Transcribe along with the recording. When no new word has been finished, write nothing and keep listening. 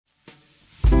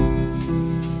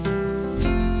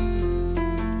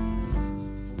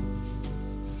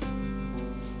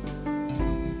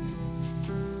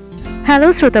Hello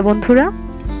শ্রোতা বন্ধুরা,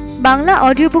 Bangla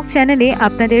audio book চ্যানেলে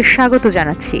আপনাদের স্বাগত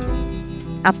জানাচ্ছি।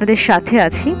 আপনাদের সাথে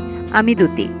আছি আমি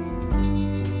দুতি।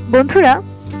 বন্ধুরা,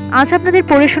 আজ আপনাদের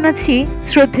পড়ে শোনাচ্ছি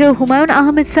শ্রদ্ধেয় হুমায়ুন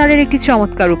আহমেদ স্যারের একটি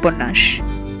চমৎকার উপন্যাস।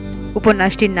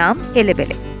 উপন্যাসটির নাম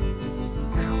এলেবেলে।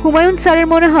 হুমায়ুন স্যারের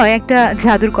মনে হয় একটা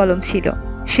জাদুর কলম ছিল।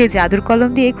 সে জাদুর কলম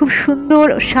দিয়ে খুব সুন্দর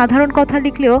সাধারণ কথা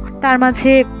লিখলেও তার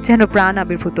মাঝে যেন প্রাণ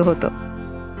আবির্ভূত হতো।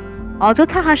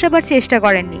 অযথা হাসাবার চেষ্টা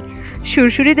করেননি,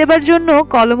 সুরসুরি দেবার জন্য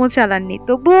কলমও চালাননি,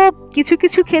 তবুও কিছু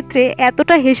কিছু ক্ষেত্রে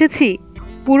এতটা হেসেছি,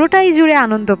 পুরোটাই জুড়ে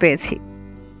আনন্দ পেয়েছি।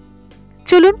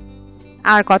 চলুন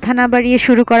আর কথা না বাড়িয়ে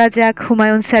শুরু করা যাক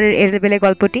হুমায়ুন স্যারের এলেবেলে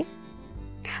গল্পটি।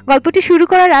 গল্পটি শুরু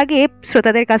করার আগে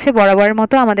শ্রোতাদের কাছে বরাবরের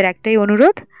মতো আমাদের একটাই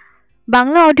অনুরোধ,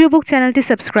 বাংলা অডিও বুক চ্যানেলটি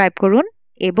সাবস্ক্রাইব করুন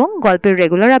এবং গল্পের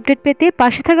রেগুলার আপডেট পেতে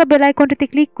পাশে থাকা বেল আইকনটিতে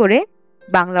ক্লিক করে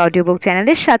বাংলা অডিও বুক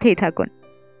চ্যানেলের সাথেই থাকুন।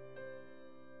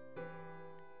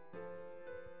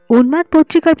 উন্মাদ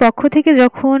পত্রিকার পক্ষ থেকে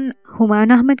যখন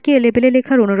হুমায়ুন আহমেদকে এলেবেলে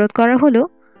লেখার অনুরোধ করা হলো,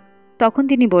 তখন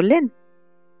তিনি বললেন,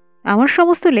 আমার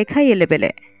সমস্ত লেখাই এলেবেলে,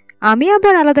 আমি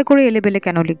আবার আলাদা করে এলেবেলে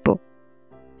কেন লিখব?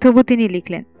 তবু তিনি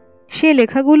লিখলেন। সে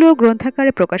লেখাগুলো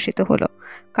গ্রন্থাকারে প্রকাশিত হলো,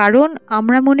 কারণ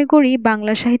আমরা মনে করি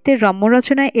বাংলা সাহিত্যের রম্য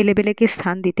রচনায় এলেবেলেকে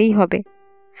স্থান দিতেই হবে।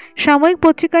 সাময়িক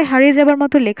পত্রিকায় হারিয়ে যাবার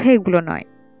মতো লেখা এগুলো নয়।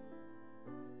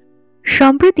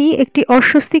 সম্প্রতি একটি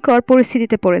অস্বস্তিকর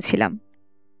পরিস্থিতিতে পড়েছিলাম।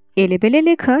 এলেবেলে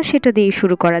লেখা সেটা দিয়েই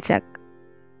শুরু করা যাক।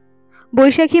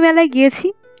 বৈশাখী মেলায় গিয়েছি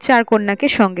 4 কন্যাকে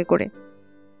সঙ্গে করে।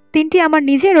 3টি আমার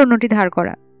নিজের, অন্যটি ধার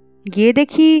করা। গিয়ে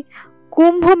দেখি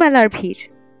কুম্ভ মেলার ভিড়।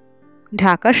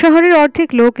 ঢাকা শহরের অর্ধেক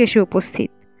লোক এসে উপস্থিত।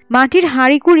 মাটির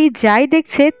হাঁড়িকুড়ি যাই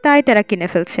দেখছে তাই তারা কিনে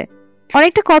ফেলছে।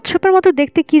 অনেকটা কচ্ছপের মতো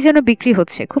দেখতে কি যেন বিক্রি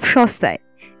হচ্ছে, খুব সস্তায়,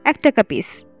 1 টাকা পিস।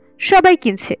 সবাই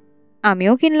কিনছে,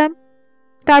 আমিও কিনলাম।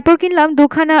 তারপর কিনলাম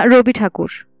 2খানা রবি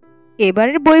ঠাকুর।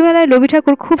 এবারের বইমেলায় রবি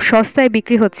ঠাকুর খুব সস্তায়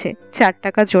বিক্রি হচ্ছে, 4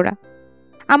 টাকা জোড়া।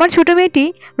 আমার ছোট মেয়েটি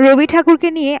রবি ঠাকুরকে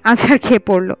নিয়ে আছাড় খেয়ে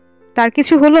পড়ল। তার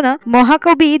কিছু হলো না,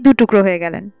 মহাকবি 2 টুকরো হয়ে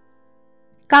গেলেন।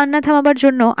 কান্না থামাবার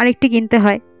জন্য আরেকটি কিনতে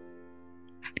হয়।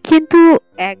 কিন্তু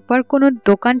একবার কোনো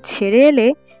দোকান ছেড়ে এলে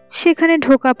সেখানে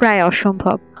ঢোকা প্রায়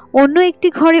অসম্ভব। অন্য একটি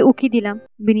ঘরে উকি দিলাম,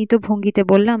 বিনীত ভঙ্গিতে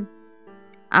বললাম,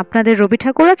 আপনাদের রবি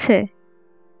ঠাকুর আছে?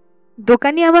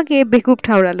 দোকানি আমাকে বেকুব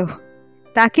ঠাউরালো।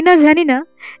 তা কিনা জানি না,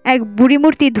 এক বুড়ি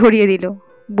মূর্তি ধরিয়ে দিল।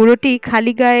 বুড়োটি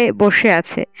খালি গায়ে বসে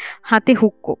আছে, হাতে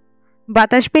হুক্কো।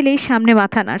 বাতাস পেলেই সামনে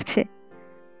মাথা নাড়ছে।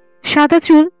 সাদা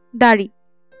চুল, দাড়ি।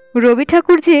 রবি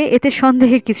ঠাকুর যে, এতে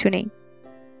সন্দেহের কিছু নেই।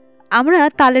 আমরা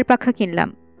তালের পাখা কিনলাম,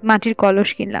 মাটির কলস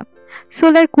কিনলাম,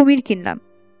 সোলার কুমির কিনলাম।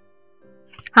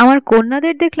 আমার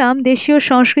কন্যাদের দেখলাম দেশীয়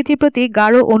সংস্কৃতির প্রতি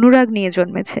গাঢ় অনুরাগ নিয়ে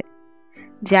জন্মেছে।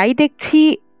 যাই দেখছি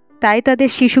তাই তাদের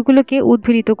শিশুগুলোকে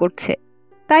উদ্ভিলিত করছে,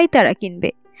 তাই তারা কিনবে।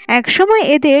 একসময়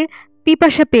এদের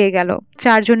পিপাসা পেয়ে গেল,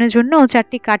 4 জনের জন্য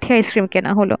 4টি কাঠি আইসক্রিম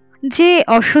কেনা হলো। যে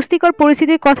অস্বস্তিকর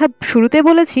পরিস্থিতির কথা শুরুতে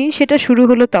বলেছি সেটা শুরু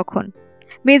হলো তখন।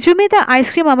 মেজো মেয়ে তার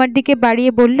আইসক্রিম আমার দিকে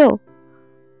বাড়িয়ে বলল,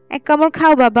 1 কামড়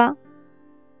খাও বাবা।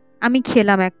 আমি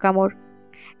খেলাম 1 কামড়।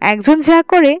 একজন যা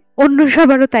করে অন্য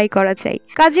সবারও তাই করা চাই,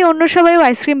 কাজে অন্য সবাইও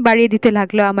আইসক্রিম বাড়িয়ে দিতে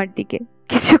লাগলো আমার দিকে।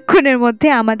 কিছুক্ষণের মধ্যে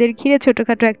আমাদের ঘিরে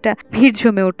ছোটখাটো একটা ভিড়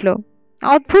জমে উঠল।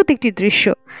 অদ্ভুত একটি দৃশ্য।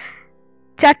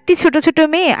 4টি ছোট ছোট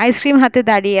মেয়ে আইসক্রিম হাতে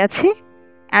দাঁড়িয়ে আছে,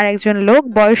 আর একজন লোক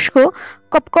বয়স্ক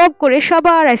কপ কপ করে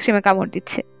সবার আইসক্রিমে কামড়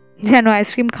দিচ্ছে, যেন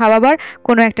আইসক্রিম খাওয়াবার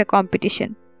কোনো একটা কম্পিটিশন।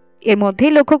 এর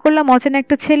মধ্যেই লক্ষ্য করলাম অচেনা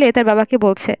একটা ছেলে তার বাবাকে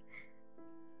বলছে,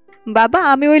 বাবা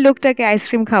আমি ওই লোকটাকে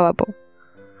আইসক্রিম খাওয়াবো।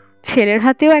 ছেলের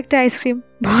হাতেও একটা আইসক্রিম।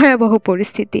 ভয়াবহ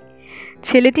পরিস্থিতি।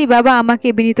 ছেলেটি বাবা আমাকে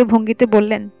বিনীত ভঙ্গিতে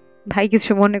বললেন, ভাই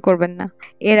কিছু মনে করবেন না,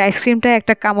 এর আইসক্রিমটায়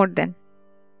একটা কামড় দেন,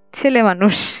 ছেলে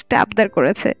মানুষ, আবদার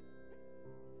করেছে।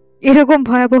 এরকম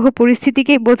ভয়াবহ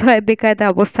পরিস্থিতিকেই বোধহয় বেকায়দা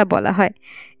অবস্থা বলা হয়।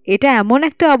 এটা এমন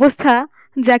একটা অবস্থা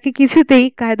যাকে কিছুতেই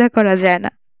কায়দা করা যায়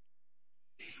না,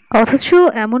 অথচ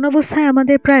এমন অবস্থায়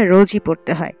আমাদের প্রায় রোজই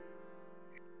পড়তে হয়।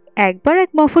 একবার এক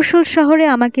মফস্বল শহরে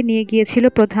আমাকে নিয়ে গিয়েছিল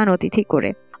প্রধান অতিথি করে।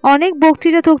 অনেক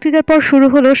বক্তৃতার পর শুরু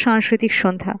হলো সাংস্কৃতিক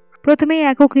সন্ধ্যা। প্রথমেই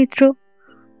একক নৃত্য।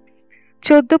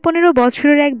 14-15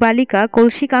 বছরের এক বালিকা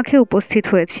কলসি কাঁখে উপস্থিত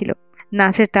হয়েছিল।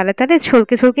 নাচের তালে তালে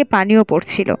ছলকে ছলকে পানিও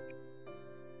পড়ছিল।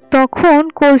 তখন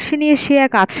কলসি নিয়ে সে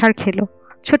এক আছাড় খেলো।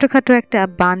 ছোটখাটো একটা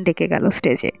বান ডেকে গেল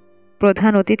স্টেজে।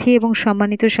 প্রধান অতিথি এবং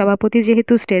সম্মানিত সভাপতি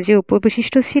যেহেতু স্টেজে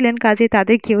উপবিষ্ট ছিলেন, কাজে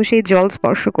তাদেরকেও সেই জল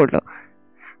স্পর্শ করল।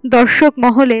 দর্শক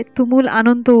মহলে তুমুল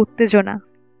আনন্দ উত্তেজনা।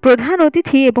 প্রধান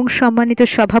অতিথি এবং সম্মানিত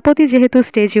সভাপতি যেহেতু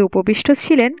স্টেজে উপবিষ্ট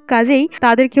ছিলেন, কাজেই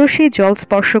তাদেরকেও সেই জল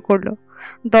স্পর্শ করল।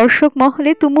 দর্শক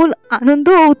মহলে তুমুল আনন্দ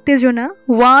ও উত্তেজনা,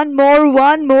 ওয়ান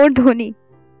মোর ধ্বনি।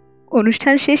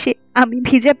 অনুষ্ঠান শেষে আমি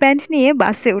ভিজা প্যান্ট নিয়ে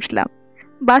বাসে উঠলাম।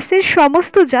 বাসের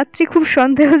সমস্ত যাত্রী খুব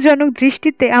সন্দেহজনক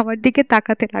দৃষ্টিতে আমার দিকে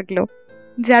তাকাতে লাগলো।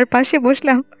 যার পাশে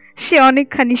বসলাম সে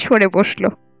অনেকখানি সরে বসলো।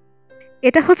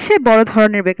 এটা হচ্ছে বড়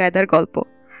ধরনের বেকায়দার গল্প।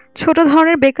 ছোট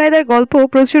ধরনের বেকায়দার গল্প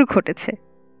প্রচুর ঘটেছে,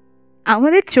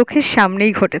 আমাদের চোখের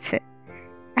সামনেই ঘটেছে।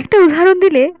 একটা উদাহরণ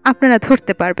দিলে আপনারা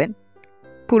ধরতে পারবেন।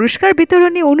 পুরস্কার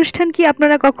বিতরণী অনুষ্ঠান কি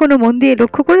আপনারা কখনো মন দিয়ে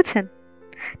লক্ষ্য করেছেন?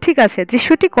 ঠিক আছে,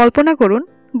 দৃশ্যটি কল্পনা করুন।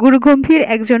 গুরুগম্ভীর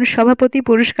একজন সভাপতি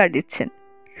পুরস্কার দিচ্ছেন।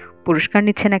 পুরস্কার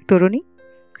নিচ্ছেন এক তরুণী।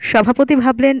 সভাপতি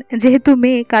ভাবলেন যেহেতু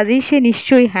মেয়ে কাজেই সে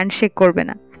নিশ্চয়ই হ্যান্ডশেক করবে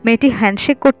না। মেয়েটি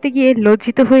হ্যান্ডশেক করতে গিয়ে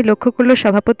লজ্জিত হয়ে লক্ষ্য করলো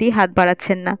সভাপতি হাত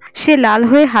বাড়াচ্ছেন না। সে লাল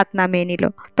হয়ে হাত নামিয়ে নিল।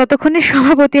 ততক্ষণে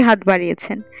সভাপতি হাত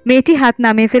বাড়িয়েছেন। মেয়েটি হাত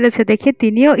নামিয়ে ফেলেছে দেখে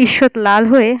তিনিও ঈষৎ লাল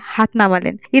হয়ে হাত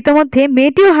নামালেন। ইতোমধ্যে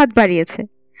মেয়েটিও হাত বাড়িয়েছে।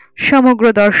 সমগ্র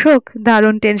দর্শক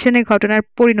দারুণ টেনশনে ঘটনার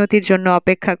পরিণতির জন্য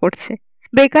অপেক্ষা করছে।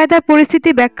 বেকায়দা পরিস্থিতি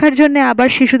ব্যাখ্যার জন্য আবার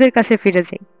শিশুদের কাছে ফিরে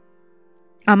যাই।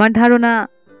 আমার ধারণা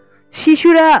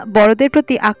শিশুরা বড়দের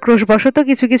প্রতি আক্রোশবশত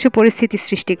কিছু কিছু পরিস্থিতি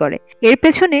সৃষ্টি করে। এর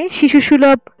পেছনে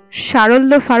শিশুসুলভ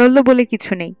ফারল্য বলে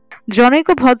কিছু নেই। জনৈক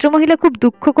ভদ্রমহিলা খুব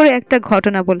দুঃখ করে একটা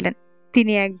ঘটনা বললেন।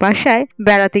 তিনি এক বাসায়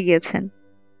বেড়াতে গিয়েছেন।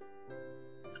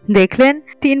 দেখলেন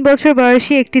 3 বছর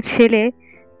বয়সী একটি ছেলে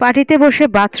পাটিতে বসে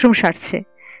বাথরুম সারছে।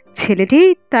 ছেলেটি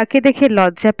তাকে দেখে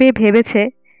লজ্জা পেয়ে ভেবেছে,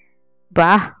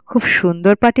 বাহ, খুব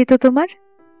সুন্দর পাটি তো তোমার,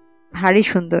 ভারী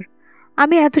সুন্দর,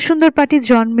 আমি এত সুন্দর পাটি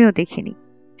জন্মেও দেখিনি।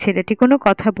 ছেলেটি কোনো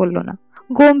কথা বলল না,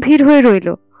 গম্ভীর হয়ে রইল।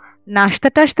 নাস্তা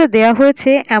টাস্তা দেয়া হয়েছে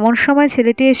এমন সময়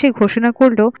ছেলেটি এসে ঘোষণা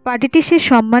করলো পাটিটি সে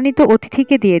সম্মানিত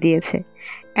অতিথিকে দিয়ে দিয়েছে।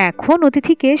 এখন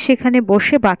অতিথিকে সেখানে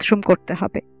বসে বাথরুম করতে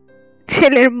হবে।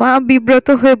 ছেলের মা বিব্রত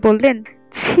হয়ে বললেন,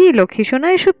 ছি লক্ষ্মী সোনা,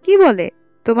 এসব কি বলে,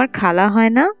 তোমার খালা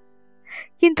হয় না?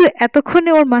 কিন্তু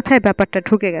এতক্ষণে ওর মাথায় ব্যাপারটা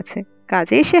ঢুকে গেছে।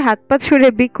 কাজেই সে হাত পা ছুড়ে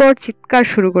বিকট চিৎকার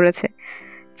শুরু করেছে।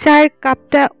 চায়ের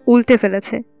কাপটা উল্টে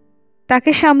ফেলেছে। তাকে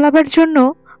সামলাবার জন্য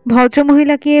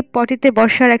ভদ্রমহিলাকে পটিতে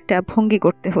বসার একটা ভঙ্গি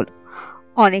করতে হলো।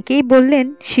 অনেকেই বললেন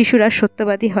শিশুরা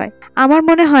সত্যবাদী হয়। আমার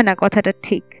মনে হয় না কথাটা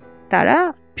ঠিক। তারা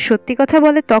সত্যি কথা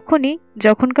বলে তখনই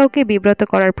যখন কাউকে বিব্রত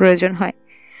করার প্রয়োজন হয়।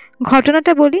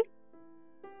 ঘটনাটা বলি।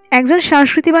 একজন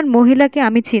সংস্কৃতিবান মহিলাকে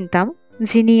আমি চিনতাম,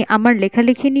 যিনি আমার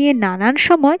লেখালেখি নিয়ে নানান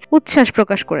সময় উচ্ছ্বাস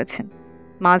প্রকাশ করেছেন।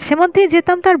 মাঝে মধ্যেই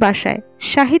যেতাম তার বাসায়।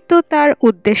 সাহিত্য, তার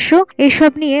উদ্দেশ্য,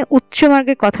 এইসব নিয়ে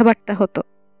উচ্চমার্গের কথাবার্তা হতো।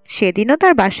 সেদিনও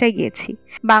তার বাসায় গিয়েছি।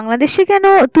 বাংলাদেশে কেন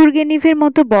তুর্গেনিভের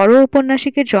মতো বড়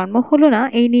ঔপন্যাসিকের জন্ম হলো না,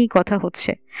 এই নিয়েই কথা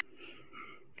হচ্ছে।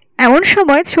 এমন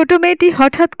সময় ছোট মেয়েটি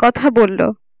হঠাৎ কথা বলল,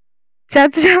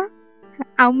 চাচা,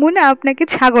 আম্মু না আপনাকে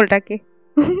ছাগল ডাকে।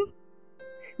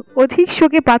 অধিক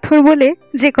শোকে পাথর বলে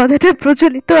যে কথাটা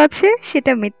প্রচলিত আছে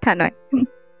সেটা মিথ্যা নয়।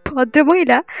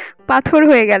 ভদ্রমহিলা পাথর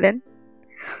হয়ে গেলেন।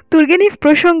 তুর্গেনিভ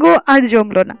প্রসঙ্গ আর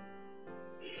জমল না।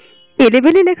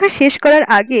 এলেবেলে লেখা শেষ করার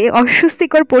আগে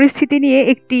অস্বস্তিকর পরিস্থিতি নিয়ে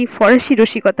একটি ফরাসি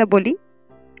রসিকতা বলি।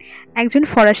 একজন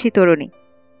ফরাসি তরুণী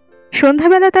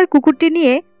সন্ধ্যাবেলা তার কুকুরটি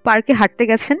নিয়ে পার্কে হাঁটতে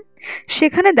গেছেন।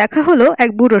 সেখানে দেখা হলো এক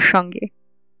বুড়োর সঙ্গে।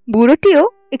 বুড়োটিও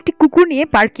একটি কুকুর নিয়ে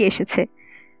পার্কে এসেছে।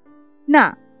 না,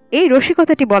 এই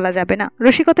রসিকতাটি বলা যাবে না।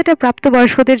 রসিকতাটা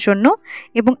প্রাপ্তবয়স্কদের জন্য,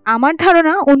 এবং আমার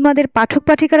ধারণা উন্মাদের পাঠক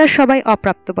পাঠিকারা সবাই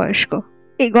অপ্রাপ্তবয়স্ক।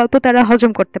 এই গল্প তারা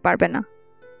হজম করতে পারবে না।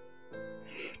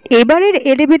 এবারের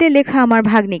এলেবেলে লেখা আমার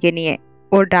ভাগ্নিকে নিয়ে।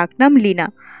 ওর ডাকনাম লিনা,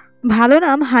 ভালো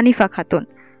নাম হানিফা খাতুন।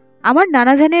 আমার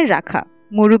নানাজানের রাখা,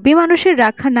 মুরব্বী মানুষের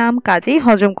রাখা নাম, কাজেই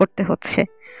হজম করতে হচ্ছে।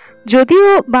 যদিও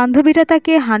বান্ধবীরা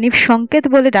তাকে হানিফ সংকেত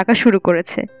বলে ডাকা শুরু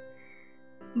করেছে।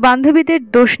 বান্ধবীদের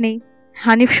দোষ নেই।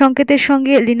 হানিফ সংকেতের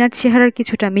সঙ্গে লিনার চেহারার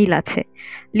কিছুটা মিল আছে।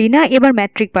 লিনা এবার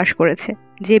ম্যাট্রিক পাশ করেছে।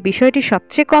 যে বিষয়টি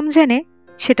সবচেয়ে কম জানে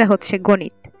সেটা হচ্ছে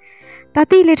গণিত।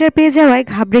 তাতেই লেটার পেয়ে যাওয়ায়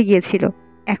ঘাবড়ে গিয়েছিল,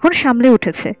 এখন সামলে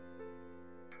উঠেছে।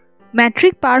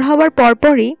 ম্যাট্রিক পার হওয়ার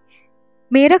পরপরই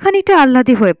মেয়েরা খানিকটা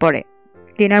আহ্লাদী হয়ে পড়ে।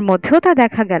 লিনার মধ্যেও তা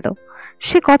দেখা গেল।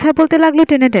 সে কথা বলতে লাগলো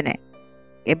টেনে টেনে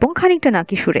এবং খানিকটা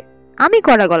নাকি সুরে। আমি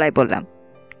কড়া গলায় বললাম,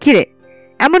 কিরে,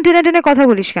 এমন টেনে টেনে কথা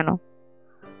বলিস কেন?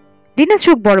 লিনা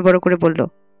চোখ বড় বড় করে বলল,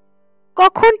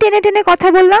 কখন টেনে টেনে কথা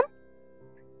বললাম?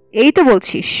 এই তো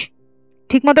বলছিস,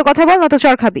 ঠিক মতো কথা বল, নয়তো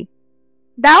চড় খাবি।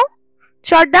 দাও,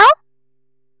 চড় দাও।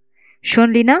 শোন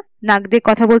লিনা, নাক দিয়ে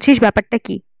কথা বলছিস, ব্যাপারটা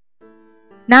কি?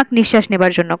 নাক নিঃশ্বাস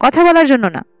নেবার জন্য, কথা বলার জন্য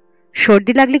না।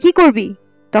 সর্দি লাগলে কি করবি?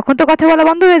 তখন তো কথা বলা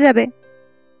বন্ধ হয়ে যাবে।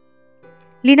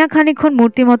 লিনা খানিকক্ষণ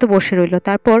মূর্তির মতো বসে রইল,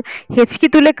 তারপর হেঁচকি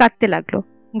তুলে কাটতে লাগলো।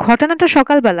 ঘটনাটা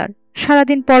সকালবেলার।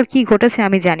 সারাদিন পর কি ঘটেছে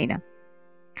আমি জানি না।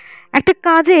 একটা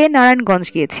কাজে নারায়ণগঞ্জ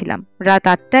গিয়েছিলাম। রাত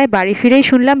 8টায় বাড়ি ফিরেই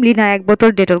শুনলাম লিনা 1 বোতল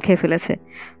ডেটল খেয়ে ফেলেছে।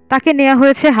 তাকে নেওয়া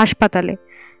হয়েছে হাসপাতালে।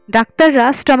 ডাক্তাররা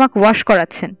স্টমাক ওয়াশ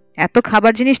করাচ্ছেন। এত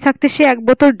খাবার জিনিস থাকতে সে 1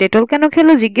 বোতল ডেটল কেন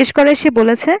খেলো জিজ্ঞেস করে সে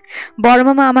বলেছে, বড়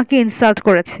মামা আমাকে ইনসাল্ট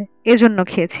করেছে, এজন্য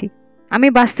খেয়েছি। আমি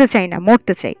বাঁচতে চাই না,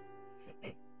 মরতে চাই।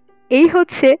 এই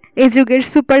হচ্ছে এই যুগের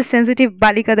সুপার সেন্সিটিভ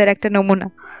বালিকাদের একটা নমুনা।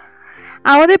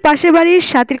 আমাদের পাশের বাড়ির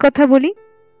সাথীর কথা বলি।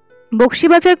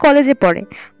 বক্সিবাজার কলেজে পড়ে,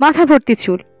 মাথা ভর্তি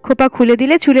চুল, খোপা খুলে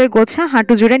দিলে চুলের গোছা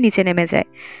হাঁটু জুড়ে নিচে নেমে যায়।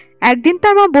 একদিন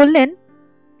তার মা বললেন,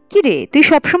 কি রে, তুই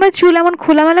সবসময় চুল এমন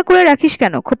খোলামেলা করে রাখিস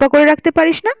কেন, খোপা করে রাখতে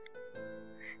পারিস না?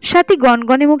 সাথী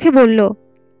গনগনে মুখে বলল,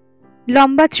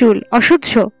 লম্বা চুল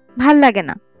অসহ্য, ভাল লাগে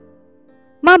না।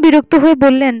 মা বিরক্ত হয়ে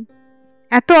বললেন,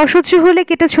 এত অসহ্য হলে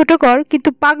কেটে ছোট কর, কিন্তু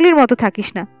পাগলির মতো থাকিস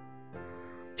না।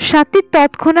 সাথী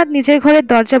তৎক্ষণাৎ নিজের ঘরের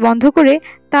দরজা বন্ধ করে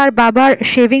তার বাবার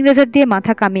শেভিং রেজার দিয়ে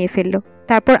মাথা কামিয়ে ফেলল।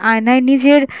 তারপর আয়নায়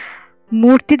নিজের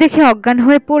মূর্তি দেখে অজ্ঞান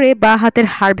হয়ে পড়ে বা হাতের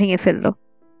হাড় ভেঙে ফেলল।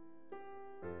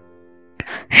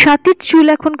 সাথীর চুল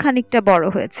এখন খানিকটা বড়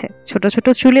হয়েছে, ছোট ছোট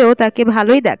চুলেও তাকে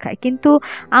ভালোই দেখায়, কিন্তু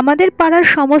আমাদের পাড়ার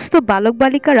সমস্ত বালক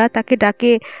বালিকারা তাকে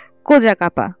ডাকে কোজা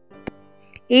কাপা।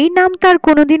 এই নাম তার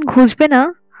কোনোদিন ঘুচবে না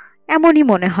এমনই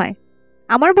মনে হয়।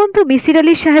 আমার বন্ধু মিসির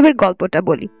আলী সাহেবের গল্পটা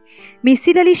বলি।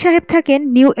 মিসির আলী সাহেব থাকেন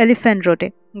নিউ এলিফ্যান্ট রোডে।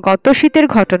 গত শীতের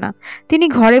ঘটনা, তিনি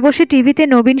ঘরে বসে টিভিতে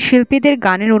নবীন শিল্পীদের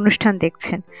গানের অনুষ্ঠান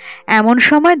দেখছেন। এমন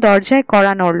সময় দরজায়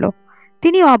কড়া নড়ল।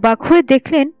 তিনি অবাক হয়ে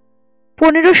দেখলেন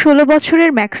 15-16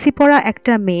 বছরের ম্যাক্সি পরা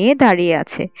একটা মেয়ে দাঁড়িয়ে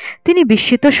আছে। তিনি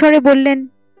বিস্মিত স্বরে বললেন,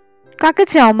 কাকে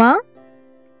চাও মা?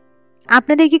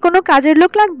 আপনাদের কি কোনো কাজের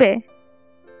লোক লাগবে?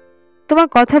 তোমার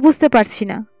কথা বুঝতে পারছি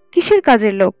না। কিসের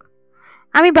কাজের লোক?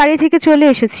 আমি বাড়ি থেকে চলে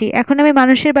এসেছি, এখন আমি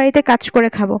মানুষের বাড়িতে কাজ করে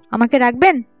খাবো, আমাকে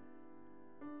রাখবেন?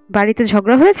 বাড়িতে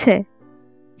ঝগড়া হয়েছে?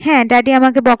 হ্যাঁ, ড্যাডি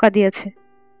আমাকে বকা দিয়েছে।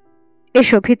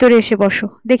 এসো ভিতরে এসে বসো,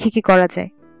 দেখি কি করা যায়।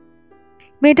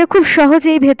 মেয়েটা খুব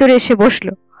সহজেই ভেতরে এসে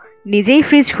বসলো। নিজেই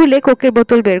ফ্রিজ খুলে কোকের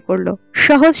বোতল বের করলো।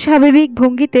 সহজ স্বাভাবিক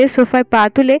ভঙ্গিতে সোফায় পা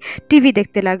তুলে টিভি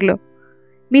দেখতে লাগলো।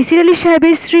 মিসির আলী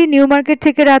সাহেবের স্ত্রী নিউ মার্কেট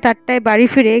থেকে রাত 8টায় বাড়ি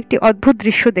ফিরে একটি অদ্ভুত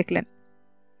দৃশ্য দেখলেন।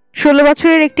 16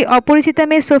 বছরের একটি অপরিচিতা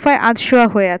মেয়ে সোফায় আধশোয়া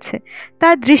হয়ে আছে।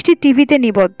 তার দৃষ্টি টিভিতে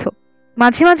নিবদ্ধ,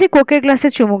 মাঝে মাঝে কোকের গ্লাসে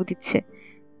চুমুক দিচ্ছে।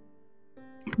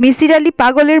 মিসির আলী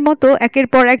পাগলের মতো একের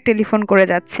পর এক টেলিফোন করে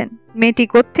যাচ্ছেন। মেয়েটি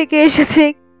কোত্থেকে এসেছে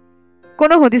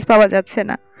কোনো হদিস পাওয়া যাচ্ছে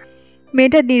না।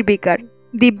 মেয়েটা নির্বিকার,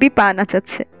 দিব্যি পা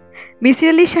নাচাচ্ছে। মিসির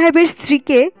আলী সাহেবের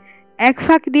স্ত্রীকে এক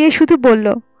ফাঁক দিয়ে শুধু বলল,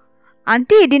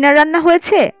 আন্টি ডিনার রান্না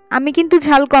হয়েছে, আমি কিন্তু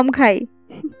ঝাল কম খাই।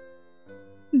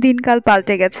 দিনকাল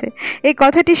পাল্টে গেছে, এই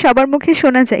কথাটি সবার মুখে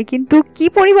শোনা যায়, কিন্তু কি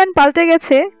পরিমাণ পাল্টে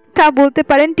গেছে তা বলতে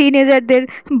পারেন টিনেজারদের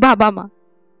বাবা মা।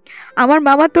 আমার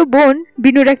মামাতো বোন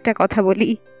বিনুর একটা কথা বলি।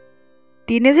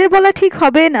 টিনেজার বলা ঠিক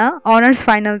হবে না, অনার্স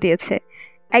ফাইনাল দিয়েছে।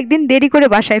 একদিন দেরি করে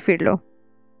বাসায় ফিরল।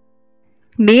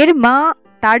 মেয়ের মা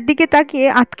তার দিকে তাকিয়ে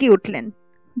আটকে উঠলেন।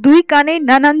 দুই কানে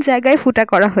নানান জায়গায় ফুটা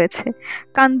করা হয়েছে,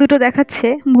 কান দুটো দেখাচ্ছে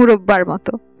মুরব্বার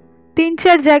মতো।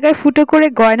 3-4 জায়গায় ফুটো করে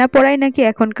গয়না পরাই নাকি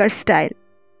এখনকার স্টাইল।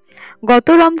 গত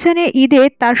রমজানের ঈদে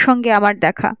তার সঙ্গে আমার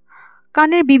দেখা,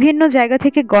 কানের বিভিন্ন জায়গা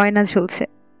থেকে গয়না ঝুলছে।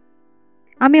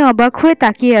 আমি অবাক হয়ে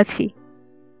তাকিয়ে আছি।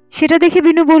 সেটা দেখে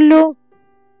বিনু বলল,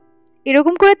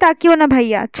 এরকম করে তাকিও না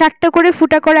ভাইয়া, 4টা করে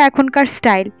ফুটা করা এখনকার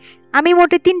স্টাইল, আমি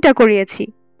মোটে 3টা করিয়েছি।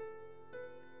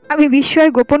 আমি বিস্ময়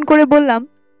গোপন করে বললাম,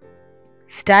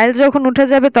 স্টাইল যখন উঠে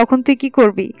যাবে তখন তুই কি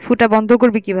করবি, ফুটা বন্ধ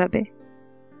করবি কিভাবে?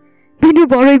 বিনু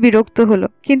বড়ই বিরক্ত হলো,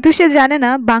 কিন্তু সে জানে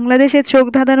না বাংলাদেশের চোখ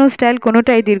ধাঁধানো স্টাইল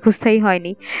কোনোটাই দীর্ঘস্থায়ী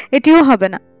হয়নি, এটিও হবে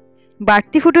না।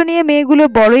 বাড়তি ফুটো নিয়ে মেয়েগুলো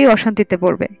বড়ই অশান্তিতে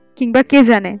পড়বে, কিংবা কে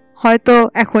জানে হয়তো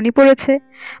এখনই পড়েছে।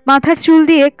 মাথার চুল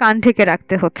দিয়ে কান ঢেকে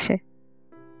রাখতে হচ্ছে।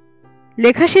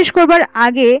 লেখা শেষ করবার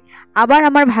আগে আবার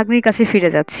আমার ভাগ্নির কাছে ফিরে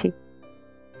যাচ্ছি।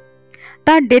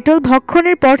 তার ডেটল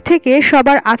ভক্ষণের পর থেকে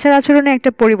সবার আচার আচরণে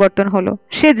একটা পরিবর্তন হলো।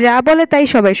 সে যা বলে তাই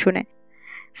সবাই শুনে।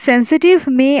 সেন্সিটিভ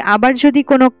মেয়ে আবার যদি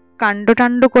কোনো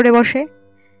কাণ্ডটাণ্ড করে বসে।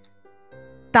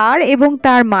 তার এবং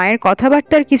তার মায়ের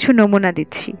কথাবার্তার কিছু নমুনা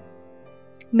দিচ্ছি।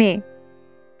 মেয়ে,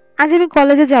 আজ আমি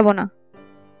কলেজে যাব না।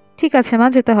 ঠিক আছে মা,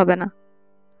 যেতে হবে না।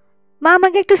 মা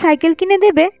আমাকে একটা সাইকেল কিনে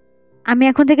দেবে? আমি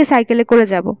এখন থেকে সাইকেলে করে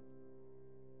যাব।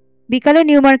 বিকালে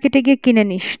নিউ মার্কেটে গিয়ে কিনে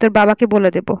নিস, তোর বাবাকে বলে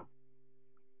দেব।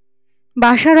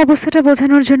 বাসার অবস্থাটা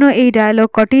বোঝানোর জন্য এই ডায়লগ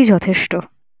কটিই যথেষ্ট।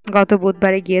 গত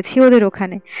বুধবারে গিয়েছি ওদের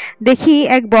ওখানে, দেখি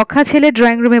এক বখা ছেলে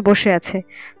ড্রয়িং রুমে বসে আছে।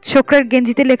 ছোকরার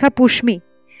গেঞ্জিতে লেখা পুষ্মি,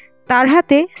 তার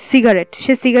হাতে সিগারেট।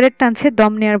 সে সিগারেট টানছে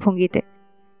দম নেয়ার ভঙ্গিতে।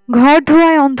 ঘর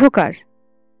ধোয়ায় অন্ধকার।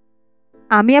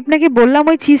 আমি আপনাকে বললাম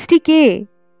ওই চিজটি কে?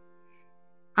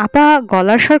 আপা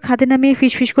গলার স্বর খাদে নামিয়ে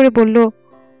ফিসফিস করে বলল,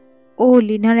 ও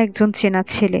লিনার একজন চেনা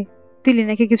ছেলে। তুই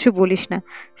লিনাকে কিছু বলিস না,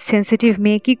 সেন্সিটিভ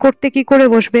মেয়ে কি করতে কি করে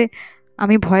বসবে,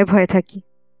 আমি ভয়ে ভয়ে থাকি।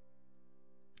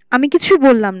 আমি কিছু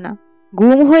বললাম না,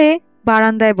 গুম হয়ে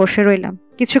বারান্দায় বসে রইলাম।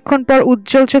 কিছুক্ষণ পর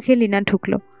উজ্জ্বল চোখে লিনা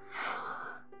ঢুকলো।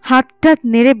 হাতটা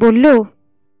নেড়ে বলল,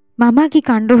 মামা কি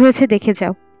কাণ্ড হয়েছে দেখে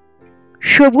যাও।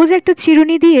 সবুজ একটা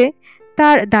চিরুনি দিয়ে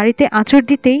তার দাড়িতে আঁচড়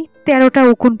দিতেই 13টা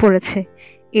উকুন পড়েছে,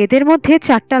 এদের মধ্যে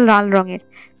 4টা লাল রঙের।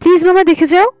 প্লিজ মামা দেখে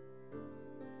যাও।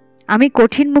 আমি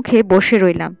কঠিন মুখে বসে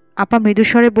রইলাম। আপা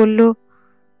মৃদুস্বরে বলল,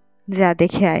 যা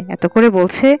দেখে আয়, এত করে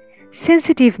বলছে,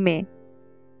 সেন্সিটিভ মেয়ে।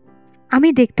 আমি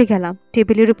দেখতে গেলাম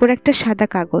টেবিলের উপর একটা সাদা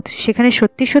কাগজ, সেখানে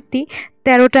সত্যি সত্যি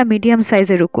 13টা মিডিয়াম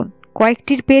সাইজের উকুন,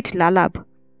 কয়েকটির পেট লালাভ।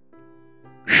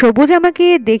 সবুজ আমাকে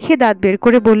দেখে দাঁত বের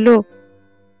করে বলল,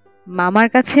 মামার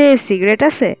কাছে সিগারেট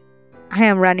আছে? I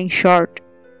am running short.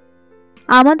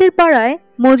 আমাদের পাড়ায়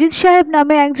মজিদ সাহেব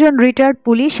নামে একজন রিটায়ার্ড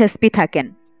পুলিশ এসপি থাকেন।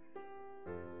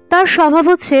 তার স্বভাব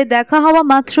হচ্ছে দেখা হওয়া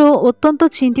মাত্র অত্যন্ত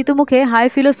চিন্তিত মুখে হাই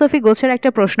ফিলোসফি গোছের একটা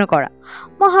প্রশ্ন করা,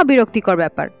 মহা বিরক্তিকর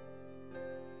ব্যাপার।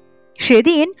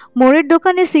 সেদিন মোড়ের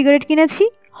দোকানে সিগারেট কিনেছি,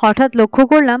 হঠাৎ লক্ষ্য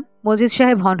করলাম মজিদ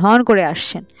সাহেব হনহন করে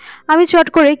আসছেন। আমি চট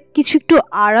করে কিছু একটু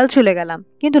আড়াল চলে গেলাম,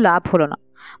 কিন্তু লাভ হলো না।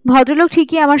 ভদ্রলোক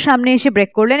ঠিকই আমার সামনে এসে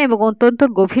ব্রেক করলেন এবং অত্যন্ত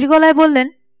গভীর গলায় বললেন,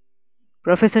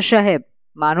 প্রফেসর সাহেব,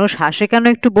 মানুষ হাসে কেন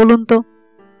একটু বলুন তো?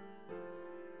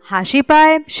 হাসি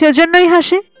পায় সেজন্যই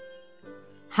হাসে।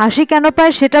 হাসি কেন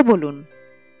পায় সেটা বলুন।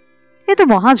 এ তো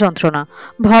মহা যন্ত্রণা।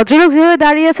 ভদ্রলোক যেভাবে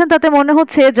দাঁড়িয়ে আছেন তাতে মনে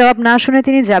হচ্ছে জবাব না শুনে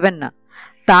তিনি যাবেন না।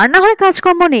 তার না হয়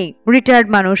কাজকর্ম নেই, রিটায়ার্ড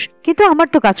মানুষ, কিন্তু আমার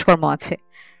তো কাজকর্ম আছে।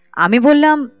 আমি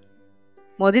বললাম,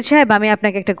 মজিদ সাহেব, আমি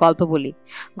আপনাকে একটা গল্প বলি,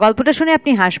 গল্পটা শুনে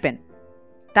আপনি হাসবেন,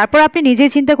 তারপর আপনি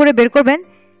নিজেই চিন্তা করে বের করবেন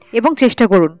এবং চেষ্টা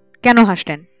করুন কেন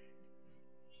হাসলেন।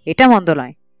 এটা মন্দ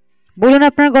নয়, বলুন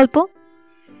আপনার গল্প।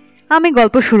 আমি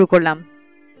গল্প শুরু করলাম।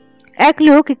 এক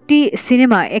লোক একটি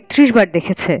সিনেমা 31 বার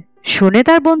দেখেছে। শুনে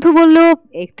তার বন্ধু বলল,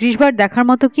 31 বার দেখার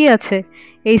মতো কি আছে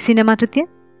এই সিনেমাটাতে?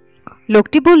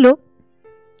 লোকটি বলল,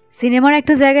 সিনেমার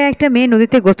একটা জায়গায় একটা মেয়ে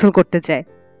নদীতে গোসল করতে যায়।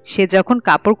 সে যখন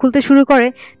কাপড় খুলতে শুরু করে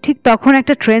ঠিক তখন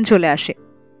একটা ট্রেন চলে আসে।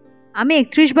 আমি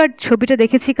 31 বার ছবিটা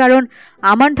দেখেছি, কারণ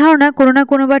আমার ধারণা কোনো না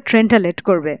কোনোবার ট্রেনটা লেট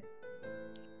করবে।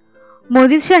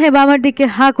 মজিদ সাহেব আমার দিকে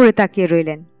হা করে তাকিয়ে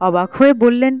রইলেন, অবাক হয়ে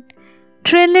বললেন,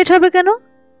 ট্রেন লেট হবে কেন?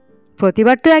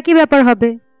 প্রতিবার তো একই ব্যাপার হবে।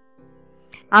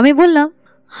 আমি বললাম,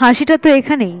 হাসিটা তো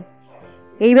এখানেই,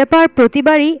 এই ব্যাপার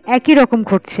প্রতিবারই একই রকম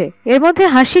ঘটছে, এর মধ্যে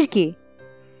হাসির কি?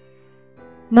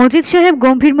 মজিদ সাহেব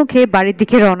গম্ভীর মুখে বাড়ির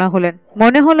দিকে রওনা হলেন।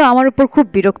 মনে হলো আমার উপর খুব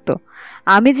বিরক্ত।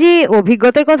 আমি যে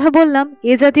অভিজ্ঞতার কথা বললাম,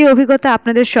 এ জাতীয় অভিজ্ঞতা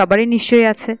আপনাদের সবারই নিশ্চয়ই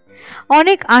আছে।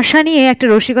 অনেক আশা নিয়ে একটা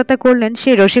রসিকতা করলেন,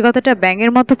 সেই রসিকতাটা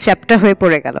ব্যাঙের মতো চ্যাপ্টা হয়ে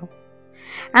পড়ে গেল।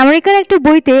 আমেরিকার একটা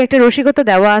বইতে একটা রসিকতা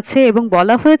দেওয়া আছে এবং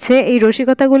বলা হয়েছে এই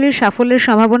রসিকতাগুলির সাফল্যের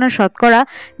সম্ভাবনা শতকরা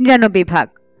 99 ভাগ।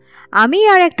 আমি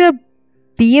আর একটা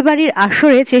বিয়ে বাড়ির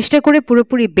আসরে চেষ্টা করে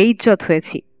পুরোপুরি বেইজ্জত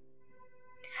হয়েছি।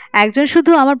 একজন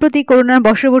শুধু আমার প্রতি করুণার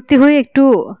বশবর্তী হয়ে একটু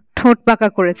ঠোঁট বাঁকা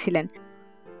করেছিলেন,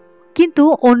 কিন্তু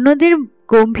অন্যদের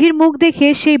গম্ভীর মুখ দেখে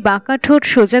সেই বাঁকা ঠোঁট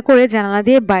সোজা করে জানালা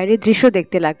দিয়ে বাইরের দৃশ্য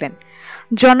দেখতে লাগলেন।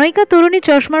 জনৈকা তরুণী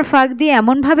চশমার ফাঁক দিয়ে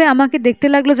এমনভাবে আমাকে দেখতে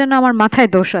লাগলো যেন আমার মাথায়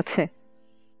দোষ আছে।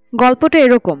 গল্পটা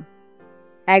এরকম,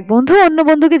 এক বন্ধু অন্য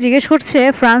বন্ধুকে জিজ্ঞেস করছে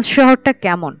ফ্রান্স শহরটা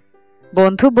কেমন।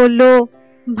 বন্ধু বলল,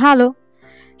 ভালো।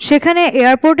 সেখানে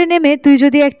এয়ারপোর্টে নেমে তুই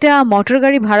যদি একটা মোটর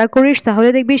গাড়ি ভাড়া করিস তাহলে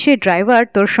দেখবি সেই ড্রাইভার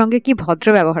তোর সঙ্গে কি ভদ্র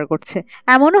ব্যবহার করছে।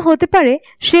 এমনও হতে পারে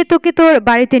সে তোকে তোর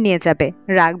বাড়িতে নিয়ে যাবে,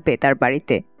 রাখবে তার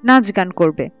বাড়িতে, নাচ গান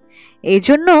করবে। এই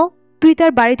জন্য তুই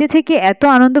তার বাড়িতে থেকে এত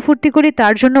আনন্দ ফুর্তি করি,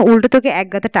 তার জন্য উল্টো তোকে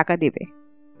একগাদা টাকা দিবে।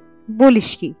 বলিস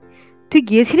কি, তুই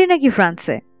গিয়েছিলি নাকি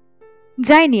ফ্রান্সে?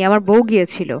 যাইনি, আমার বউ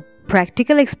গিয়েছিল।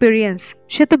 প্র্যাকটিক্যাল এক্সপিরিয়েন্স,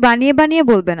 সে তো বানিয়ে বানিয়ে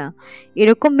বলবে না।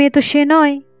 এরকম মেয়ে তো সে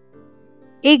নয়।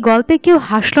 এই গল্পে কেউ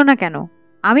হাসলো না কেন?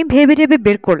 আমি ভেবে ভেবে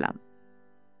বের করলাম,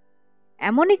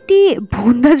 এমন একটি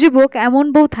ভোন্দা যুবক, এমন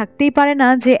বউ থাকতেই পারে না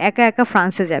যে একা একা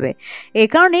ফ্রান্সে যাবে। এ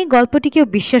কারণেই গল্পটি কেউ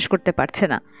বিশ্বাস করতে পারছে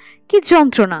না। কি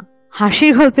যন্ত্রণা!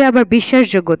 হাসির গল্পে আবার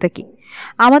বিশ্বাসযোগ্যতা কি?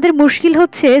 আমাদের মুশকিল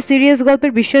হচ্ছে সিরিয়াস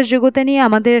গল্পের বিশ্বাসযোগ্যতা নিয়ে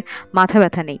আমাদের মাথা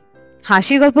ব্যথা নেই।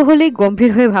 হাসির গল্প হলেই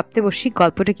গম্ভীর হয়ে ভাবতে বসি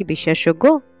গল্পটা কি বিশ্বাসযোগ্য।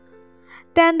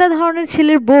 তেন্দা ধরনের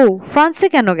ছেলের বউ ফ্রান্সে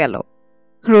কেন গেল?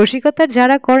 রসিকতার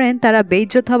যারা করেন তারা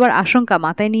বেইজ্জত হবার আশঙ্কা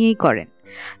মাথায় নিয়েই করেন।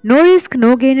 নো রিস্ক নো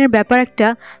গেইনের ব্যাপার একটা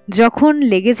যখন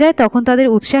লেগে যায় তখন তাদের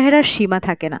উৎসাহের আর সীমা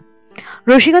থাকে না।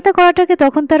 রসিকতা করাটাকে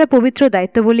তখন তারা পবিত্র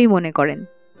দায়িত্ব বলেই মনে করেন।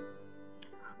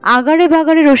 আগাড়ে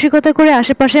বাগাড়ে রসিকতা করে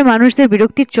আশেপাশের মানুষদের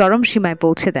বিরক্তির চরম সীমায়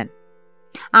পৌঁছে দেন।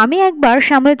 আমি একবার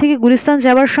সামনে থেকে গুলিস্তান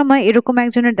যাওয়ার সময় এরকম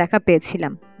একজনের দেখা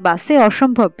পেয়েছিলাম। বাসে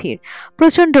অসম্ভব ভিড়,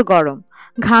 প্রচন্ড গরম,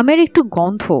 ঘামের একটু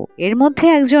গন্ধ। এর মধ্যে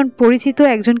একজন পরিচিত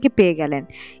একজনকে পেয়ে গেলেন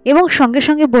এবং সঙ্গে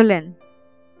সঙ্গে বললেন,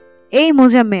 এই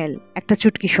মোজাম্মেল, একটা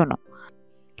চুটকি শোনো।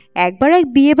 একবার এক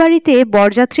বিয়ে বাড়িতে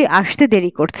বরযাত্রী আসতে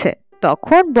দেরি করছে,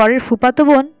 তখন বরের ফুফাতো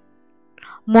বোন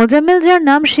মোজাম্মেল যার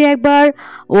নাম, সে একবার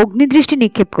অগ্নিদৃষ্টি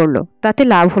নিক্ষেপ করলো, তাতে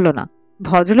লাভ হলো না।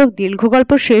 ভদ্রলোক দীর্ঘ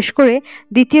গল্প শেষ করে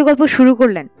দ্বিতীয় গল্প শুরু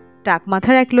করলেন। টাক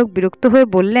মাথার এক লোক বিরক্ত হয়ে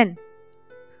বললেন,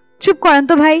 চুপ করেন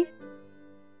তো ভাই।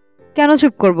 কেন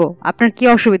চুপ করব? আপনার কি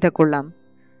অসুবিধা করলাম?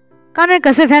 কানের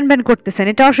কাছে ভ্যান ভ্যান করতেছেন,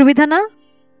 এটা অসুবিধা না?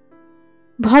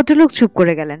 ভদ্রলোক চুপ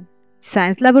করে গেলেন।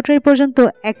 সায়েন্স ল্যাবরেটরি পর্যন্ত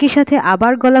একই সাথে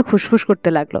আবার গলা খুসখুস করতে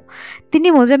লাগলো। তিনি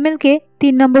মোজাম্মেলকে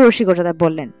 3 নম্বর রসিকতা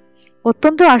বললেন।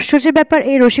 অত্যন্ত আশ্চর্যের ব্যাপার,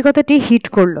 এই রসিকতাটি হিট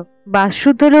করলো।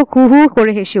 বাসশুদ্ধ লোক হু হু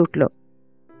করে হেসে উঠল।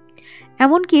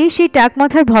 এমনকি সেই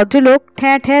টাকমাথার ভদ্রলোক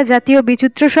ঠ্যাঁ ঠ্যাঁ জাতীয়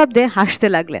বিচিত্র শব্দে হাসতে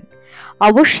লাগলেন।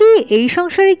 অবশ্যই এই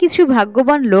সংসারে কিছু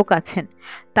ভাগ্যবান লোক আছেন,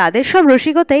 তাদের সব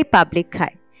রসিকতাই পাবলিক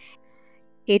খায়।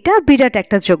 এটা বিরাট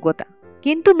একটা যোগ্যতা।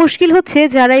 কিন্তু মুশকিল হচ্ছে,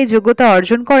 যারা এই যোগ্যতা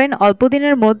অর্জন করেন অল্প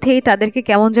দিনের মধ্যেই তাদেরকে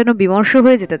কেমন যেন বিমর্ষ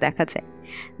হয়ে যেতে দেখা যায়।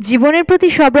 জীবনের প্রতি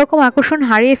সব রকম আকর্ষণ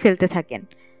হারিয়ে ফেলতে থাকেন।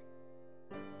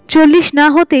 40 না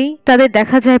হতেই তাদের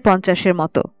দেখা যায় 50-এর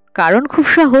মতো। কারণ খুব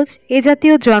সহজ, এ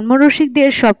জাতীয় জন্মরসিকদের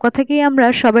সব কথাকেই আমরা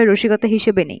সবাই রসিকতা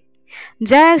হিসেবে নিই,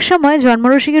 যা একসময়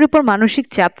জন্মরসিকের উপর মানসিক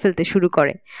চাপ ফেলতে শুরু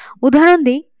করে। উদাহরণ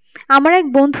দিই, আমার এক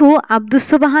বন্ধু আব্দুস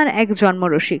সোবাহান এক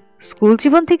জন্মরসিক। স্কুল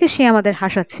জীবন থেকে সে আমাদের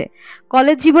হাসাচ্ছে,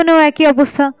 কলেজ জীবনেও একই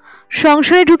অবস্থা।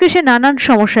 সংসারে ঢুকে সে নানান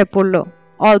সমস্যায় পড়ল।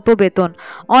 অল্প বেতন,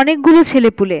 অনেকগুলো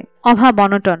ছেলেপুলে, অভাব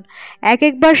অনটন।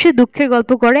 একবার সে দুঃখের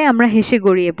গল্প করে, আমরা হেসে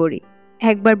গড়িয়ে পড়ি।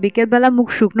 একবার বিকেলবেলা মুখ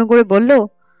শুকনো করে বলল,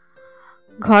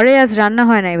 ঘরে আজ রান্না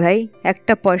হয় নাই ভাই,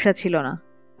 একটা পয়সা ছিল না।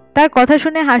 তার কথা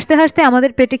শুনে হাসতে হাসতে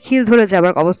আমাদের পেটে খিল ধরে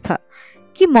যাবার অবস্থা।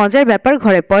 কি মজার ব্যাপার,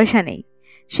 ঘরে পয়সা নেই।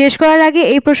 শেষ করার আগে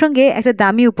এই প্রসঙ্গে একটা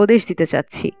দামি উপদেশ দিতে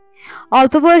চাচ্ছি।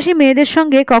 অল্প বয়সী মেয়েদের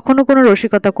সঙ্গে কখনো কোনো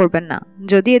রসিকতা করবেন না।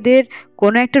 যদি এদের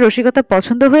কোনো একটা রসিকতা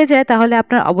পছন্দ হয়ে যায় তাহলে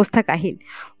আপনার অবস্থা কাহিল।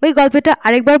 ওই গল্পটা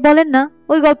আরেকবার বলেন না,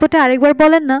 ওই গল্পটা আরেকবার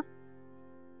বলেন না।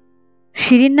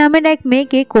 শিরিন নামের এক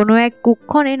মেয়েকে কোনো এক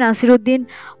কুক্ষণে নাসিরউদ্দিন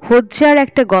হোজ্জার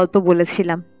একটা গল্প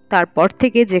বলেছিলাম। তারপর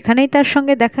থেকে যেখানেই তার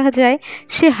সঙ্গে দেখা যায়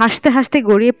সে হাসতে হাসতে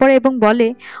গড়িয়ে পড়ে এবং বলে,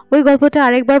 ওই গল্পটা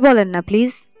আরেকবার বলেন না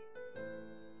প্লিজ।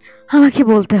 আমাকে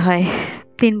বলতে হয়,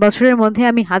 3 বছরের মধ্যে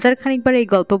আমি 1000 খানিকবার এই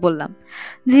গল্প বললাম।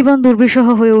 জীবন দুর্বিষহ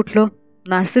হয়ে উঠল।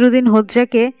 নাসিরউদ্দিন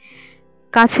হোজ্জাকে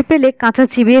কাছে পেলে কাঁচা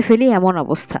চিবিয়ে ফেলি এমন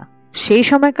অবস্থা। সেই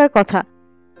সময়কার কথা,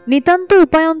 নিতান্ত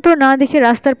উপায়ন্তর না দেখে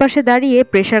রাস্তার পাশে দাঁড়িয়ে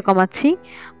প্রেসার কমাচ্ছি,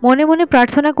 মনে মনে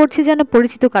প্রার্থনা করছি যেন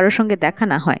পরিচিত কারোর সঙ্গে দেখা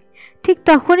না হয়। ঠিক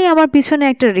তখনই আমার পিছনে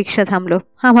একটা রিক্সা থামলো।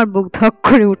 আমার বুক ধক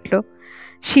করে উঠল।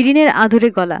 শিরিনের আদুরে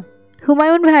গলা,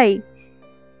 হুমায়ুন ভাই,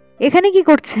 এখানে কি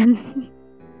করছেন?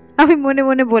 আমি মনে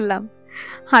মনে বললাম,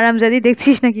 হারামজাদি,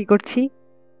 দেখছিস না কি করছি?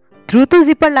 দ্রুত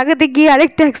জিপার লাগাতে গিয়ে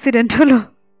আরেকটা অ্যাক্সিডেন্ট হলো।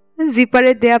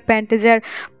 জিপারের দেয়া প্যান্টে যার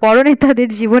পরনে, তাদের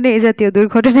জীবনে এ জাতীয়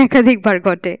দুর্ঘটনা একাধিকবার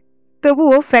ঘটে।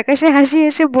 তবুও ফ্যাকাশে হাসি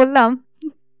এসে বললাম,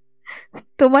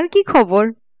 তোমার কি খবর,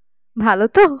 ভালো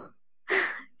তো?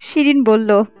 শিরিন বলল,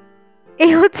 এ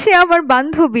হচ্ছে আমার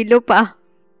বান্ধবী লোপা।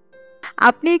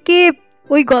 আপনি কে,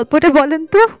 ওই গল্পটা বলেন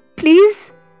তো প্লিজ।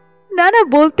 না না,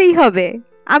 বলতেই হবে,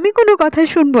 আমি কোনো কথা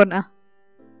শুনবো না।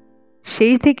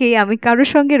 সেই থেকেই আমি কারোর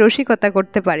সঙ্গে রসিকতা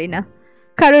করতে পারি না,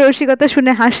 কারো রসিকতা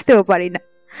শুনে হাসতেও পারি না।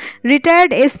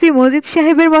 রিটায়ার্ড এসপি মজিদ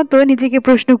সাহেবের মতো নিজেকে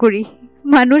প্রশ্ন করি,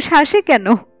 মানুষ হাসে কেন?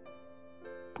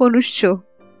 মনুষ্য।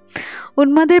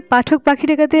 উন্মাদের পাঠক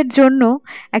পাখিটাকাদের জন্য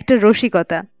একটা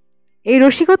রসিকতা। এই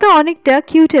রসিকতা অনেকটা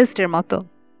কিউ টেস্টের মতো।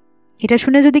 এটা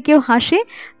শুনে যদি কেউ হাসে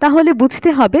তাহলে বুঝতে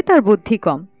হবে তার বুদ্ধি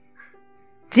কম।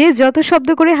 যে যত শব্দ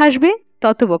করে হাসবে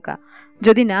তত বোকা,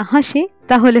 যদি না হাসে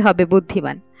তাহলে হবে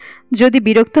বুদ্ধিমান, যদি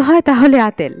বিরক্ত হয় তাহলে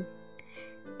আতেল।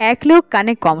 এক লোক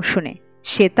কানে কম শুনে,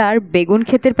 সে তার বেগুন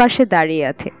ক্ষেতের পাশে দাঁড়িয়ে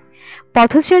আছে।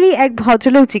 পথচারী এক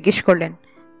ভদ্রলোক জিজ্ঞেস করলেন,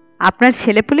 আপনার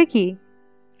ছেলেপুলে কি?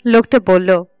 লোকটা বলল,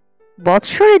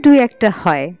 বৎসরে 2-1টা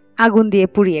হয়, আগুন দিয়ে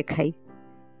পুড়িয়ে খাই।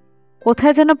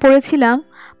 কোথায় যেন পড়েছিলাম,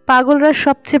 পাগলরা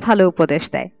সবচেয়ে ভালো উপদেশ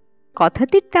দেয়।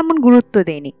 কথাটির তেমন গুরুত্ব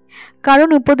দেয়নি, কারণ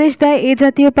উপদেশ দেয় এ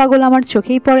জাতীয় পাগল আমার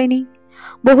চোখেই পড়েনি।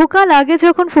 বহুকাল আগে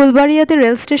যখন ফুলবাড়িয়াতে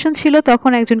রেল স্টেশন ছিল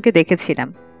তখন একজনকে দেখেছিলাম।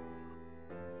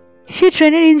 সে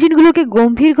ট্রেনের ইঞ্জিনগুলোকে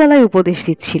গম্ভীর গলায় উপদেশ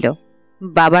দিচ্ছিল,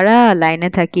 বাবারা লাইনে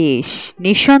থাকিস।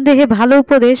 নিঃসন্দেহে ভালো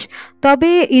উপদেশ, তবে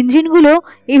ইঞ্জিনগুলো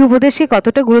এই উপদেশকে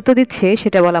কতটা গুরুত্ব দিচ্ছে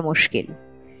সেটা বলা মুশকিল।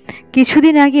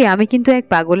 কিছুদিন আগে আমি কিন্তু এক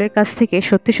পাগলের কাছ থেকে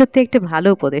সত্যি সত্যি একটা ভালো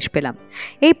উপদেশ পেলাম।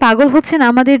 এই পাগল হচ্ছেন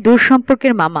আমাদের দূর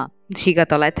সম্পর্কের মামা,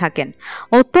 ঝিগাতলায় থাকেন।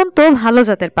 অত্যন্ত ভালো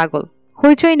জাতের পাগল,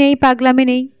 হইচই নেই, পাগলামি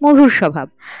নেই, মধুর স্বভাব।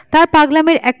 তার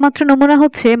পাগলামের একমাত্র নমুনা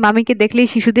হচ্ছে মামিকে দেখলেই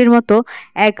শিশুদের মতো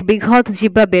এক বিঘত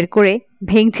জিহ্বা বের করে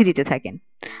ভেঙচি দিতে থাকেন।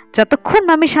 যতক্ষণ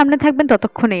মামি সামনে থাকবেন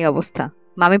ততক্ষণ এই অবস্থা।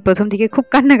 মামি প্রথম দিকে খুব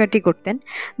কান্নাকাটি করতেন,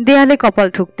 দেয়ালে কপাল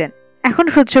ঠুকতেন, এখন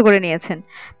সহ্য করে নিয়েছেন।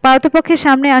 পারতপক্ষে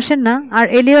সামনে আসেন না, আর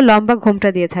এলেও লম্বা ঘোমটা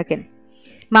দিয়ে থাকেন।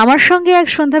 মামার সঙ্গে এক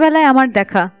সন্ধ্যাবেলায় আমার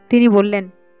দেখা। তিনি বললেন,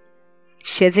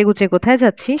 সেজে গুজে কোথায়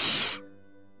যাচ্ছিস?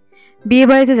 বিয়ে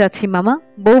বাড়িতে যাচ্ছি মামা,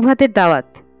 বউ ভাতের দাওয়াত।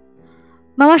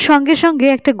 মামা সঙ্গে সঙ্গে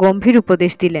একটা গম্ভীর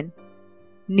উপদেশ দিলেন।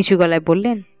 নিচু গলায়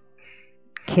বললেন,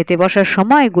 খেতে বসার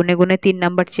সময় গুনে গুনে 3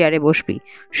 নাম্বার চেয়ারে বসবি,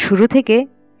 শুরু থেকে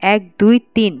 1 2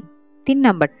 3 3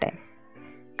 নাম্বারটায়।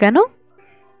 কেন?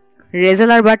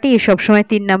 রেজাল আর বাটি সবসময়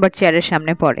 3 নাম্বার চেয়ারের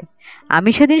সামনে পড়ে।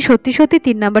 আমি সেদিন সত্যি সত্যি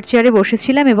 3 নাম্বার চেয়ারে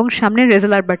বসেছিলাম এবং সামনে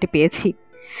রেজাল আর বাটি পেয়েছি।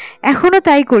 এখনো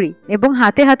তাই করি এবং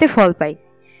হাতে হাতে ফল পাই।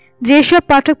 যেসব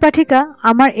পাঠক পাঠিকা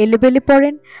আমার এলেবেলে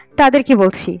পড়েন তাদেরকে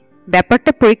বলছি,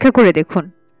 ব্যাপারটা পরীক্ষা করে দেখুন।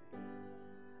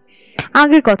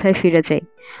 আগের কথায় ফিরে যাই।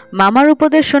 মামার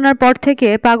উপদেশ শোনার পর থেকে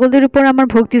পাগলদের উপর আমার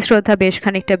ভক্তি শ্রদ্ধা বেশ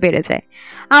খানিকটা বেড়ে যায়।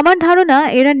 আমার ধারণা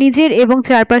এরা নিজের এবং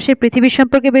চারপাশের পৃথিবী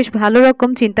সম্পর্কে বেশ ভালো রকম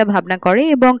চিন্তা ভাবনা করে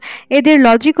এবং এদের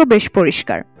লজিকও বেশ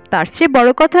পরিষ্কার। তার চেয়ে বড়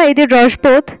কথা, এদের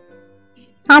রসবোধ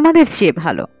আমাদের চেয়ে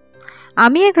ভালো।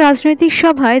 আমি এক রাজনৈতিক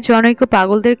সভায় জনৈক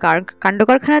পাগলদের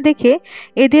কাণ্ডকারখানা দেখে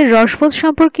এদের রসবোধ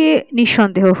সম্পর্কে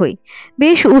নিঃসন্দেহ হই।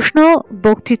 বেশ উষ্ণ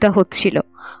বক্তৃতা হচ্ছিল।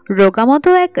 রোগামতো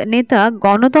এক নেতা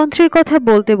গণতন্ত্রের কথা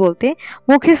বলতে বলতে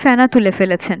মুখে ফেনা তুলে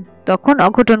ফেলেছেন। তখন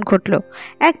অঘটন ঘটল।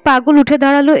 এক পাগল উঠে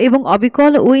দাঁড়ালো এবং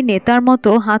অবিকল ওই নেতার মতো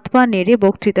হাত পা নেড়ে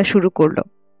বক্তৃতা শুরু করলো।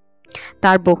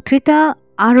 তার বক্তৃতা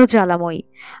আরো জ্বালাময়ী।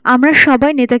 আমরা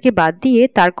সবাই নেতাকে বাদ দিয়ে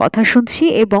তার কথা শুনছি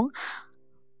এবং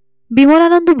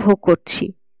বিমলানন্দ ভোগ করছি।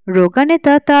 রোগা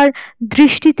নেতা তার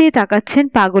দৃষ্টিতে তাকাচ্ছেন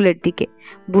পাগলের দিকে।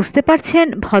 বুঝতে পারছেন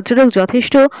ভদ্রলোক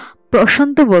যথেষ্ট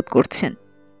প্রশান্ত বোধ করছেন।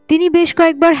 তিনি বেশ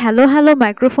কয়েকবার হ্যালো হ্যালো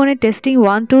মাইক্রোফোনে টেস্টিং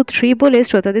 1 2 3 বলে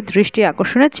শ্রোতাদের দৃষ্টি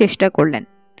আকর্ষণের চেষ্টা করলেন,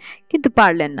 কিন্তু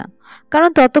পারলেন না। কারণ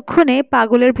ততক্ষণে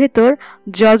পাগলের ভেতর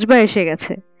জজবা এসে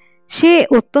গেছে। সে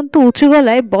অত্যন্ত উঁচু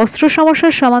গলায় বস্ত্র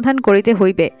সমস্যার সমাধান করিতে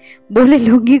হইবে বলে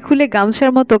লুঙ্গি খুলে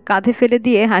গামছার মতো কাঁধে ফেলে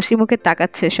দিয়ে হাসি মুখে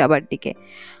তাকাচ্ছে সবার দিকে।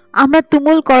 আমরা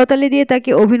তুমুল করতালি দিয়ে তাকে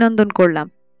অভিনন্দন করলাম।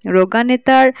 রোগা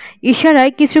নেতার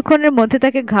ইশারায় কিছুক্ষণের মধ্যে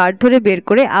তাকে ঘাড় ধরে বের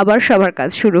করে আবার সবার কাজ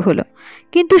শুরু হলো।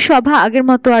 কিন্তু সভা আগের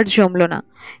মতো আর জমল না।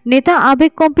 নেতা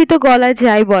আবেগকম্পিত গলায়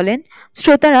যাই বলেন,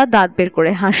 শ্রোতারা দাঁত বের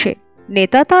করে হাসে।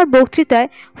 নেতা তার বক্তৃতায়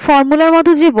ফর্মুলার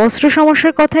মতো যে বস্ত্র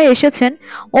সমস্যার কথায় এসেছেন,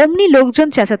 অমনি লোকজন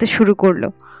চেঁচাতে শুরু করলো,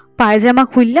 পায়জামা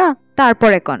খুইল্লা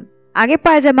তারপরে কন, আগে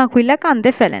পায়জামা খুইল্লা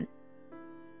কান্দে ফেলেন।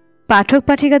 পাঠক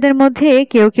পাঠিকাদের মধ্যে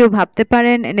কেউ কেউ ভাবতে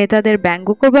পারেন নেতাদের ব্যঙ্গ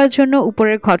করবার জন্য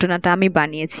উপরের ঘটনাটা আমি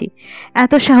বানিয়েছি।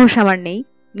 এত সাহস আমার নেই।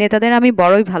 নেতাদের আমি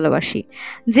বড়ই ভালোবাসি।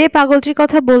 যে পাগলটির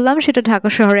কথা বললাম সেটা ঢাকা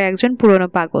শহরে একজন পুরনো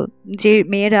পাগল। যে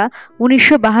মেয়েরা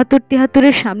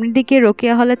 1972-73-এর সামনের দিকে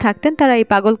রোকেয়া হলে থাকতেন তারা এই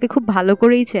পাগলকে খুব ভালো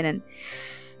করেই চেনেন।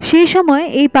 সেই সময়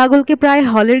এই পাগলকে প্রায়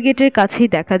হলের গেটের কাছেই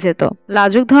দেখা যেত।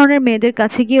 লাজুক ধরনের মেয়েদের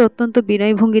কাছে গিয়ে অত্যন্ত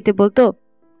বিনয় ভঙ্গিতে বলতো,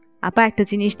 আপা একটা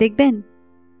জিনিস দেখবেন।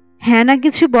 হ্যাঁ না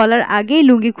কিছু বলার আগেই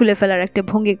লুঙ্গি খুলে ফেলার একটা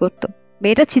ভঙ্গি করত।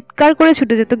 মেয়েটা চিৎকার করে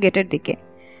ছুটে যেত গেটের দিকে।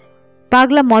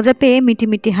 পাগলা মজা পেয়ে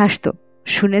মিটিমিটি হাসত।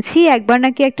 শুনেছি একবার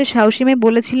নাকি একটা সাহসী মেয়ে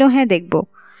বলেছিল হ্যাঁ দেখব।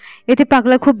 এতে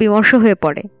পাগলা খুব বিমর্ষ হয়ে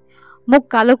পড়ে, মুখ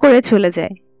কালো করে চলে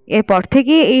যায়। এরপর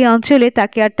থেকে এই অঞ্চলে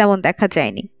তাকে আর তেমন দেখা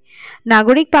যায়নি।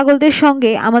 নাগরিক পাগলদের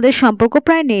সঙ্গে আমাদের সম্পর্ক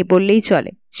প্রায় নেই বললেই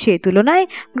চলে। সে তুলনায়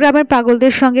গ্রামের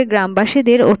পাগলদের সঙ্গে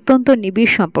গ্রামবাসীদের অত্যন্ত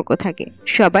নিবিড় সম্পর্ক থাকে।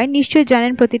 সবাই নিশ্চয়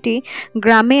জানেন প্রতিটি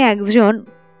গ্রামে একজন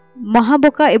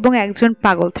মহাবোকা এবং একজন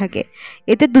পাগল থাকে।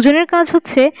 এতে দুজনের কাজ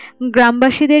হচ্ছে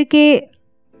গ্রামবাসীদেরকে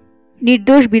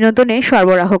নির্দোষ বিনোদনে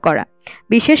সরবরাহ করা,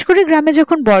 বিশেষ করে গ্রামে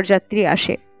যখন বরযাত্রী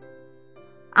আসে।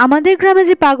 আমাদের গ্রামে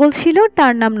যে পাগল ছিল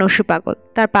তার নাম নসু পাগল।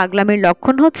 তার পাগলামের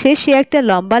লক্ষণ হচ্ছে সে একটা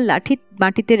লম্বা লাঠি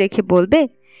মাটিতে রেখে বলবে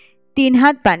 3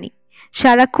 হাত পানি।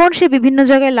 সারাক্ষণ সে বিভিন্ন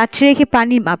জায়গায় লাঠি রেখে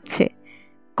পানি মাপছে,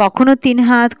 কখনো 3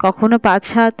 হাত, কখনো 5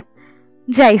 হাত।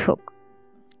 যাই হোক,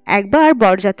 একবার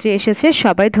বরযাত্রী এসেছে,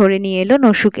 সবাই ধরে নিয়ে এলো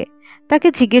নসুকে। তাকে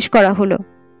জিজ্ঞেস করা হলো,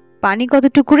 পানি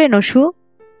কতটুকু রে নসু?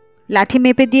 লাঠি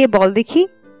মেপে দিয়ে বল দেখি।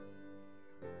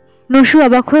 নসু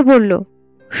অবাক হয়ে বলল,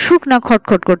 শুকনা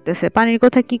খটখট করতেছে, পানির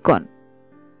কথা কি কন?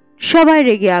 সবাই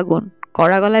রেগে আগুন।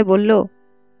 কড়া গলায় বলল,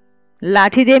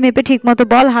 লাঠি দিয়ে মেপে ঠিক মতো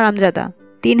বল হারামজাদা,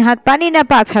 3 হাত পানি না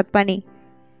 5 হাত পানি?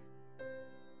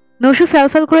 নসু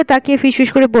ফ্যালফ্যাল করে তাকিয়ে ফিসফিস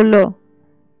করে বলল,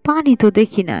 পানি তো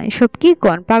দেখি না, এসব কি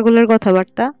কন পাগলের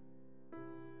কথাবার্তা।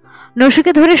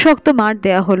 নসুকে ধরে শক্ত মার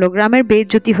দেয়া হলো। গ্রামের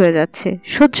বেইজ্জতি হয়ে যাচ্ছে,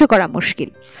 সহ্য করা মুশকিল।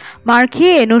 মার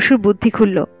খেয়ে নসুর বুদ্ধি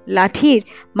খুলল। লাঠির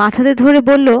মাথাতে ধরে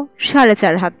বলল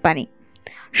 4.5 হাত পানি।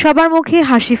 সবার মুখে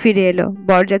হাসি ফিরে এলো।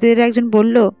 বরযাত্রীদের একজন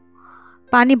বলল,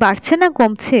 পানি বাড়ছে না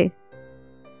কমছে?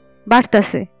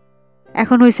 বাড়তাছে,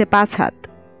 এখন হয়েছে 5 হাত।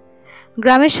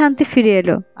 গ্রামের শান্তি ফিরে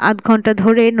এলো। আধ ঘন্টা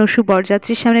ধরে নসু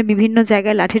বরযাত্রীর সামনে বিভিন্ন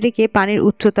জায়গায় লাঠি রেখে পানির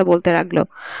উচ্চতা বলতে লাগলো।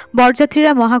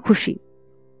 বরযাত্রীরা মহা খুশি।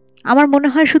 আমার মনে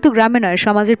হয় শুধু গ্রামে নয়,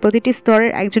 সমাজের প্রতিটি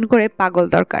স্তরের একজন করে পাগল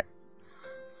দরকার।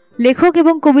 লেখক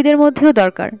এবং কবিদের মধ্যেও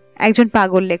দরকার একজন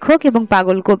পাগল লেখক এবং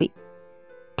পাগল কবি।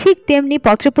 ঠিক তেমনি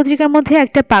পত্রপত্রিকার মধ্যে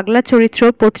একটা পাগলা চরিত্র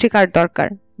পত্রিকার দরকার,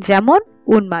 যেমন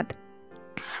উন্মাদ।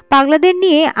 পাগলাদের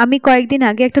নিয়ে আমি কয়েকদিন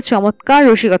আগে একটা চমৎকার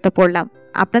রসিকতা পড়লাম।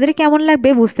 আপনাদের কেমন লাগবে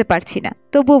বুঝতে পারছি না,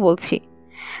 তবুও বলছি।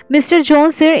 মিস্টার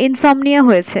জোনসের ইনসমনিয়া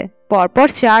হয়েছে। পরপর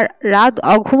 4 রাত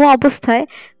অঘুম অবস্থায়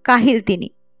কাহিল তিনি।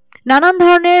 নানান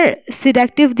ধরনের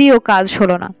সিডাকটিভ দিয়েও কাজ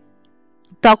হলো না।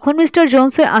 তখন মিস্টার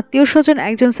জোনসের আত্মীয় স্বজন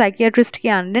একজন সাইকিয়াট্রিস্টকে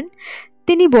আনলেন।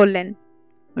 তিনি বললেন,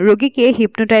 রোগীকে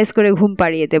হিপনোটাইজ করে ঘুম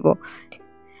পাড়িয়ে দেব।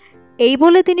 এই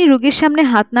বলে তিনি রোগীর সামনে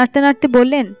হাত নাড়তে নাড়তে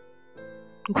বললেন,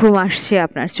 ঘুম আসছে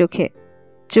আপনার চোখে,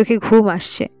 চোখে ঘুম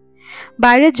আসছে।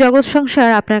 বাইরের জগৎ সংসার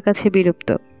আপনার কাছে বিলুপ্ত,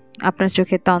 আপনার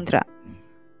চোখে তন্দ্রা।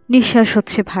 নিঃশ্বাস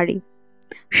হচ্ছে ভারী।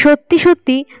 সত্যি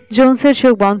সত্যি জোনসের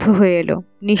চোখ বন্ধ হয়ে এলো,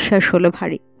 নিঃশ্বাস হলো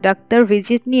ভারী। ডাক্তার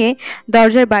ভিজিট নিয়ে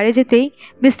দরজার বাইরে যেতেই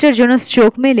মিস্টার জোনাস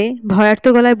চোখ মেলে ভয়ার্ত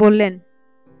গলায় বললেন,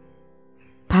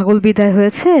 পাগল বিদায়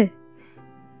হয়েছে।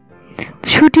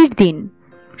 ছুটির দিন,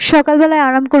 সকালবেলায়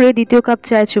আরাম করে দ্বিতীয় কাপ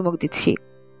চায়ে চুমুক দিচ্ছি।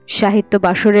 সাহিত্য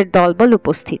বাসরের দলবল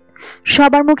উপস্থিত,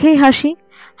 সবার মুখেই হাসি।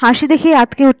 হাসি দেখেই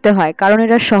আটকে উঠতে হয়, কারণ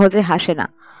এরা সহজে হাসে না।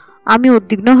 আমি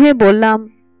উদ্বিগ্ন হয়ে বললাম,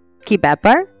 কি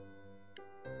ব্যাপার?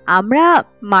 আমরা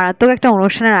মারাত্মক একটা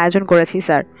অনুষ্ঠানের আয়োজন করেছি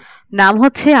স্যার, নাম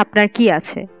হচ্ছে আপনার কি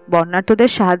আছে, বন্যার্তদের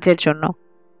সাহায্যের জন্য।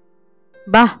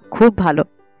 বাহ, খুব ভালো,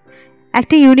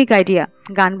 একটা ইউনিক আইডিয়া।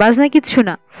 গান বাজনা কিচ্ছু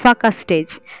না, ফাঁকা স্টেজ।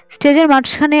 স্টেজের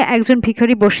মাঝখানে একজন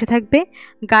ভিখারি বসে থাকবে,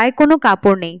 গায়ে কোনো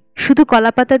কাপড় নেই, শুধু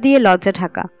কলাপাতা দিয়ে লজ্জা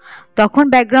ঢাকা। তখন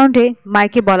ব্যাকগ্রাউন্ডে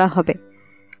মাইকে বলা হবে,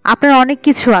 আপনার অনেক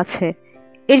কিছু আছে,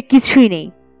 এর কিছুই নেই,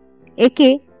 একে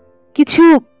কিছু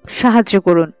সাহায্য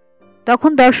করুন।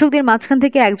 তখন দর্শকদের মাঝখান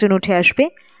থেকে একজন উঠে আসবে,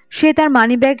 সে তার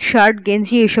মানিব্যাগ, শার্ট,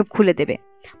 গেঞ্জি এসব খুলে দেবে।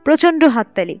 প্রচণ্ড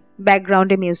হাততালি,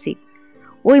 ব্যাকগ্রাউন্ডে মিউজিক।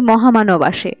 ওই মহামানব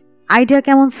আসে। আইডিয়া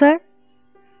কেমন স্যার?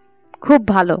 খুব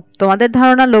ভালো। তোমাদের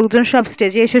ধারণা লোকজন সব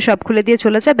স্টেজে এসে সব খুলে দিয়ে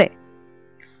চলে যাবে?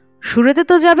 শুরুতে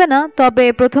তো যাবে না, তবে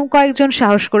প্রথম কয়েকজন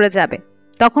সাহস করে যাবে,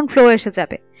 তখন ফ্লো এসে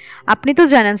যাবে। আপনি তো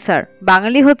জানেন স্যার,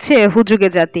 বাঙালি হচ্ছে হুজুগে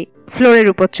জাতি, ফ্লোরের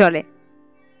উপর চলে।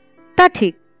 তা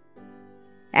ঠিক।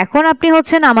 এখন আপনি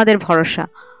হচ্ছেন আমাদের ভরসা।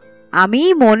 আমি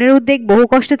মনের উদ্বেগ বহু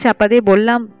কষ্টে চাপা দিয়ে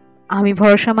বললাম, আমি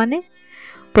ভরসা মানে?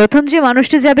 প্রথম যে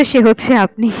মানুষটি যাবে সে হচ্ছে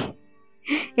আপনি।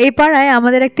 এই পাড়ায়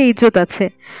আমাদের একটা ইজ্জত আছে।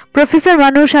 প্রফেসর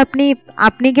মানুষ, আপনি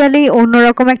আপনি গেলেই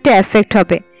অন্যরকম একটা এফেক্ট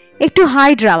হবে, একটু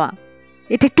হাই ড্রামা।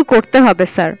 এটা একটু করতে হবে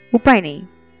স্যার, উপায় নেই।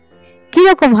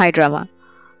 কিরকম হাই ড্রামা?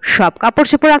 সব কাপড়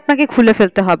চোপড় আপনাকে খুলে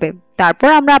ফেলতে হবে, তারপর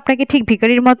আমরা আপনাকে ঠিক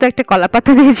ভিখারির মতো একটা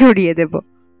কলাপাতা দিয়ে জড়িয়ে দেব।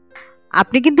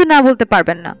 আপনি কিন্তু না বলতে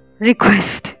পারবেন না,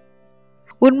 রিকোয়েস্ট।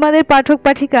 উন্মাদের পাঠক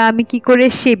পাঠিকা আমি কি করে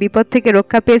সেই বিপদ থেকে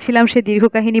রক্ষা পেয়েছিলাম সে দীর্ঘ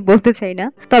কাহিনী বলতে চাই না,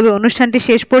 তবে অনুষ্ঠানটি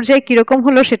শেষ পর্যায়ে কিরকম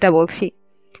হলো সেটা বলছি।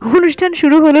 অনুষ্ঠান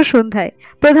শুরু হলো সন্ধ্যায়।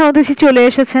 প্রধান অতিথি চলে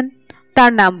এসেছেন।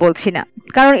 তার নাম বলছি না,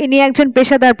 কারণ ইনি একজন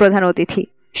পেশাদার প্রধান অতিথি,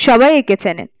 সবাই একে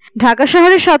চেনেন। ঢাকা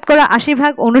শহরের শতকরা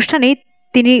 ৮০% অনুষ্ঠানেই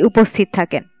তিনি উপস্থিত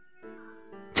থাকেন।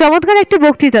 চমৎকার একটা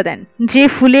বক্তৃতা দেন। যে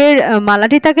ফুলের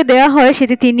মালাটি তাকে দেওয়া হয়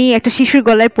সেটি তিনি একটা শিশুর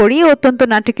গলায় পরিয়ে অত্যন্ত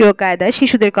নাটকীয় কায়দায়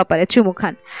শিশুদের কপালে চুমু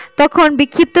খান। তখন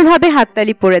বিক্ষিপ্তভাবে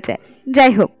হাততালি পড়ে যায়।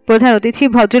 যাই হোক, প্রধান অতিথি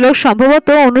ভদ্রলোক সম্ভবত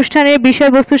অনুষ্ঠানের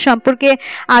বিষয়বস্তু সম্পর্কে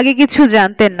আগে কিছু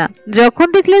জানতেন না। যখন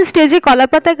দেখলেন স্টেজে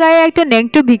কলাপাতা গায়ে একটা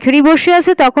ন্যাংটো ভিখারি বসে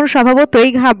আছে, তখন স্বভাবতই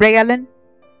ঘাবড়ে গেলেন।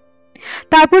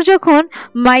 তারপর যখন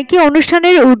মাইকে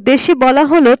অনুষ্ঠানের উদ্দেশ্যে বলা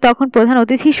হলো, তখন প্রধান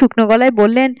অতিথি শুকনো গলায়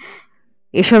বললেন,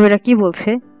 এসব এরা কি বলছে?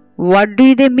 হোয়াট ডু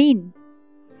দে মিন?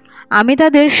 আমি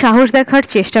তাদের সাহস দেখার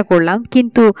চেষ্টা করলাম,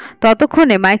 কিন্তু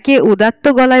ততক্ষণে মাইকে উদাত্ত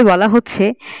গলায় বলা হচ্ছে,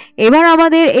 এবার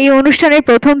আমাদের এই অনুষ্ঠানের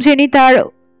প্রথম যিনি তার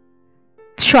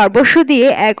সর্বস্ব দিয়ে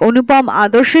এক অনুপম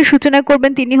আদর্শের সূচনা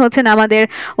করবেন, তিনি হচ্ছেন আমাদের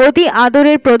অতি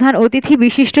আদরের প্রধান অতিথি,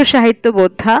 বিশিষ্ট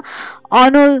সাহিত্যবোদ্ধা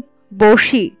অনল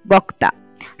বর্ষী বক্তা,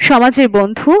 সমাজের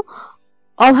বন্ধু,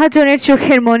 অভাজনের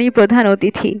চোখের মণি প্রধান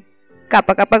অতিথি।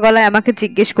 কাপা কাপা গলায় আমাকে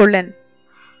জিজ্ঞেস করলেন,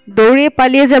 দৌড়িয়ে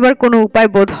পালিয়ে যাবার কোনো উপায়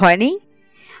বোধ হয়নি?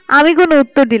 আমি কোনো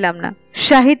উত্তর দিলাম না।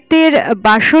 সাহিত্যের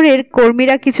বাসরের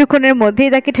কর্মীরা কিছুক্ষণের মধ্যেই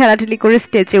তাকে ঠেলাঠেলি করে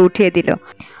স্টেজে উঠিয়ে দিল।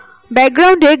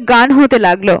 ব্যাকগ্রাউন্ডে গান হতে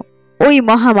লাগলো। ওই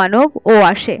মহামানব ও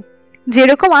আসে।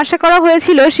 যেরকম আশা করা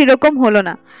হয়েছিল সেরকম হলো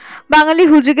না। বাঙালি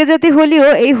হুজুগে জাতি হলেও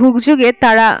এই হুকযুগে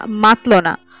তারা মাতল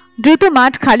না। দ্রুত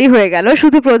মাঠ খালি হয়ে গেল।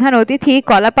 শুধু প্রধান অতিথি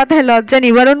কলাপাতায় লজ্জা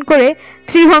নিবারণ করে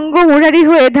ত্রিভঙ্গ মুরারি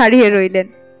হয়ে দাঁড়িয়ে রইলেন।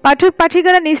 পাঠক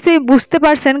পাঠিকারা নিশ্চয়ই বুঝতে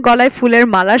পারছেন, গলায় ফুলের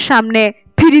মালার সামনে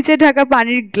ফ্রিজে ঢাকা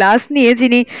পানির গ্লাস নিয়ে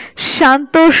যিনি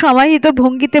শান্ত সমাহিত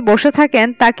ভঙ্গিতে বসে থাকেন,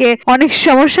 তাকে অনেক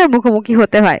সমস্যার মুখোমুখি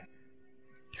হতে হয়।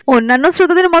 অন্যান্য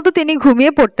শ্রোতাদের মতো তিনি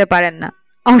ঘুমিয়ে পড়তে পারেন না।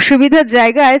 অসুবিধার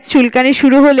জায়গায় চুলকানি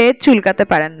শুরু হলে চুলকাতে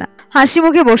পারেন না। হাসি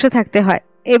মুখে বসে থাকতে হয়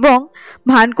এবং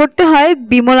ভান করতে হয়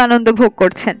বিমল আনন্দ ভোগ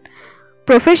করছেন।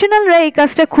 প্রফেশনালরা এই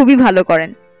কাজটা খুবই ভালো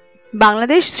করেন।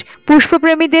 বাংলাদেশ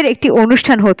পুষ্পপ্রেমীদের একটি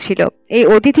অনুষ্ঠান হচ্ছিল। এই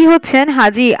অতিথি হচ্ছেন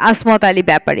হাজী আসমত আলী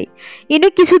ব্যাপারী। ইনি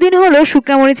কিছুদিন হলো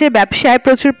শুকনামরিচের ব্যবসায়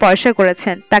প্রচুর পয়সা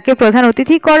করেছেন। তাকে প্রধান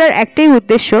অতিথি করার একটাই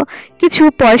উদ্দেশ্য, কিছু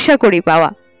পয়সা করি পাওয়া।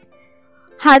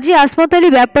 হাজী আসমত আলী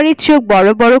ব্যাপারীর চোখ বড়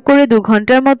বড় করে 2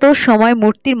 ঘন্টার মতো সময়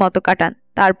মূর্তির মতো কাটান।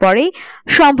 তারপরেই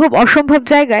সম্ভব অসম্ভব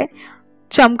জায়গায়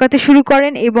চমকাতে শুরু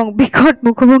করেন এবং বিকট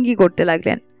মুখভঙ্গি করতে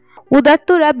লাগলেন।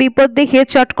 উদাত্তরা বিপদ দেখে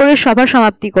চট করে সভা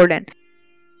সমাপ্তি করলেন।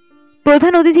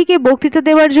 প্রধান অতিথিকে বক্তৃতা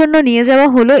দেওয়ার জন্য নিয়ে যাওয়া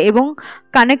হলো এবং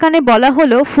কানে কানে বলা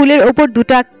হলো ফুলের ওপর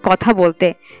 2টা কথা বলতে,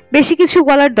 বেশি কিছু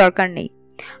বলার দরকার নেই।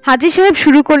 হাজী সাহেব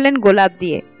শুরু করলেন গোলাপ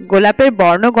দিয়ে। গোলাপের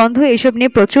বর্ণ গন্ধ এসব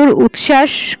নিয়ে প্রচুর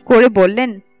উচ্ছ্বাস করে বললেন,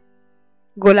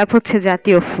 গোলাপ হচ্ছে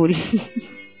জাতীয় ফুল।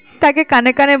 তাকে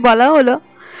কানে কানে বলা হলো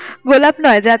গোলাপ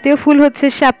নয়, জাতীয় ফুল হচ্ছে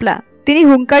শাপলা। তিনি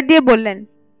হুঙ্কার দিয়ে বললেন,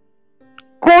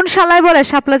 কোন শালায় বলে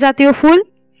শাপলা জাতীয় ফুল?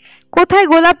 কোথায়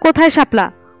গোলাপ, কোথায় শাপলা,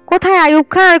 কোথায় আইয়ুব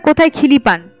খান আর কোথায় খিলি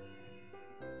পান?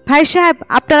 ভাই সাহেব,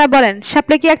 আপনারা বলেন,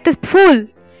 শাপলা কি একটা ফুল?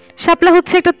 শাপলা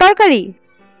হচ্ছে একটা তরকারি।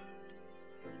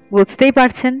 বুঝতেই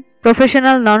পারছেন,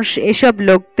 প্রফেশনাল নন এসব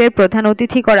লোকদের প্রধান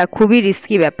অতিথি করা খুবই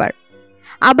রিস্কি ব্যাপার।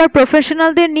 আবার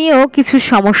প্রফেশনালদের নিয়েও কিছু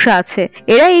সমস্যা আছে।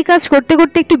 এরা এই কাজ করতে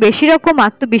করতে একটু বেশি রকম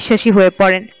আত্মবিশ্বাসী হয়ে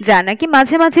পড়েন, যা নাকি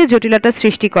মাঝে মাঝে জটিলতা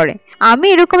সৃষ্টি করে। আমি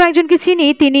এরকম একজনকে চিনি,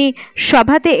 তিনি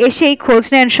সভাতে এসেই খোঁজ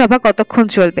নেন সভা কতক্ষণ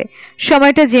চলবে।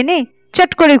 সময়টা জেনে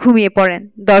চট করে ঘুমিয়ে পড়েন।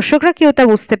 দর্শকরা কেউ তা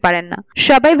বুঝতে পারেন না।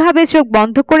 সবাই ভাবে চোখ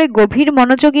বন্ধ করে গভীর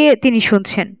মনোযোগে তিনি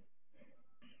শুনছেন।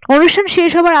 অনুষ্ঠান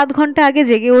শেষ হবার আধ ঘন্টা আগে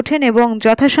জেগে ওঠেন এবং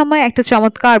যথাসময়ে একটা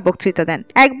চমৎকার বক্তৃতা দেন।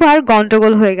 একবার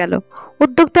গন্ডগোল হয়ে গেল।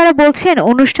 উদ্যোক্তারা বলছেন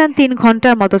অনুষ্ঠান 3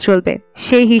 ঘন্টার মতো চলবে।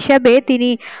 সেই হিসাবে তিনি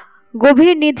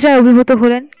গভীর নিদ্রায় অভিভূত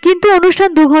হলেন, কিন্তু অনুষ্ঠান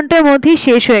 2 ঘন্টার মধ্যেই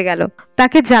শেষ হয়ে গেল।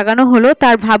 তাকে জাগানো হলো।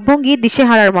 তার ভাবভঙ্গি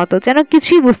দিশেহারার মতো, যেন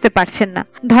কিছুই বুঝতে পারছেন না।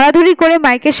 ধরাধরি করে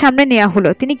মাইকের সামনে নেওয়া হলো।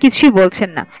 তিনি কিছুই বলছেন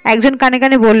না। একজন কানে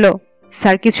কানে বলল,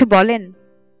 স্যার কিছু বলেন।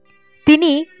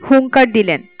 তিনি হুঙ্কার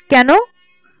দিলেন, কেন?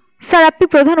 স্যার আপনি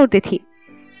প্রধান অতিথি।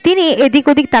 তিনি এদিক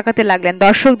ওদিক তাকাতে লাগলেন।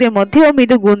 দর্শকদের মধ্যেও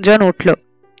মৃদু গুঞ্জন উঠল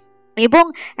এবং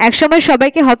একসময়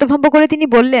সবাইকে হতভম্ব করে তিনি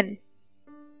বললেন,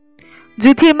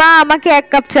 জুথির মা, আমাকে 1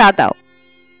 কাপ চা দাও।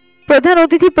 প্রধান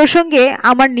অতিথি প্রসঙ্গে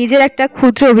আমার নিজের একটা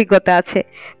ক্ষুদ্র অভিজ্ঞতা আছে।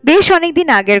 বেশ অনেকদিন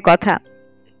আগের কথা।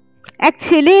 এক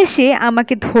ছেলে এসে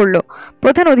আমাকে ধরল,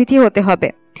 প্রধান অতিথি হতে হবে।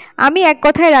 আমি এক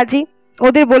কথায় রাজি।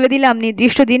 ওদের বলে দিলাম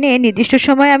নির্দিষ্ট দিনে নির্দিষ্ট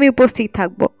সময়ে আমি উপস্থিত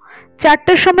থাকব।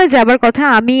 4টার সময় যাবার কথা।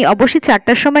 আমি অবশ্যই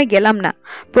 4টার সময় গেলাম না।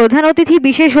 প্রধান অতিথি,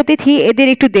 বিশেষ অতিথি, এদের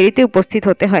একটু দেরিতে উপস্থিত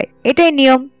হতে হয়, এটাই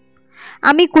নিয়ম।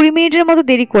 আমি 20 মিনিটের মতো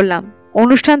দেরি করলাম।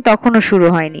 অনুষ্ঠান তখনও শুরু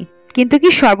হয়নি। কিন্তু কি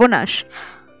সর্বনাশ!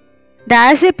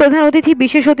 ডায়াসে প্রধান অতিথি,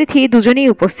 বিশেষ অতিথি দুজনেই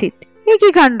উপস্থিত। এ কি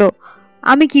কাণ্ড!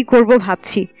 আমি কি করব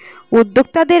ভাবছি।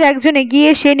 উদ্যোক্তাদের একজন এগিয়ে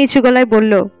এসে নিচু গলায়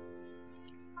বলল,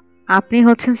 আপনি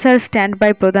হচ্ছেন স্যার স্ট্যান্ড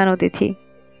বাই প্রধান অতিথি।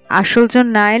 আসলজন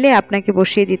না এলে আপনাকে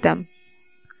বসিয়ে দিতাম।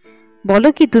 বলো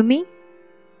কি তুমি?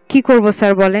 কি করব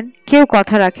স্যার বলেন? কেউ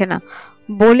কথা রাখে না।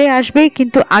 বলে আসবেই,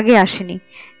 কিন্তু আগে আসেনি,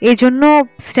 এজন্য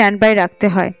স্ট্যান্ড বাই রাখতে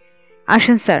হয়।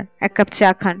 আসেন স্যার, 1 কাপ চা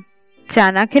খান। চা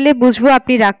না খেলে বুঝবো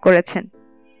আপনি রাগ করেছেন।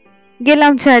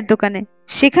 গেলাম চায়ের দোকানে।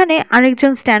 সেখানে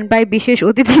আরেকজন স্ট্যান্ড বাই বিশেষ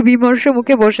অতিথি বিমর্ষ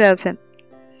মুখে বসে আছেন।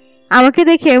 আমাকে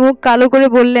দেখে মুখ কালো করে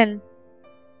বললেন,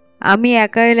 আমি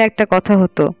একা এলে একটা কথা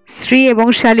হতো। স্ত্রী এবং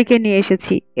শালীকে নিয়ে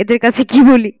এসেছি। এদের কাছে কি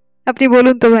বলি আপনি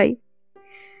বলুন তো ভাই?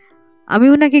 আমি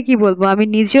ওনাকে কি বলবো? আমি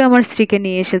নিজেও আমার স্ত্রীকে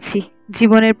নিয়ে এসেছি।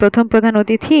 জীবনের প্রথম প্রধান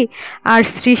অতিথি আর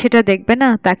স্ত্রী সেটা দেখবে না,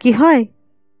 তা কি হয়?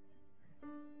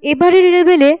 এবারের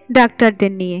এলেবেলে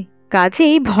ডাক্তারদের নিয়ে,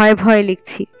 কাজেই ভয়ে ভয়ে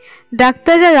লিখছি।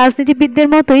 ডাক্তাররা রাজনীতিবিদদের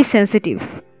মতোই সেন্সিটিভ।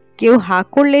 কেউ হা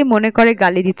করলেই মনে করে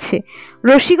গালি দিচ্ছে।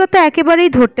 রসিকতা একেবারেই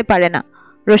ধরতে পারে না।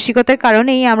 রসিকতার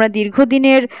কারণেই আমরা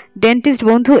দীর্ঘদিনের ডেন্টিস্ট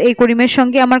বন্ধু এই করিমের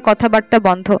সঙ্গে আমার কথাবার্তা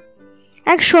বন্ধ।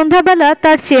 এক সন্ধ্যাবেলা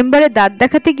তার চেম্বারে দাঁত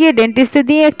দেখাতে গিয়ে ডেন্টিস্টে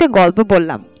দিয়ে একটা গল্প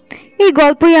বললাম। এই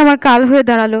গল্পই আমার কাল হয়ে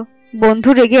দাঁড়ালো। বন্ধু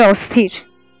রেগে অস্থির।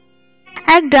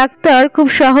 এক ডাক্তার খুব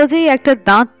সহজেই একটা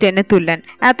দাঁত টেনে তুললেন।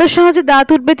 এত সহজে দাঁত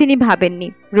উঠবে তিনি ভাবেননি।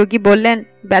 রোগী বললেন,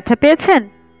 ব্যথা পেয়েছেন?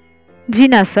 জি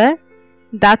না স্যার।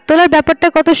 দাঁত তোলার ব্যাপারটা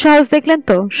কত সহজ দেখলেন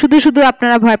তো? শুধু শুধু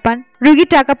আপনারা ভয় পান। রোগী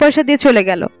টাকা পয়সা দিয়ে চলে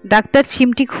গেল। ডাক্তার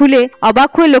চিমটি খুলে অবাক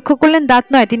হয়ে লক্ষ্য করলেন দাঁত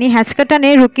নয়, তিনি হ্যাঁচকা টানে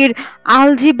রোগীর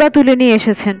আলজিহ্বা তুলে নিয়ে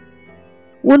এসেছেন।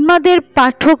 উন্মাদের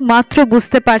পাঠক মাত্র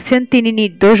বুঝতে পারছেন তিনি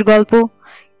নির্দোষ গল্প,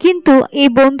 কিন্তু এই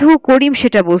বন্ধু করিম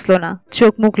সেটা বুঝল না।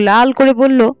 চোখ মুখ লাল করে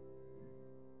বলল,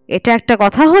 এটা একটা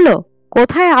কথা হলো?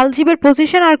 কোথায় আলজিবের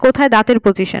পজিশন আর কোথায় দাঁতের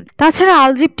পজিশন? তাছাড়া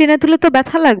আলজিব টেনে তুলে তো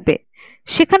ব্যথা লাগবে।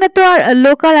 সেখানে তো আর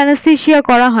লোকাল অ্যানেস্থেসিয়া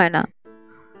করা হয় না।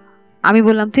 আমি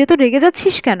বললাম, তুই তো রেগে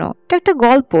যাচ্ছিস কেন? এটা একটা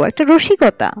গল্প, একটা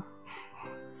রসিকতা।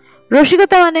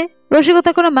 রসিকতা মানে?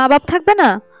 রসিকতা কোনো মা বাপ থাকবে না?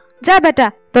 যা বেটা,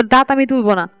 তোর দাঁত আমি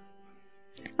তুলবো না।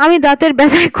 আমি দাঁতের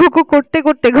ব্যথায় খোকো করতে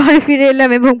করতে ঘরে ফিরে এলাম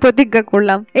এবং প্রতিজ্ঞা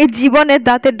করলাম, এই জীবনে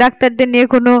দাঁতের ডাক্তারদের নিয়ে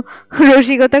কোনো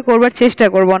রসিকতা করবার চেষ্টা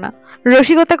করব না।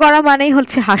 রসিকতা করা মানেই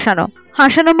হচ্ছে হাসানো,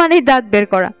 হাসানো মানেই দাঁত বের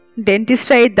করা।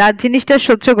 ডেন্টিস্টরা এই দাঁত জিনিসটা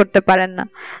সহ্য করতে পারেন না।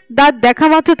 দাঁত দেখা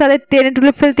মাত্র তাদের টেনে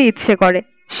তুলে ফেলতে ইচ্ছে করে।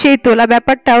 সেই তোলা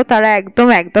ব্যাপারটাও তারা একদম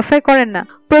এক দফায় করেন না।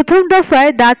 প্রথম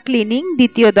দফায় দাঁত ক্লিনিং,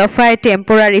 দ্বিতীয় দফায়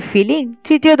টেম্পোরারি ফিলিং,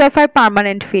 তৃতীয় দফায়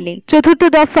পার্মানেন্ট ফিলিং, চতুর্থ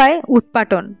দফায়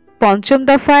উৎপাটন, পঞ্চম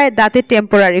দফায় দাঁতের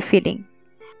টেম্পোরারি ফিলিং।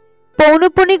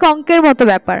 পৌনঃপুনিক অঙ্কের মতো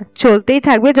ব্যাপার, চলতেই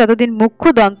থাকবে যতদিন মুখ্য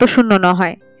দন্তশূন্য না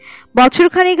হয়।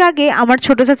 বছরখানেক আগে আমার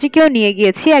ছোট চাচিকেও নিয়ে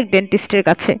গিয়েছি এক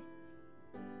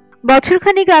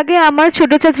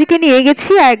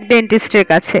ডেন্টিস্টের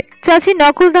কাছে। চাচি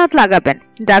নকল দাঁত লাগাবেন।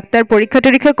 ডাক্তার পরীক্ষা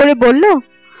টরীক্ষা করে বলল,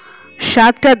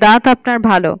 7টা দাঁত আপনার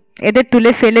ভালো, এদের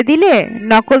তুলে ফেলে দিলে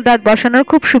নকল দাঁত বসানোর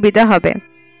খুব সুবিধা হবে।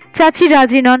 চাচি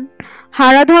রাজি নন,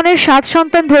 হারাধনের 7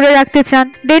 সন্তান ধরে রাখতে চান।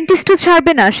 ডেন্টিস্টও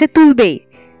ছাড়বে না, সে তুলবেই।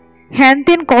 হ্যান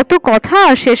তেন কত কথা,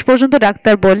 শেষ পর্যন্ত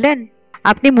ডাক্তার বললেন,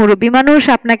 আপনি মুরব্বী মানুষ,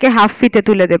 আপনাকে হাফ ফিতে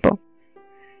তুলে দেব।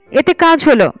 এতে কাজ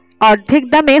হলো, অর্ধেক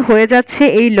দামে হয়ে যাচ্ছে।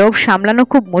 এই লোভ সামলানো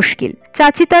খুব মুশকিল।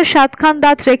 চাচি তার 7খান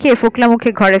দাঁত রেখে ফোকলা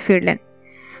মুখে ঘরে ফিরলেন।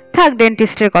 থাক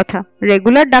ডেন্টিস্টের কথা,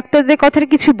 রেগুলার ডাক্তারদের কথার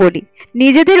কিছু বলি,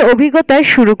 নিজেদের অভিজ্ঞতায়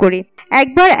শুরু করি।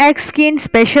 একবার এক স্কিন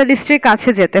স্পেশালিস্টের কাছে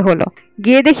যেতে হলো।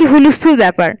 গিয়ে দেখি হুলস্থুল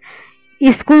ব্যাপার।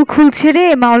 স্কুল খুলছে রে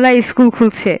মাওলা, স্কুল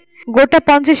খুলছে। গোটা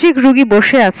 50 রুগী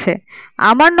বসে আছে।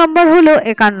 আমার নম্বর হলো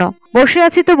 51। বসে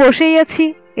আছি তো বসেই আছি।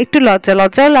 একটু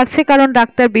লজ্জাও লাগছে, কারণ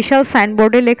ডাক্তার বিশাল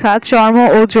সাইনবোর্ডে লেখা চর্ম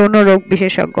ও যৌন রোগ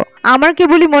বিশেষজ্ঞ। আমার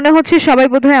কেবলই মনে হচ্ছে সবাই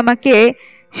বোধহয় আমাকে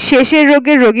শেষের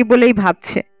রোগের রোগী বলেই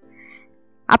ভাবছে।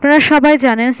 আপনারা সবাই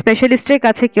জানেন স্পেশালিস্টের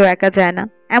কাছে কেউ একা যায় না,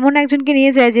 এমন একজনকে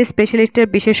নিয়ে যায় যে স্পেশালিস্টের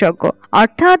বিশেষজ্ঞ।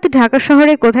 অর্থাৎ ঢাকা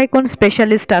শহরে কোথায় কোন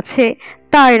স্পেশালিস্ট আছে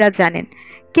তা এরা জানেন।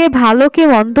 কে ভালো কে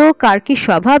মন্দ, কার কি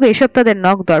স্বভাব, এসব তাদের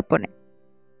নখ দর্পণে।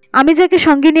 আমি যাকে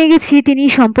সঙ্গে নিয়ে গেছি তিনি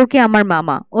সম্পর্কে আমার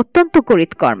মামা, অত্যন্ত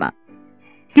করিতকর্মা।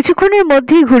 কিছুক্ষণের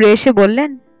মধ্যেই ঘুরে এসে বললেন,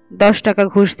 10 টাকা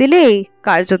ঘুষ দিলেই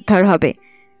কার্যোদ্ধার হবে।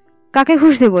 কাকে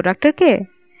ঘুষ দেব, ডাক্তারকে?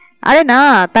 আরে না,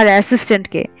 তার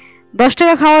অ্যাসিস্ট্যান্টকে। 10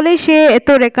 টাকা খাওয়ালেই সে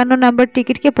তোর 51 নাম্বার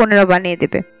টিকিটকে 15 বানিয়ে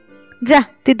দেবে। যা,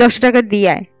 তুই 10 টাকা দিয়ে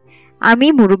আয়। আমি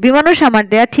মুরব্বী মানুষ, আমার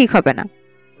দেয়া ঠিক হবে না।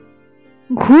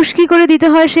 ঘুষ কি করে দিতে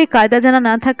হয় সেই কায়দা জানা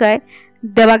না থাকায়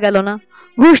দেওয়া গেল না।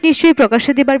 ঘুষ নিশ্চয়ই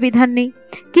প্রকাশ্যে দেবার বিধান নেই,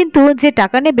 কিন্তু যে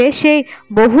টাকা নেবে সেই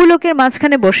বহু লোকের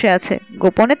মাঝখানে বসে আছে।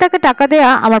 গোপনে তাকে টাকা দেয়া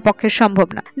আমার পক্ষে সম্ভব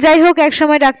না। যাই হোক,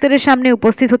 একসময় ডাক্তারের সামনে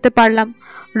উপস্থিত হতে পারলাম।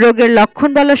 রোগের লক্ষণ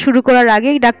বলা শুরু করার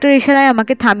আগেই ডাক্তার ইশারায়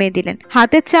আমাকে থামিয়ে দিলেন।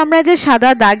 হাতের চামড়ায় যে সাদা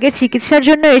দাগের চিকিৎসার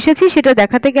জন্য এসেছি সেটা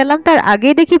দেখাতে গেলাম, তার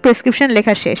আগেই দেখি প্রেসক্রিপশন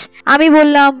লেখা শেষ। আমি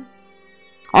বললাম,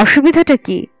 অসুবিধাটা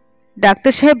কি?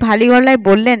 ডাক্তার সাহেব ভারী গলায়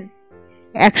বললেন,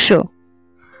 100।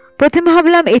 প্রথমে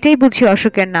ভাবলাম এটাই বুঝি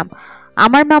অসুখের নাম।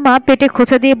 আমার মামা পেটে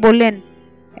খোঁচা দিয়ে বললেন,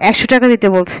 100 টাকা দিতে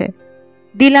বলছে।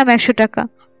 দিলাম 100 টাকা।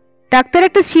 ডাক্তার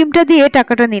একটা চিমটা দিয়ে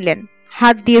টাকাটা নিলেন,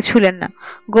 হাত দিয়ে ছুলেন না।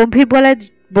 গম্ভীর গলায়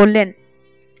বললেন,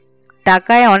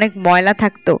 টাকায় অনেক ময়লা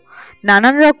থাকতো,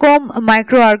 নানান রকম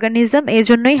মাইক্রো অর্গানিজম,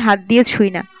 এজন্যই হাত দিয়ে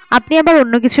ছুঁই না। আপনি আবার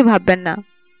অন্য কিছু ভাববেন না।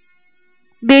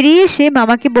 বেরিয়ে এসে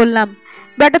মামাকে বললাম,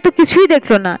 বেটা তো কিছুই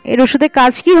দেখলো না, এর ওষুধে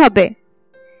কাজ কি হবে?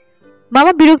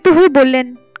 মামা বিরক্ত হয়ে বললেন,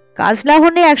 কাজ না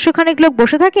হলে 100 খানেক লোক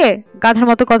বসে থাকে, গাধার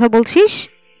মতো কথা বলছিস।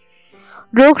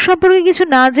 রোগ সম্পর্কে কিছু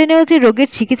না জেনেও যে রোগের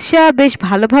চিকিৎসা বেশ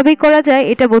ভালোভাবেই করা যায়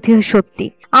এটা বোধহয় সত্যি।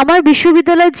 আমার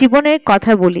বিশ্ববিদ্যালয় জীবনের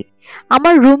কথা বলি।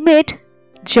 আমার রুমমেট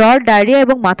জ্বর, ডায়রিয়া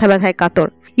এবং মাথা ব্যথায় কাতর।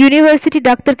 ইউনিভার্সিটি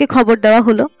ডাক্তারকে খবর দেওয়া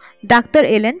হলো। ডাক্তার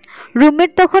এলেন।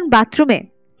 রুমমেট তখন বাথরুমে।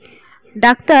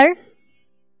 ডাক্তার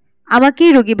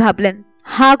আমাকেই রোগী ভাবলেন,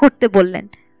 হা করতে বললেন।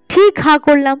 ঠিক হা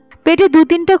করলাম। পেটে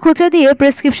 2-3টা খোঁচা দিয়ে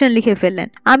প্রেসক্রিপশন লিখে ফেললেন।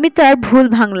 আমি তার ভুল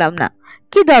ভাঙলাম না।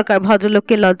 কি দরকার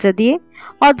ভদ্রলোককে লজ্জা দিয়ে?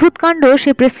 অদ্ভুত কাণ্ড,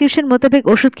 সে প্রেসক্রিপশন মোতাবেক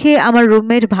ওষুধ খেয়ে আমার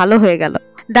রুমমেট ভালো হয়ে গেল।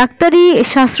 ডাক্তারি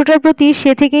শাস্ত্রটার প্রতি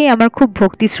সে থেকেই আমার খুব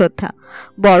ভক্তি শ্রদ্ধা।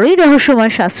 বড়ই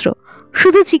রহস্যময় শাস্ত্র।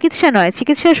 শুধু চিকিৎসা নয়,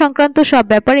 চিকিৎসা সংক্রান্ত সব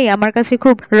ব্যাপারেই আমার কাছে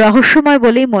খুব রহস্যময়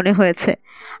বলেই মনে হয়েছে।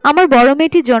 আমার বড়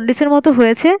মেয়েটি জন্ডিসের মতো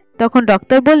হয়েছে, তখন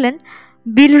ডক্টর বললেন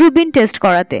বিলরুবিন টেস্ট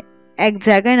করাতে। 1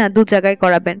 জায়গায় না 2 জায়গায়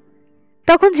করাবেন।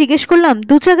 তখন জিজ্ঞেস করলাম,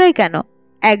 2 জায়গায় কেন?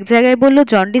 1 জায়গায় বলল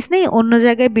জন্ডিস নেই, অন্য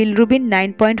জায়গায় বিলরুবিন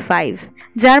 9.5,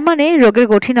 যার মানে রোগের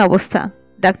কঠিন অবস্থা।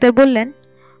 ডাক্তার বললেন,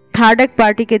 থার্ড এক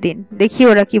পার্টিকে দিন, দেখি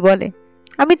ওরা কি বলে।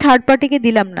 আমি থার্ড পার্টিকে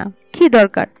দিলাম না, কি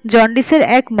দরকার? জন্ডিসের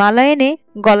এক মালা এনে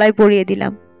গলায় পরিয়ে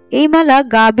দিলাম। এই মালা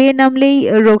গা বেয়ে নামলেই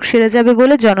রোগ সেরে যাবে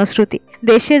বলে জনশ্রুতি।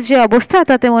 দেশের যে অবস্থা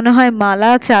তাতে মনে হয়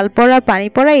মালা, চাল পড়া, পানি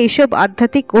পড়া এইসব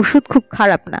আধ্যাত্মিক ওষুধ খুব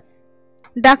খারাপ না।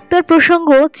 ডাক্তার প্রসঙ্গ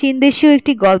চীন দেশীয়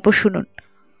একটি গল্প শুনুন।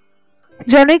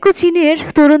 জনৈক চীনের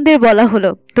তরুণদের বলা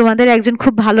হলো, তোমাদের একজন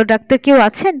খুব ভালো ডাক্তার কেউ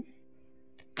আছেন?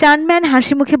 চানম্যান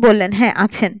হাসি মুখে বললেন, হ্যাঁ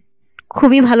আছেন,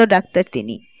 খুবই ভালো ডাক্তার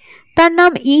তিনি। তার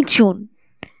নাম ই চুন।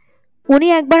 উনি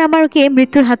একবার আমাকে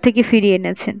মৃত্যুর হাত থেকে ফিরিয়ে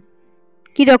এনেছেন।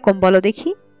 কি রকম বলো দেখি?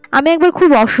 আমি একবার খুব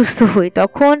অসুস্থ হই,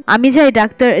 তখন আমি যাই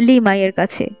ডাক্তার লিমাইয়ের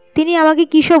কাছে। তিনি আমাকে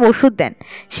কি সব ওষুধ দেন,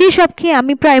 সেই সব খেয়ে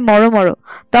আমি প্রায় মরো।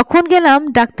 তখন গেলাম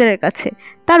ডাক্তারের কাছে,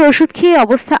 তার ওষুধ খেয়ে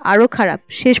অবস্থা আরো খারাপ।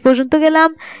 শেষ পর্যন্ত গেলাম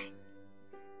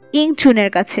ইংচুনের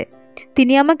কাছে,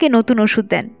 তিনি আমাকে নতুন ওষুধ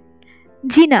দেন।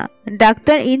 জি না,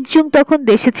 ডাক্তার ইনচুং তখন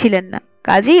দেশে ছিলেন না,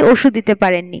 কাজেই ওষুধ দিতে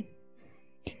পারেননি।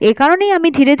 এ কারণেই আমি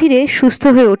ধীরে ধীরে সুস্থ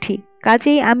হয়ে উঠি।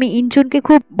 কাজেই আমি ইনচুনকে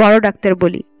খুব বড় ডাক্তার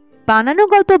বলি। বানানো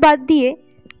গল্প বাদ দিয়ে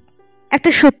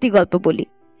একটা সত্যি গল্প বলি।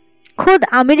 খোদ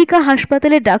আমেরিকা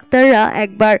হাসপাতালে ডাক্তাররা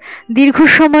একবার দীর্ঘ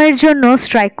সময়ের জন্য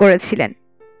স্ট্রাইক করেছিলেন।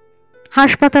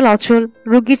 হাসপাতাল অচল,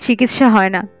 রোগীর চিকিৎসা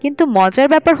হয় না। কিন্তু মজার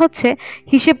ব্যাপার হচ্ছে,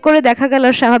 হিসেব করে দেখা গেল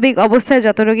স্বাভাবিক অবস্থায়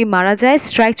যত রোগী মারা যায়,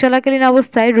 স্ট্রাইক চলাকালীন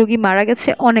অবস্থায় রোগী মারা গেছে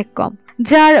অনেক কম।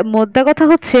 যার মোদ্দা কথা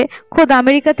হচ্ছে, খোদ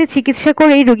আমেরিকাতে চিকিৎসা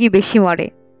করেই রোগী বেশি মরে,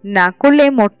 না করলে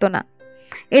মরতো না।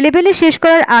 এলেবেলে শেষ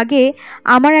করার আগে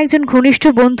আমার একজন ঘনিষ্ঠ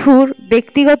বন্ধুর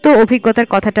ব্যক্তিগত অভিজ্ঞতার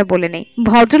কথাটা বলে নেই।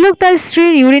 ভদ্রলোক তার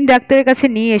স্ত্রীর ইউরিন ডাক্তারের কাছে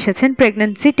নিয়ে এসেছেন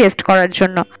প্রেগন্যান্সি টেস্ট করার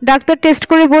জন্য। ডাক্তার টেস্ট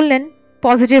করে বললেন,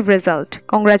 পজিটিভ রেজাল্ট,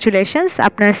 কংগ্রাচুলেশনস,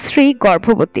 আপনার স্ত্রী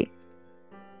গর্ভবতী।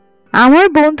 আমার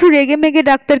বন্ধু রেগে মেগে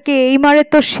ডাক্তারকে এই মারে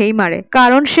তো সেই মারে,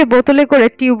 কারণ সে বোতলে করে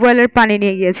টিউবওয়েলের পানি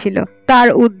নিয়ে গিয়েছিল। তার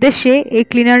উদ্দেশ্যে এই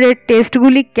ক্লিনারের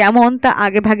টেস্টগুলি কেমন তা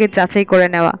আগে ভাগে যাচাই করে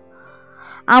নেওয়া।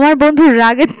 আমার বন্ধু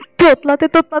রাগে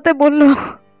তোতলাতে বলল,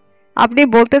 আপনি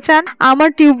বলতে চান আমার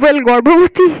টিউবওয়েল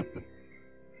গর্ভবতী?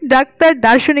 ডাক্তার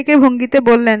দার্শনিকের ভঙ্গিতে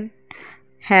বললেন,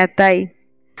 হ্যাঁ তাই।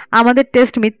 আমাদের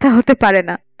টেস্ট মিথ্যা হতে পারে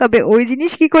না, তবে ওই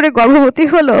জিনিস কি করে গর্ভবতী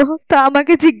হলো তা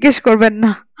আমাকে জিজ্ঞেস করবেন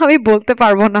না, আমি বলতে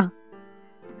পারবো না।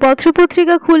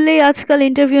 পত্রপত্রিকা খুললেই আজকাল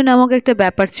ইন্টারভিউ নামক একটা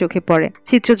ব্যাপার চোখে পড়ে।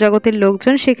 চিত্র জগতের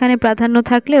লোকজন সেখানে প্রাধান্য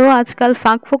থাকলেও আজকাল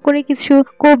ফাঁক করে কিছু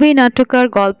কবি, নাট্যকার,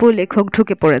 গল্প লেখক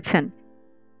ঢুকে পড়েছেন।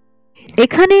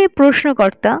 এখানে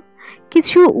প্রশ্নকর্তা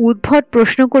কিছু উদ্ভট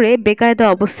প্রশ্ন করে বেকায়দা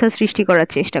অবস্থা সৃষ্টি করার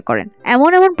চেষ্টা করেন।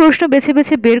 এমন প্রশ্ন বেছে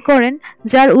বেছে বের করেন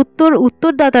যার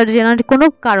উত্তরদাতার জানার কোনো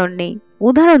কারণ নেই।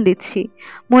 উদাহরণ দিচ্ছি,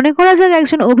 মনে করা যাক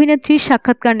একজন অভিনেত্রীর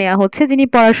সাক্ষাৎকার নেওয়া হচ্ছে যিনি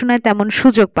পড়াশোনায় তেমন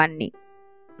সুযোগ পাননি,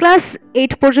 ক্লাস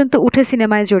 8 পর্যন্ত উঠে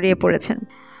সিনেমায় জড়িয়ে পড়েছেন।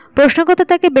 প্রশ্নকর্তা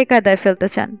তাকে বেকায়দায় ফেলতে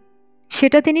চান।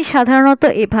 সেটা তিনি সাধারণত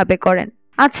এভাবে করেন,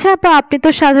 আচ্ছা আপা, আপনি তো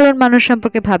সাধারণ মানুষ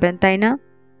সম্পর্কে ভাবেন তাই না?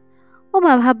 ও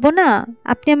মা, ভাববো না?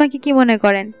 আপনি আমাকে কি মনে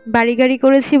করেন, বাড়ি গাড়ি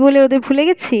করেছি বলে ওদের ভুলে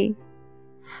গেছি?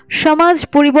 সমাজ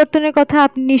পরিবর্তনের কথা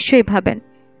আপনি নিশ্চয়ই ভাবেন।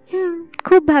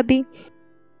 খুব ভাবি।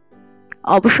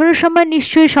 অবসরের সময়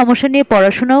নিশ্চয়ই সমস্যা নিয়ে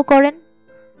পড়াশোনাও করেন?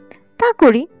 তা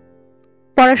করি,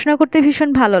 পড়াশোনা করতে ভীষণ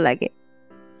ভালো লাগে।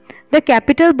 দ্য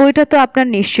ক্যাপিটাল বইটা তো আপনার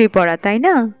নিশ্চয়ই পড়া, তাই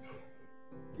না?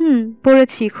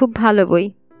 পড়েছি, খুব ভালো বই।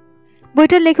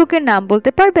 বইটার লেখকের নাম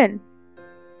বলতে পারবেন?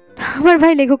 আমার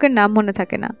ভাই, লেখকের নাম মনে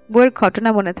থাকে না, বইয়ের ঘটনা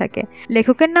মনে থাকে।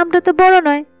 লেখকের নামটা তো বড়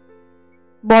নয়,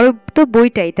 বড় তো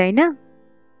বইটাই, তাই না?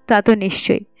 তা তো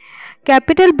নিশ্চয়ই।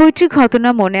 ক্যাপিটাল বইটির ঘটনা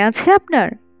মনে আছে আপনার?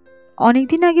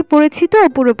 অনেকদিন আগে পড়েছি তো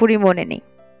পুরোপুরি মনে নেই।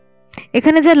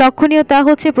 এখানে যা লক্ষণীয় তা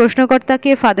হচ্ছে প্রশ্নকর্তাকে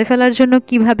ফাঁদে ফেলার জন্য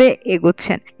কিভাবে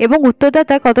এগোচ্ছেন এবং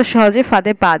উত্তরদাতা কত সহজে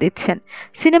ফাঁদে পা দিচ্ছেন।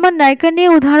 সিনেমার নায়িকা নিয়ে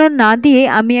উদাহরণ না দিয়ে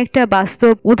আমি একটা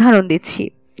বাস্তব উদাহরণ দিচ্ছি।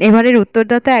 এবারের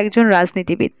উত্তরদাতা একজন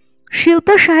রাজনীতিবিদ। শিল্প,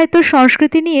 সাহিত্য,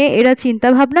 সংস্কৃতি নিয়ে এরা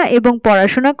চিন্তাভাবনা এবং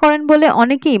পড়াশোনা করেন বলে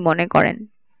অনেকেই মনে করেন।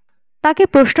 তাকে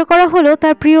প্রশ্ন করা হলো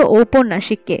তার প্রিয়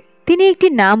ঔপন্যাসিককে। তিনি একটি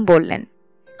নাম বললেন।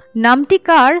 নামটি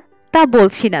কার তা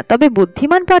বলছি না, তবে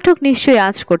বুদ্ধিমান পাঠক নিশ্চয়ই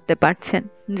আঁচ করতে পারছেন।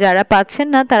 যারা পাচ্ছেন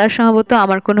না তারা সম্ভবত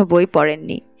আমার কোনো বই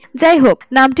পড়েননি। যাই হোক,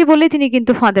 নামটি বলে তিনি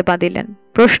কিন্তু ফাঁদে পা দিলেন।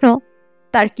 প্রশ্ন,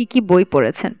 তার কি বই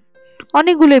পড়েছেন?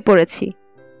 অনেকগুলোই পড়েছি,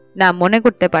 নাম মনে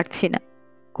করতে পারছি না।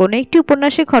 কোনো একটি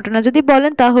উপন্যাসের ঘটনা যদি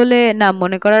বলেন তাহলে নাম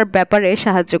মনে করার ব্যাপারে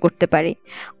সাহায্য করতে পারি।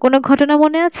 কোনো ঘটনা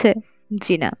মনে আছে?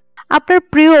 জি না। আপনার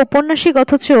প্রিয় ঔপন্যাসিক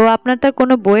অথচ আপনার তার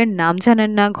কোনো বইয়ের নাম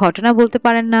জানেন না, ঘটনা বলতে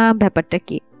পারেন না, ব্যাপারটা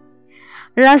কি?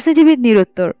 রাজনীতিবিদ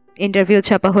নিরুত্তর। ইন্টারভিউ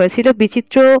ছাপা হয়েছিল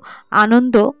বিচিত্র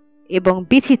আনন্দ এবং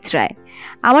বিচিত্রায়।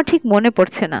 আমার ঠিক মনে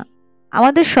পড়ছে না।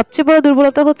 আমাদের সবচেয়ে বড়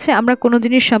দুর্বলতা হচ্ছে আমরা কোনো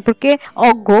জিনিস সম্পর্কে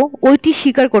অজ্ঞ, ওইটি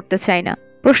স্বীকার করতে চাই না।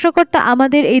 প্রশ্নকর্তা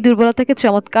আমাদের এই দুর্বলতাকে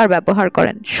চমৎকার ব্যবহার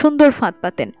করেন, সুন্দর ফাঁদ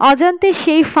পাতেন। অজান্তে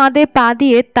সেই ফাঁদে পা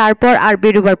দিয়ে তারপর আর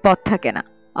বেরোবার পথ থাকে না।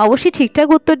 অবশ্যই ঠিকঠাক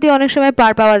উত্তর দিয়ে অনেক সময়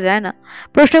পার পাওয়া যায় না।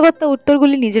 প্রশ্নকর্তা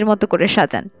উত্তরগুলি নিজের মতো করে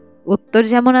সাজান। উত্তর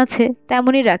যেমন আছে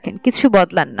তেমনই রাখেন, কিছু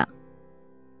বদলান না।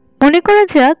 মনে করা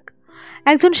যাক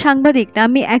একজন সাংবাদিক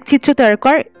নামে এক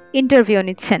চিত্রতারকার ইন্টারভিউ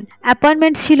নিচ্ছেন।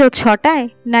 অ্যাপয়েন্টমেন্ট ছিল 6টায়,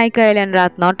 নায়িকা এলেন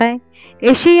রাত 9টায়।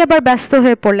 এসেই আবার ব্যস্ত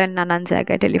হয়ে পড়লেন নানান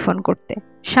জায়গায় টেলিফোন করতে।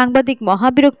 সাংবাদিক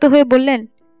মহাবিরক্ত হয়ে বললেন,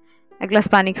 এক গ্লাস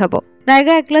পানি খাবো।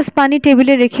 নায়িকা এক গ্লাস পানি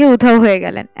টেবিলে রেখে উধাও হয়ে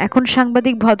গেলেন। এখন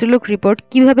সাংবাদিক ভদ্রলোক রিপোর্ট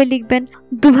কিভাবে লিখবেন?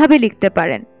 দুভাবে লিখতে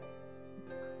পারেন।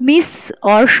 মিস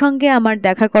অর সঙ্গে আমার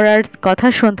দেখা করার কথা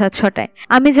সন্ধ্যা 6টায়।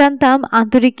 আমি জানতাম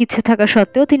আন্তরিক ইচ্ছে থাকা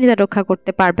সত্ত্বেও তিনি তা রক্ষা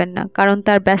করতে পারবেন না, কারণ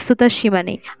তার ব্যস্ততার সীমা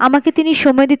নেই। আমাকে তিনি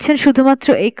সময় দিচ্ছেন শুধুমাত্র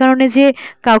এই কারণে যে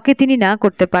কাউকে তিনি না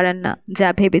করতে পারেন না। যা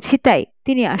ভেবেছি তাই,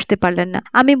 তিনি আসতে পারলেন না।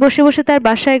 আমি বসে বসে তার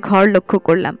বাসায় ঘর লক্ষ্য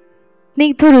করলাম।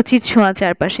 স্নিগ্ধ রুচির ছোঁয়া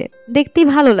চারপাশে, দেখতেই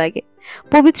ভালো লাগে।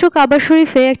 পবিত্র কাবা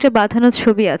শরীফে একটা বাঁধানো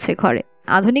ছবি আছে ঘরে।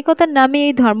 আধুনিকতার নামে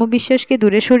এই ধর্মবিশ্বাসকে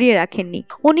দূরে সরিয়ে রাখেননি।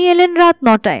 উনি এলেন রাত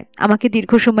 9টায়। আমাকে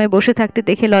দীর্ঘ সময় বসে থাকতে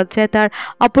দেখে লজ্জায় তার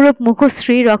অপরূপ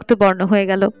মুখশ্রী রক্তবর্ণ হয়ে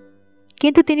গেল।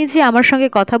 কিন্তু তিনি যে আমার সঙ্গে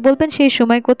কথা বলবেন সেই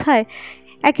সময় কোথায়?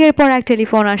 একের পর এক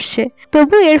টেলিফোন আসছে।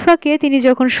 তবু এর ফাঁকে তিনি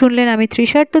যখন শুনলেন আমি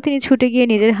তৃষার্ত, তিনি ছুটে গিয়ে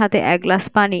নিজের হাতে 1 গ্লাস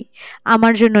পানি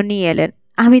আমার জন্য নিয়ে এলেন।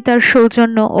 আমি তার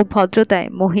সৌজন্য ও ভদ্রতায়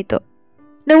মোহিত।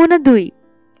 নমুনা 2।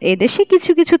 এদেশে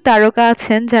কিছু কিছু তারকা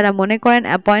আছেন যারা মনে করেন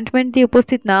অ্যাপয়েন্টমেন্ট দিয়ে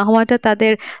উপস্থিত না হওয়াটা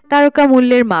তাদের তারকা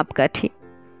মূল্যের মাপকাঠি।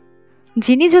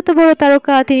 যিনি যত বড়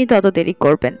তারকা তিনি তত দেরি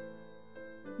করবেন।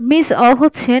 মিস অ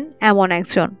হচ্ছেন এমন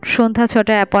একজন। সন্ধ্যা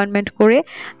 6টায় অ্যাপয়েন্টমেন্ট করে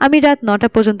আমি রাত 9টা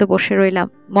পর্যন্ত বসে রইলাম।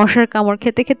 মশার কামড়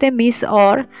খেতে খেতে মিস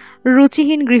অর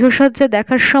রুচিহীন গৃহসজ্জা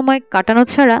দেখার সময় কাটানো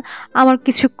ছাড়া আমার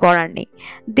কিছু করার নেই।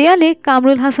 দেয়ালে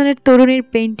কামরুল হাসানের তরুণীর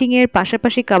পেইন্টিংয়ের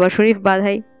পাশাপাশি কাবা শরীফ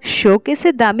বাঁধাই। শোকেসে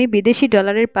দামি বিদেশি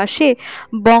ডলারের পাশে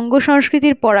বঙ্গ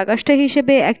সংস্কৃতির পরাকাষ্ঠা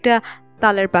হিসেবে একটা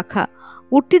তালের পাখা।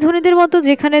 উঠতি ধনীদের মতো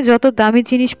যেখানে যত দামি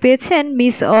জিনিস পেয়েছেন,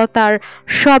 মিস অ তার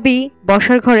সবই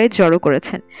বসার ঘরে জড়ো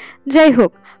করেছেন। যাই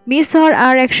হোক, মিস অর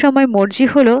আর এক সময় মর্জি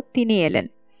হলো তিনি এলেন।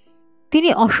 তিনি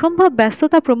অসম্ভব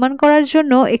ব্যস্ততা প্রমাণ করার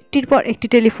জন্য একটির পর একটি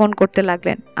টেলিফোন করতে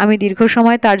লাগলেন। আমি দীর্ঘ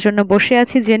সময় তার জন্য বসে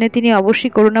আছি জেনে তিনি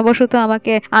অবশ্যই করুণাবশত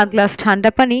আমাকে 1 গ্লাস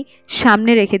ঠান্ডা পানি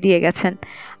সামনে রেখে দিয়ে গেছেন।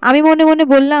 আমি মনে মনে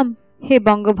বললাম, হে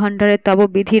বঙ্গভাণ্ডারের তব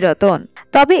বিধি রতন।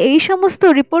 তবে এই সমস্ত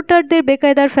রিপোর্টারদের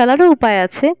বেকায়দার ফেলারও উপায়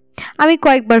আছে। আমি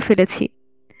কয়েকবার ফেলেছি।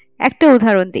 একটা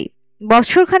উদাহরণ দিই।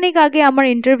 বছরখানেক আগে আমার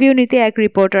ইন্টারভিউ নিতে এক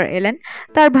রিপোর্টার এলেন।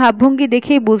 তার ভাবভঙ্গি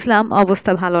দেখেই বুঝলাম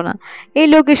অবস্থা ভালো না। এই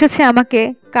লোক এসেছে আমাকে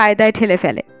কায়দায় ঠেলে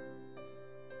ফেলে।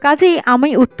 কাজেই আমি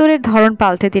উত্তরের ধরন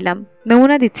পাল্টে দিলাম।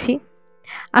 নমুনা দিচ্ছি।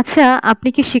 আচ্ছা, আপনি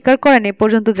কি স্বীকার করেন এ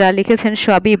পর্যন্ত যা লিখেছেন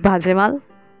সবই বাজে মাল?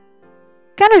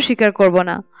 কেন স্বীকার করব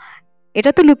না?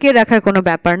 এটা তো লুকিয়ে রাখার কোনো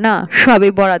ব্যাপার না।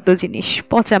 সবই বরাদ্দ জিনিস,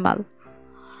 পচা মাল।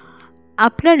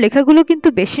 আপনার লেখাগুলো কিন্তু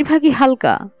বেশিরভাগই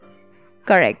হালকা।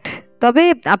 কারেক্ট। তবে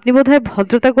আপনি বোধহয়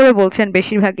ভদ্রতা করে বলছেন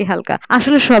বেশিরভাগই হালকা।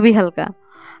 আসলে সবই হালকা।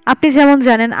 আপনি যেমন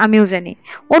জানেন আমিও জানি,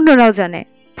 অন্যরাও জানে।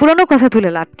 পুরনো কথা তুলে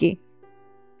লাভ কি?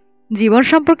 জীবন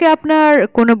সম্পর্কে আপনার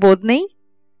কোনো বোধ নেই?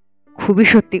 খুবই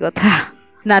সত্যি কথা।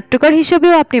 নাট্যকার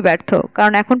হিসেবেও আপনি ব্যর্থ,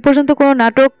 কারণ এখন পর্যন্ত কোনো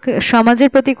নাটক সমাজের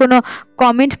প্রতি কোনো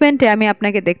কমিটমেন্টে আমি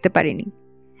আপনাকে দেখতে পারিনি।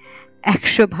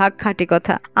 100 ভাগ খাঁটি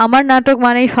কথা। আমার নাটক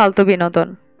মানেই ফালতু বিনোদন।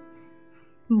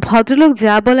 ভদ্রলোক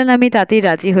যা বলেন আমি তাতেই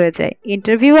রাজি হয়ে যাই।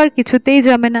 ইন্টারভিউ আর কিছুতেই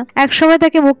জমে না। একসময়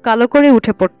তাকে মুখ কালো করে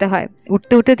উঠে পড়তে হয়।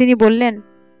 উঠতে উঠতে তিনি বললেন,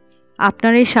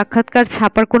 আপনার এই সাক্ষাৎকার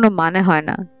ছাপার কোনো মানে হয়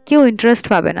না। কেউ ইন্টারেস্ট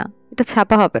পাবে না, এটা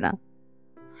ছাপা হবে না।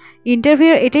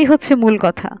 ইন্টারভিউর এটাই হচ্ছে মূল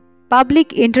কথা। পাবলিক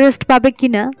ইন্টারেস্ট পাবে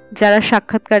কিনা যারা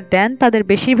সাক্ষাৎকার দেন তাদের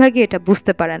বেশিরভাগই এটা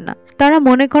বুঝতে পারেন না। তারা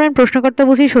মনে করেন প্রশ্নকর্তা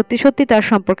বুঝি সত্যি সত্যি তার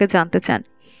সম্পর্কে জানতে চান।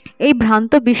 এই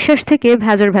ভ্রান্ত বিশ্বাস থেকে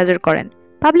ভেজর ভেজর করেন।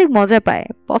 পাবলিক মজা পায়,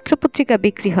 পত্রপত্রিকা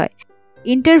বিক্রি হয়।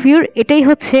 ইন্টারভিউর এটাই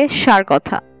হচ্ছে সার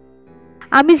কথা।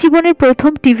 আমি জীবনের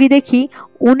প্রথম টিভি দেখি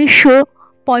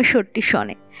 1965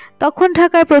 সনে। তখন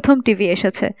ঢাকায় প্রথম টিভি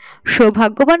এসেছে।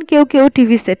 সৌভাগ্যবান কেউ কেউ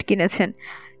টিভি সেট কিনেছেন।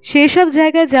 সেই সব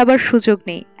জায়গায় যাবার সুযোগ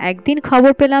নেই। একদিন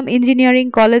খবর পেলাম ইঞ্জিনিয়ারিং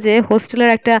কলেজে হোস্টেলের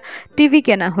একটা টিভি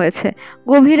কেনা হয়েছে।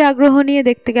 গভীর আগ্রহ নিয়ে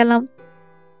দেখতে গেলাম।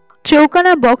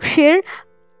 চৌকানা বক্সের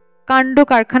কাণ্ড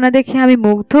কারখানা দেখে আমি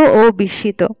মুগ্ধ ও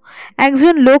বিস্মিত।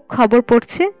 একজন লোক খবর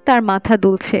পড়ছে, তার মাথা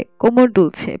দুলছে, কোমর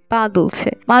দুলছে, পা দুলছে,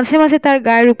 মাঝে মাঝে তার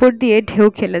গায়ের উপর দিয়ে ঢেউ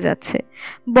খেলে যাচ্ছে।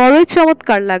 বড়ই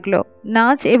চমৎকার লাগলো।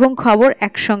 নাচ এবং খবর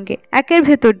একসঙ্গে, একের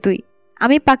ভেতর দুই।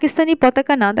 আমি পাকিস্তানি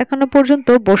পতাকা না দেখানো পর্যন্ত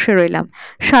বসে রইলাম।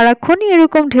 সারাক্ষণই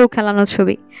এরকম ঢেউ খেলানো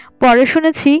ছবি। পরে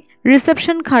শুনেছি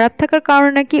রিসেপশন খারাপ থাকার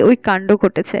কারণে নাকি ওই কাণ্ড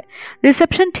ঘটেছে।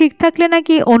 রিসেপশন ঠিক থাকলে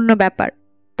নাকি অন্য ব্যাপার,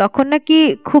 তখন নাকি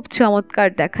খুব চমৎকার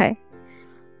দেখায়।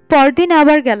 পরদিন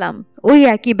আবার গেলাম, ওই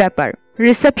একই ব্যাপার।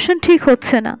 রিসেপশন ঠিক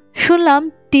হচ্ছে না। শুনলাম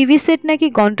টিভি সেট নাকি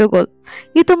গন্ডগোল।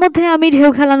 ইতোমধ্যে আমি ঢেউ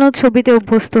খেলানো ছবিতে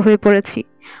অভ্যস্ত হয়ে পড়েছি।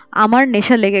 আমার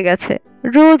নেশা লেগে গেছে।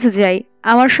 রোজ যাই,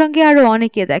 আমার সঙ্গে আরো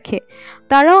অনেকে দেখে।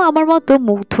 তারাও আমার মতো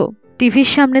মুগ্ধ। টিভির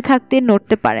সামনে থাকতে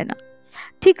নড়তে পারে না।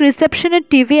 ঠিক রিসেপশনের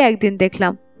টিভি একদিন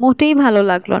দেখলাম, মোটেই ভালো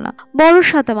লাগলো না। বড়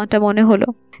সাদামাটা মনে হলো।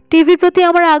 টিভির প্রতি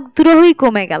আমার আগ্রহই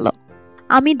কমে গেল।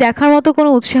 আমি দেখার মতো কোনো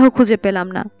উৎসাহ খুঁজে পেলাম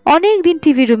না। অনেক দিন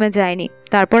টিভি রুমে যাইনি।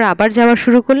 তারপর আবার যাওয়া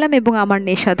শুরু করলাম এবং আমার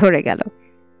নেশা ধরে গেল।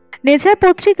 নেচার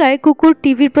পত্রিকায় কুকুর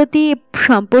টিভির প্রতি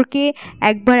সম্পর্কে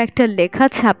একবার একটা লেখা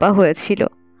ছাপা হয়েছিল।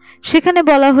 সেখানে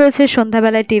বলা হয়েছে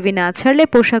সন্ধ্যাবেলায় টিভি না ছাড়লে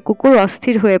পোষা কুকুর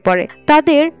অস্থির হয়ে পড়ে,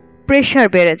 তাদের প্রেসার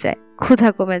বেড়ে যায়, ক্ষুধা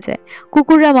কমে যায়।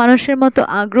 কুকুররা মানুষের মতো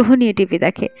আগ্রহ নিয়ে টিভি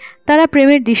দেখে। তারা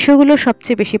প্রেমের দৃশ্যগুলো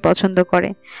সবচেয়ে বেশি পছন্দ করে,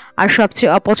 আর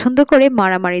সবচেয়ে অপছন্দ করে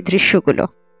মারামারি দৃশ্যগুলো।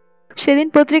 সেদিন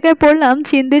পত্রিকায় পড়লাম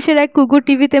চীন দেশের এক কুকুর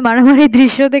টিভিতে মারামারি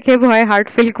দৃশ্য দেখে ভয়ে হার্ট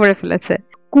ফেল করে ফেলেছে।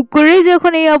 কুকুরের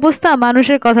যখন এই অবস্থা,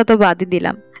 মানুষের কথা তো বাদই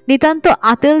দিলাম। নিতান্ত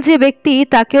আতেল যে ব্যক্তি,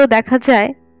 তাকেও দেখা যায়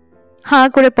হাঁ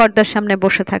করে পর্দার সামনে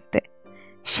বসে থাকতে।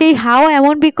 সেই হাও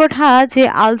এমন বিকট হা যে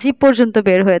আলজিভ পর্যন্ত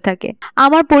বের হয়ে থাকে।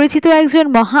 আমার পরিচিত একজন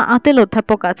মহা আতেল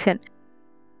অধ্যাপক আছেন,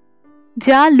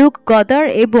 যা লুক গদার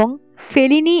এবং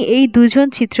ফেলিনি এই দুজন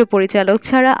চিত্র পরিচালক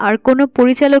ছাড়া আর কোনো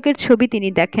পরিচালকের ছবি তিনি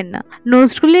দেখেন না।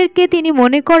 নজরুলেরকে তিনি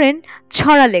মনে করেন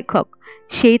ছড়া লেখক।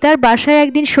 সেই তার বাসায়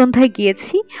একদিন সন্ধ্যায়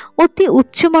গিয়েছি, অতি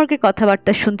উচ্চমার্গের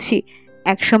কথাবার্তা শুনছি।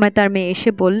 একসময় তার মেয়ে এসে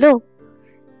বলল,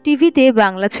 টিভিতে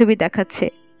বাংলা ছবি দেখাচ্ছে,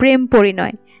 প্রেম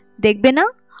পরিণয়, দেখবে না?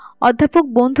 অধ্যাপক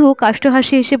বন্ধু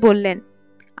কাষ্ঠহাসি এসে বললেন,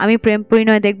 আমি প্রেম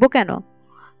পরিণয় দেখব কেন?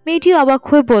 মেয়েটি অবাক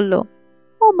হয়ে বলল,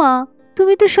 ও মা,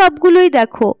 তুমি তো সবগুলোই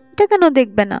দেখো, এটা কেন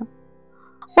দেখবে না?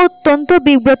 অত্যন্ত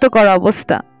বিব্রতকর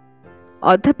অবস্থা।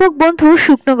 অধ্যাপক বন্ধু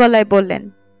শুকনো গলায় বললেন,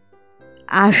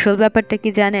 আসল ব্যাপারটা কি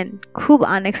জানেন? খুব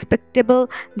আনএক্সপেক্টেবল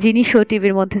জিনিসও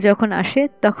টিভির মধ্যে যখন আসে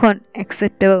তখন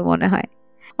অ্যাকসেপ্টেবল মনে হয়।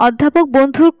 অধ্যাপক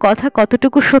বন্ধুর কথা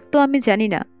কতটুকু সত্য আমি জানি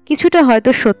না, কিছুটা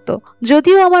হয়তো সত্য।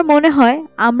 যদিও আমার মনে হয়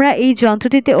আমরা এই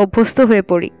যন্ত্রটিতে অভ্যস্ত হয়ে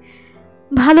পড়ি।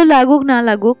 ভালো লাগুক না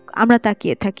লাগুক আমরা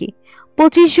তাকিয়ে থাকি।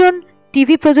 25 জন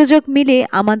টিভি প্রযোজক মিলে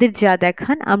আমাদের যা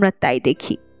দেখান আমরা তাই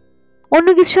দেখি, অন্য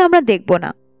কিছু আমরা দেখব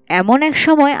না। এমন এক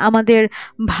সময় আমাদের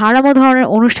ভাড়ামো ধরনের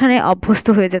অনুষ্ঠানে অভ্যস্ত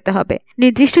হয়ে যেতে হবে।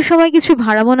 নির্দিষ্ট সময় কিছু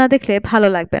ভাড়ামো না দেখলে ভালো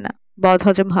লাগবে না,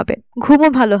 বদহজম হবে, ঘুমও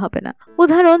ভালো হবে না।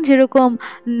 উদাহরণ, যেরকম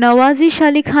নওয়াজিশ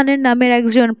আলী খানের নামের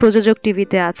একজন প্রযোজক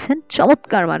টিভিতে আছেন,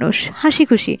 চমৎকার মানুষ, হাসি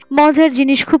খুশি, মজার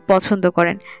জিনিস খুব পছন্দ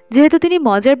করেন। যেহেতু তিনি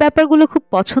মজার ব্যাপারগুলো খুব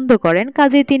পছন্দ করেন,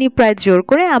 কাজেই তিনি প্রায় জোর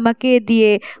করে আমাকে দিয়ে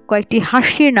কয়েকটি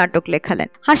হাসির নাটক লেখালেন।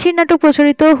 হাসির নাটক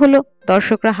প্রচারিত হলো,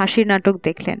 দর্শকরা হাসির নাটক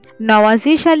দেখলেন।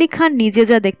 নওয়াজিশ আলী খান নিজে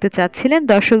যা দেখতে চাচ্ছিলেন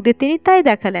দর্শকদের তিনি তাই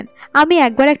দেখালেন। আমি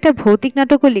একবার একটা ভৌতিক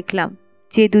নাটকও লিখলাম।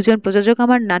 যে দুজন প্রযোজক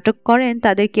আমার নাটক করেন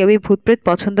তাদের কেউই ভূতপ্রেত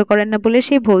পছন্দ করেন না বলে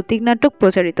সেই ভৌতিক নাটক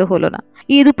প্রচারিত হলো না।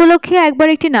 ঈদ উপলক্ষে একবার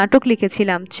একটি নাটক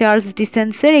লিখেছিলাম, চার্লস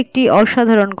ডিসেন্সের একটি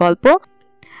অসাধারণ গল্প,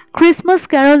 ক্রিসমাস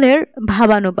ক্যারলের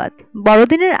ভাবানুবাদ।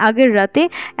 বড়দিনের আগের রাতে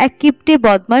এক কিপ্টে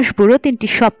বদমাস বুড়ো 3টি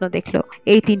স্বপ্ন দেখল।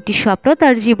 এই 3টি স্বপ্ন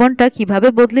তার জীবনটা কিভাবে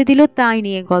বদলে দিল তাই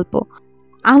নিয়ে গল্প।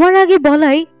 আমার আগে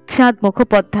বলাই চাঁদ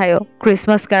মুখোপাধ্যায়ও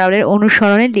ক্রিসমাস ক্যারলের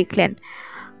অনুসরণে লিখলেন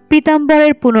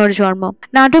পীতাম্বরের পুনর্জন্ম।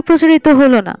 নাটক প্রচারিত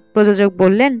হলো না। প্রযোজক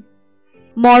বললেন,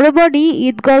 মরবডি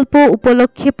ঈদ গল্প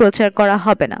উপলক্ষে প্রচার করা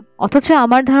হবে না। অথচ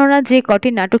আমার ধারণা যে কটি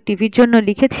নাটক টিভির জন্য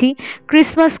লিখেছি,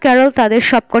 ক্রিসমাস ক্যারল তাদের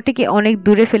সবকটিকে অনেক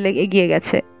দূরে ফেলে এগিয়ে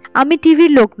গেছে। আমি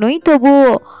টিভির লোক নই,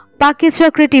 তবুও পাকে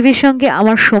চক্রে টিভির সঙ্গে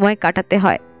আমার সময় কাটাতে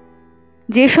হয়।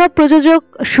 যেসব প্রযোজক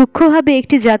সূক্ষ্মভাবে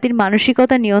একটি জাতির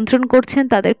মানসিকতা নিয়ন্ত্রণ করছেন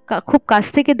তাদের খুব কাছ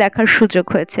থেকে দেখার সুযোগ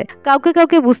হয়েছে। কাউকে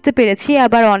কাউকে বুঝতে পেরেছি,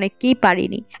 আবার অনেককেই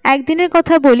পারিনি। একদিনের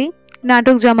কথা বলি,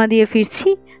 নাটক জমা দিয়ে ফিরছি,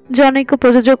 জনৈক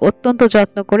প্রযোজক অত্যন্ত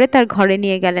যত্ন করে তার ঘরে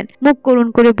নিয়ে গেলেন। মুখ করুণ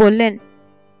করে বললেন,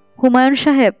 হুমায়ুন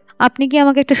সাহেব, আপনি কি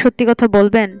আমাকে একটা সত্যি কথা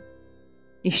বলবেন?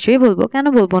 নিশ্চয়ই বলবো, কেন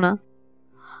বলবো না?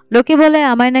 লোকে বলে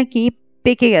আমায় নাকি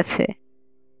পেকে গেছে,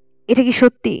 এটা কি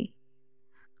সত্যি?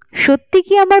 সত্যি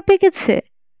কি আমার পেকেছে?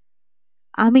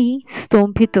 আমি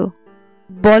স্তম্ভিত।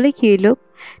 বলে কি এই লোক?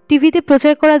 টিভিতে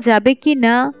প্রচার করা যাবে কি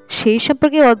না সেই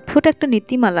সম্পর্কে অদ্ভুত একটা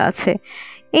নীতিমালা আছে।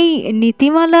 এই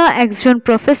নীতিমালা একজন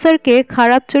প্রফেসরকে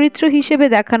খারাপ চরিত্র হিসেবে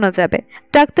দেখানো যাবে,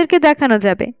 ডাক্তারকে দেখানো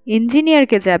যাবে,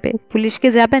 ইঞ্জিনিয়ারকে যাবে, পুলিশকে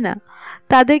যাবে না।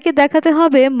 তাদেরকে দেখাতে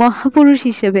হবে মহাপুরুষ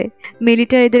হিসেবে।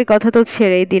 মিলিটারিদের কথা তো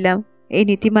ছেড়েই দিলাম। এই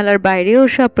নীতিমালার বাইরেও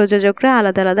সব প্রযোজকরা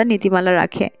আলাদা আলাদা নীতিমালা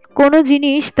রাখে। কোনো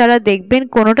জিনিস তারা দেখবেন,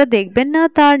 কোনোটা দেখবেন না,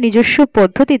 তার নিজস্ব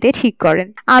পদ্ধতিতে ঠিক করেন।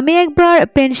 আমি একবার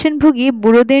পেনশনভোগী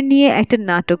বুড়োদের নিয়ে একটা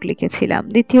নাটক লিখেছিলাম,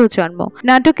 দ্বিতীয় জন্ম।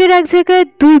 নাটকের এক জায়গায়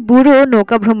 2 বুড়ো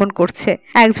নৌকা ভ্রমণ করছে।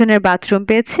 একজনের বাথরুম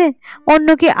পেয়েছে,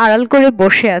 অন্যকে আড়াল করে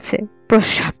বসে আছে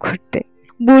প্রস্রাব করতে।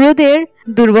 বুড়োদের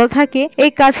দুর্বল থাকে,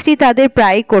 এই কাজটি তাদের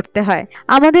প্রায়ই করতে হয়।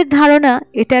 আমাদের ধারণা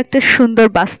এটা একটা সুন্দর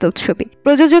বাস্তব ছবি।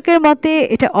 প্রযোজকের মতে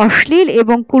এটা অশ্লীল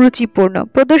এবং কুরুচিপূর্ণ,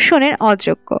 প্রদর্শনের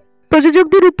অযোগ্য।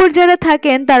 প্রযোজকদের উপর যারা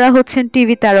থাকেন তারা হচ্ছেন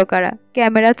টিভি তারকারা।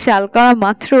 ক্যামেরা চাল করা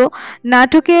মাত্র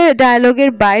নাটকের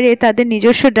ডায়ালগের বাইরে তাদের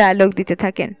নিজস্ব ডায়ালগ দিতে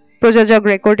থাকেন। প্রযোজক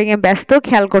রেকর্ডিং এ ব্যস্ত,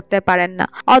 খেয়াল করতে পারেন না।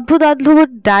 অদ্ভুত অদ্ভুত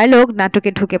ডায়ালগ নাটকে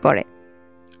ঢুকে পড়ে।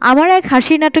 আমার এক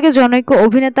হাসির নাটকে জনৈক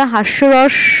অভিনেতা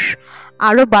হাস্যরস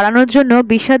আরো বাড়ানোর জন্য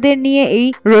বিষাদের নিয়ে এই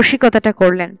রসিকতাটা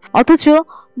করলেন, অথচ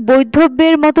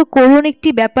বৈধব্যের মতো করুণ একটি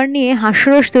ব্যাপার নিয়ে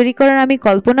হাস্যরস তৈরি করার আমি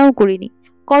কল্পনাও করিনি।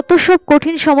 কত সব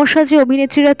কঠিন সমস্যা যে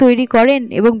অভিনেত্রীরা তৈরি করেন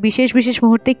এবং বিশেষ বিশেষ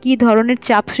মুহূর্তে কি ধরনের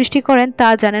চাপ সৃষ্টি করেন তা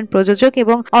জানেন প্রযোজক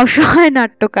এবং অসহায়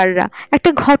নাট্যকাররা।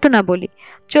 একটা ঘটনা বলি,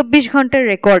 24 ঘন্টার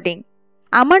রেকর্ডিং।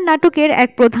 আমার নাটকের এক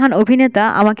প্রধান অভিনেতা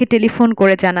আমাকে টেলিফোন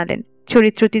করে জানালেন,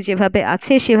 চরিত্রটি যেভাবে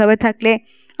আছে সেভাবে থাকলে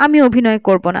আমি অভিনয়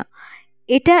করব না,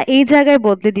 এটা এই জায়গায়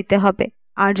বদলে দিতে হবে।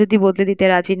 আর যদি বদলে দিতে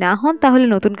রাজি না হন তাহলে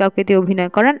নতুন কাউকে দিয়ে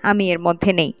অভিনয় করান, আমি এর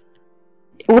মধ্যে নেই।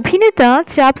 অভিনেতা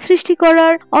চাপ সৃষ্টি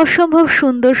করার অসম্ভব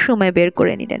সুন্দর সময় বের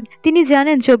করে নিলেন। তিনি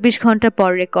জানেন 24 ঘন্টা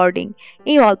পর রেকর্ডিং,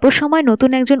 এই অল্প সময় নতুন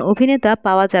একজন অভিনেতা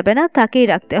পাওয়া যাবে না, তাকেই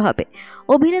রাখতে হবে।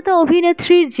 অভিনেতা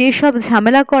অভিনেত্রীর যে সব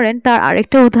ঝামেলা করেন তার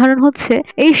আরেকটা উদাহরণ হচ্ছে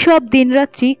এই সব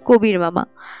দিনরাত্রি কবির মামা।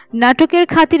 নাটকের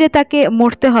খাতিরে তাকে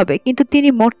মরতে হবে, কিন্তু তিনি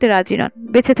মরতে রাজি নন,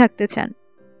 বেঁচে থাকতে চান।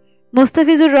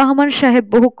 মোস্তাফিজুর রহমান সাহেব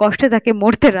বহু কষ্টে তাকে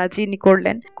মরতে রাজি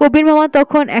করলেন। কবির মামা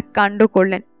তখন এক কাণ্ড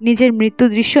করলেন, নিজের মৃত্যু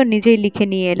দৃশ্য নিজেই লিখে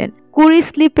নিয়ে এলেন। 20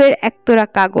 স্লিপের একতরা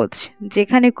কাগজ,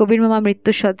 যেখানে কবির মামা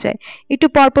মৃত্যুসজ্জায় একটু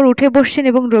পরপর উঠে বসছেন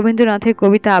এবং রবীন্দ্রনাথের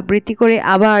কবিতা আবৃত্তি করে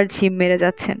আবার ঝিম মেরে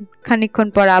যাচ্ছেন। খানিকক্ষণ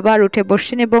পর আবার উঠে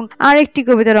বসছেন এবং আরেকটি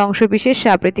কবিতার অংশ বিশেষ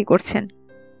আবৃত্তি করছেন।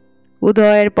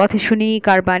 উদয়ের পথে শুনি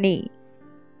কার বাণী,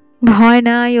 ভয়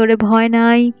নাই ওরে ভয়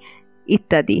নাই,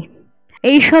 ইত্যাদি।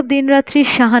 এইসব দিনরাত্রির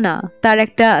সাহানা। তার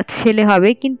একটা ছেলে হবে,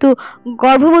 কিন্তু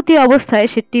গর্ভবতী অবস্থায়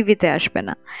সে টিভিতে আসবে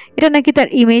না, এটা নাকি তার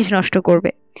ইমেজ নষ্ট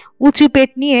করবে। উঁচু পেট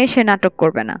নিয়ে সে নাটক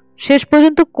করবে না, শেষ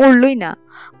পর্যন্ত করলই না।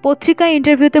 পত্রিকায়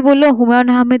ইন্টারভিউতে বলল হুমায়ুন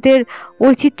আহমেদের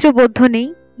ঐচিত্র্যবোধ নেই,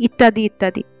 ইত্যাদি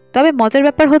ইত্যাদি। তবে মজার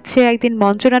ব্যাপার হচ্ছে, একদিন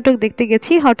মঞ্চনাটক দেখতে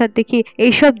গেছি, হঠাৎ দেখি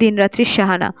এইসব দিনরাত্রির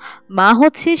সাহানা। মা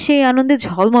হচ্ছে সেই আনন্দে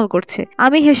ঝলমল করছে।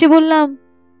 আমি হেসে বললাম,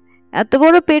 এত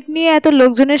বড় পেট নিয়ে এত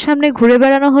লোকজনের সামনে ঘুরে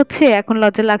বেড়ানো হচ্ছে, এখন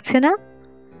লজ্জা লাগছে না?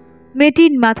 মেয়েটি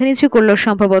মাথা নিচু করলো,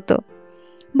 সম্ভবত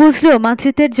বুঝলো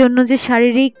মাতৃত্বের জন্য যে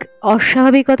শারীরিক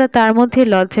অস্বাভাবিকতা তার মধ্যে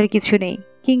লজ্জার কিছু নেই,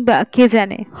 কিংবা কে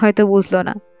জানে হয়তো বুঝলো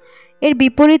না। এর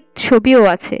বিপরীত ছবিও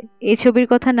আছে, এই ছবির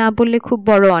কথা না বললে খুব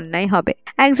বড় অন্যায় হবে।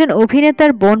 একজন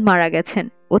অভিনেতার বোন মারা গেছেন,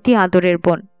 অতি আদরের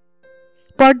বোন।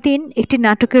 পরদিন একটি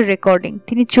নাটকের রেকর্ডিং,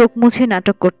 তিনি চোখ মুছে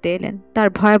নাটক করতে এলেন। তার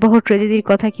ভয়াবহ ট্র্যাজেডির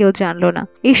কথা কেউ জানল না।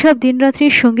 এইসব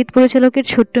দিনরাত্রির সঙ্গীত পরিচালকের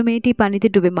ছোট্ট মেয়েটি পানিতে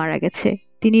ডুবে মারা গেছে।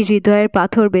 তিনি হৃদয়ের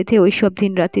পাথর বেঁধে ওইসব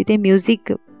দিনরাত্রিতে মিউজিক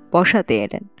বসাতে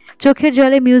এলেন। চোখের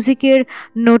জলে মিউজিকের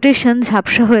নোটেশন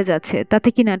ঝাপসা হয়ে যাচ্ছে, তাতে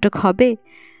কি নাটক হবে?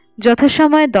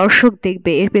 যথাসময়ে দর্শক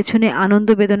দেখবে, এর পেছনে আনন্দ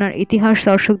বেদনার ইতিহাস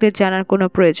দর্শকদের জানার কোনো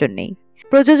প্রয়োজন নেই।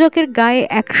 প্রযোজকের গায়ে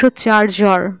 104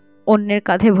 জ্বর, অন্যের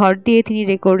কাঁধে ভর দিয়ে তিনি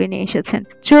রেকর্ডিংয়ে এসেছেন।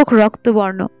 চোখ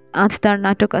রক্তবর্ণ, আজ তার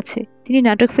নাটক আছে। তিনি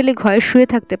নাটক ফেলে ঘরে শুয়ে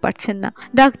থাকতে পারছেন না।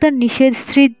 ডাক্তার নিষেধ,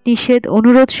 স্ত্রী নিষেধ,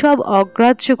 অনুরোধ সব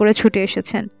অগ্রাহ্য করে ছুটে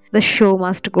এসেছেন। The show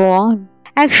must go on.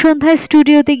 এক সন্ধ্যায়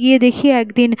স্টুডিওতে গিয়ে দেখি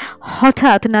একদিন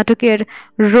হঠাৎ নাটকের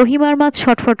রহিমার মা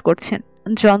ছটফট করছেন।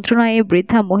 যন্ত্রণায় এই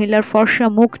বৃদ্ধা মহিলার ফর্সা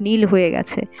মুখ নীল হয়ে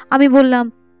গেছে। আমি বললাম,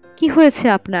 কি হয়েছে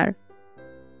আপনার?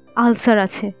 আলসার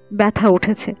আছে, ব্যথা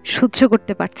উঠেছে, সহ্য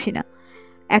করতে পারছি না।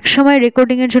 একসময়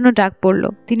রেকর্ডিং এর জন্য ডাক পড়ল,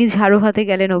 তিনি ঝাড়ু হাতে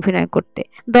গেলেন অভিনয় করতে।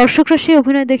 দর্শকরা সেই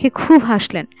অভিনয় দেখে খুব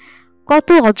হাসলেন। কত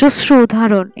অজস্র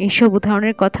উদাহরণ। এইসব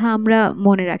উদাহরণের কথা আমরা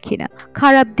মনে রাখি না,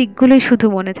 খারাপ দিকগুলোই শুধু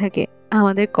মনে থাকে,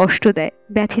 আমাদের কষ্ট দেয়,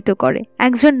 ব্যথিত করে।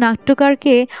 একজন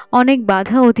নাট্যকারকে অনেক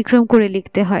বাধা অতিক্রম করে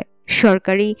লিখতে হয়।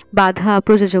 সরকারি বাধা,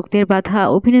 প্রযোজকদের বাধা,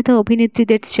 অভিনেতা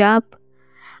অভিনেত্রীদের চাপ।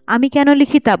 আমি কেন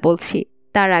লিখি তা বলছি,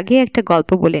 তার আগে একটা গল্প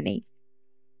বলে নেই।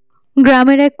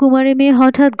 গ্রামের এক কুমারী মেয়ে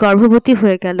হঠাৎ গর্ভবতী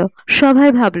হয়ে গেল। সবাই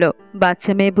ভাবল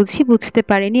বাচ্চা মেয়ে বুঝি বুঝতে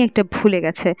পারেনি, একটা ভুলে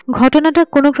গেছে। ঘটনাটা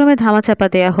কোনো ক্রমে ধামাচাপা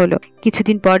দেয়া হলো।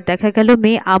 কিছুদিন পর দেখা গেল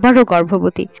মেয়ে আবারও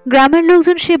গর্ভবতী। গ্রামের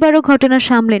লোকজন সেবারও ঘটনা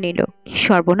সামলে নিল। কি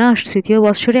সর্বনাশ, 3য়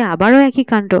বৎসরে আবারও একই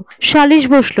কাণ্ড। সালিশ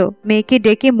বসলো। মেয়েকে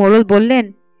ডেকে মোড়ল বললেন,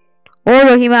 ও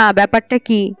রহিমা, ব্যাপারটা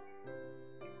কি?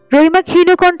 রহিমা ক্ষীণ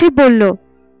কণ্ঠে বলল,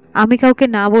 আমি কাউকে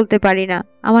না বলতে পারি না,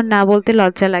 আমার না বলতে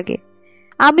লজ্জা লাগে।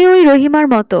 আমি ওই রহিমার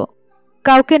মতো,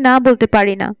 কাউকে না বলতে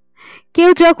পারি না। কেউ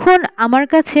যখন আমার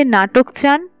কাছে নাটক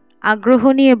চান, আগ্রহ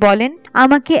নিয়ে বলেন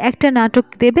আমাকে একটা নাটক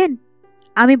দেবেন,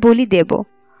 আমি বলি দেব।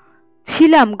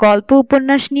 ছিলাম গল্প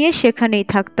উপন্যাস নিয়ে, সেখানেই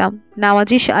থাকতাম।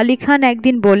 নওয়াজিশ আলী খান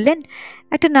একদিন বললেন,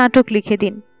 একটা নাটক লিখে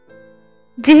দিন।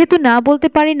 যেহেতু না বলতে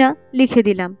পারি না, লিখে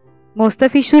দিলাম।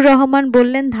 মোস্তাফিজুর রহমান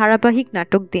বললেন ধারাবাহিক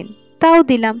নাটক দিন, তাও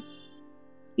দিলাম।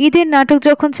 ঈদের নাটক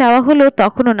যখন চাওয়া হলো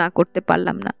তখনও না করতে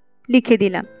পারলাম না, লিখে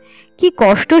দিলাম। কি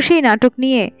কষ্ট সেই নাটক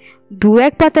নিয়ে।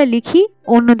 2-1 পাতা লিখি,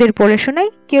 অন্যদের পড়ে শোনাই,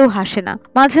 কেউ হাসে না।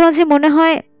 মাঝে মাঝে মনে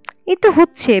হয় এই তো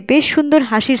হচ্ছে, বেশ সুন্দর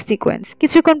হাসির সিকোয়েন্স।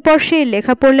 কিছুক্ষণ পর সেই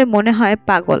লেখা পড়লে মনে হয়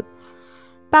পাগল।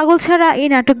 পাগল ছাড়া এই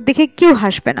নাটক দেখে কেউ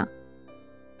হাসবে না।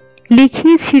 লিখি,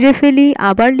 ছিঁড়ে ফেলি,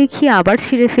 আবার লিখি, আবার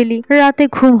ছিঁড়ে ফেলি। রাতে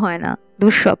ঘুম হয় না,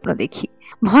 দুঃস্বপ্ন দেখি,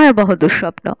 ভয়াবহ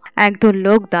দুঃস্বপ্ন। একদল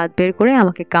লোক দাঁত বের করে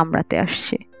আমাকে কামড়াতে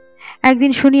আসছে।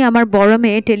 একদিন শুনি আমার বড়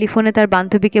মেয়ে টেলিফোনে তার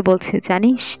বান্ধবীকে বলছে,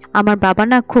 জানিস আমার বাবা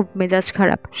না খুব মেজাজ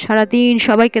খারাপ, সারাদিন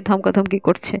সবাইকে ধমকাধমকি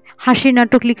করছে, হাসির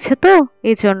নাটক লিখছে তো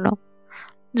এই জন্য।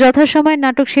 যথাসময়ে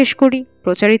নাটক শেষ করি,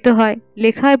 প্রচারিত হয়,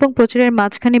 লেখা এবং প্রচারের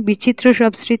মাঝখানে বিচিত্র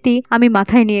সব স্মৃতি আমি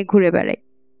মাথায় নিয়ে ঘুরে বেড়াই।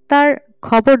 তার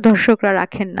খবর দর্শকরা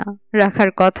রাখেন না, রাখার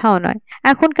কথাও নয়।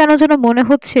 এখন কেন যেন মনে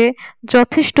হচ্ছে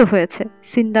যথেষ্ট হয়েছে,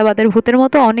 সিন্দাবাদের ভূতের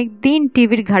মতো অনেক দিন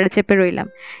টিভির ঘাড়ে চেপে রইলাম,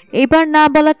 এবার না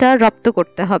বলাটা রপ্ত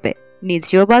করতে হবে,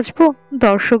 নিজেও বাঁচবো,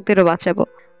 দর্শকদেরও বাঁচাবো।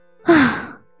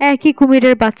 একই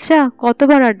কুমিরের বাচ্চা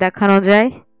কতবার আর দেখানো যায়।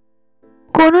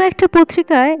 কোনো একটা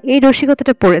পত্রিকায় এই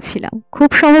রসিকতাটা পড়েছিলাম, খুব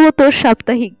সম্ভবত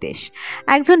সাপ্তাহিক দেশ।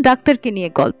 একজন ডাক্তারকে নিয়ে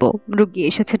গল্প। রোগী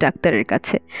এসেছে ডাক্তারের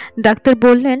কাছে। ডাক্তার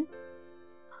বললেন,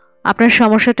 আপনার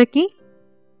সমস্যাটা কি?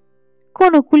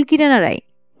 কোন কুলকিনারাই,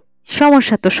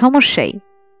 সমস্যা তো সমস্যাই,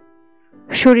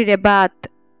 শরীরে বাত,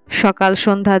 সকাল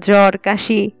সন্ধ্যা জ্বর,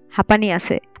 কাশি, হাঁপানি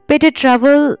আছে, পেটে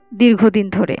ট্রাবল দীর্ঘদিন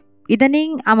ধরে, ইদানিং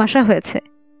আমাশা হয়েছে,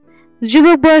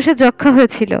 যুবক বয়সে যক্ষা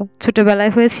হয়েছিল,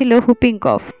 ছোটবেলায় হয়েছিল হুপিং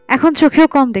কফ, এখন চোখেও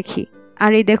কম দেখি,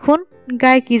 আর এই দেখুন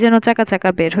গায়ে কি যেন চাকা চাকা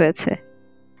বের হয়েছে।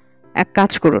 এক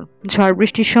কাজ করুন, ঝড়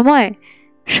বৃষ্টির সময়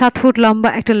 7 ফুট লম্বা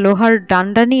একটা লোহার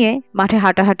ডান্ডা নিয়ে মাঠে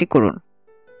হাঁটাহাঁটি করুন।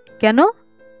 কেন?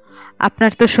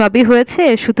 আপনার তো সবই হয়েছে,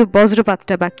 শুধু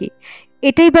বজ্রপাতটা বাকি।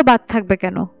 এটাই বা বাদ থাকবে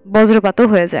কেন, বজ্রপাতও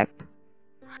হয়ে যাক।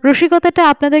 রসিকতাটা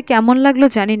আপনাদের কেমন লাগলো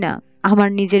জানি না, আমার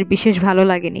নিজের বিশেষ ভালো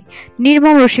লাগেনি।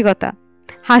 নির্মম রসিকতা,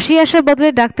 হাসি আসার বদলে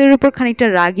ডাক্তারের উপর খানিকটা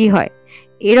রাগই হয়।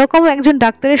 এরকম একজন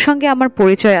ডাক্তারের সঙ্গে আমার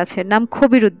পরিচয় আছে, নাম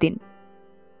খবির উদ্দিন।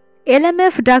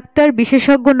 LMF ডাক্তার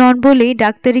বিশেষজ্ঞ নন বলেই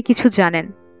ডাক্তারি কিছু জানেন,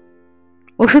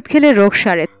 ওষুধ খেলে রোগ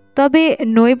সারে, তবে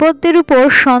নৈবদ্যের উপর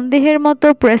সন্দেহের মতো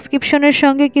প্রেসক্রিপশনের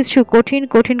সঙ্গে কিছু কঠিন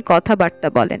কঠিন কথাবার্তা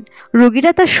বলেন,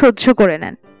 রোগীরা তা সহ্য করে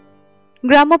নেন।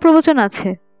 গ্রাম্য প্রবচন আছে,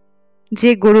 যে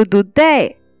গরু দুধ দেয়।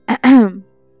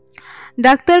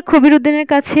 ডাক্তার খবির উদ্দিনের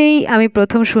কাছেই আমি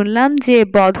প্রথম শুনলাম যে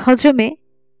বদহজমে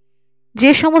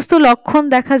যে সমস্ত লক্ষণ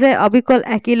দেখা যায় অবিকল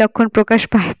একই লক্ষণ প্রকাশ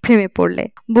পায় প্রেমে পড়লে,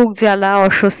 বুক জ্বালা,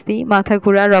 অস্বস্তি, মাথা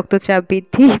ঘোরা, রক্তচাপ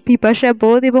বৃদ্ধি, পিপাসা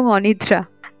বোধ এবং অনিদ্রা।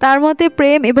 তার মতে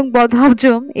প্রেম এবং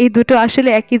বদহজম এই দুটো আসলে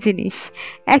একই জিনিস,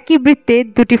 একই বৃত্তে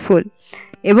দুটি ফুল,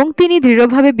 এবং তিনি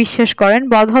দৃঢ়ভাবে বিশ্বাস করেন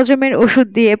বদহজমের ওষুধ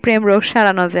দিয়ে প্রেম রোগ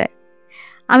সারানো যায়।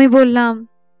 আমি বললাম,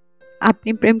 আপনি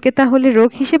প্রেমকে তাহলে রোগ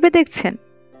হিসেবে দেখছেন?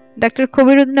 ডাক্তার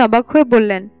খবির উদ্দিন অবাক হয়ে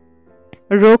বললেন,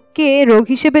 রোগকে রোগ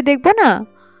হিসেবে দেখব না,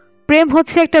 প্রেম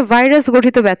হচ্ছে একটা ভাইরাস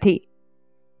গঠিত ব্যাধি।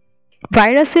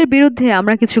 ভাইরাসের বিরুদ্ধে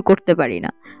আমরা কিছু করতে পারি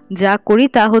না, যা করি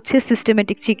তা হচ্ছে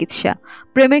সিস্টেমেটিক চিকিৎসা।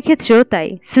 প্রেমের ক্ষেত্রেও তাই,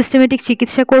 সিস্টেমেটিক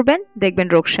চিকিৎসা করবেন, দেখবেন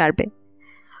রোগ সারবে।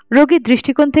 রোগীর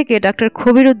দৃষ্টিকোণ থেকে ডাক্তার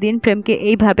খবির উদ্দিন প্রেমকে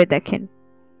এইভাবে দেখেন,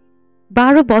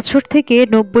 12 বছর থেকে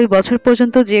 90 বছর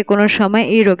পর্যন্ত যে কোনো সময়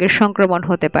এই রোগের সংক্রমণ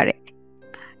হতে পারে।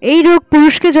 এই রোগ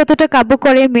পুরুষকে যতটা কাবু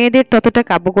করে, মেয়েদের ততটা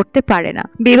কাবু করতে পারে না।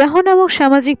 বিবাহ নামক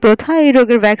সামাজিক প্রথা এই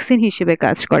রোগের ভ্যাকসিন হিসেবে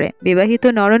কাজ করে। বিবাহিত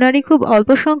নরনারী খুব অল্প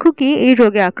সংখ্যকই এই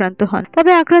রোগে আক্রান্ত হন,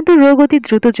 তবে আক্রান্ত রোগ অতি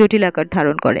দ্রুত জটিল আকার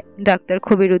ধারণ করে। ডাক্তার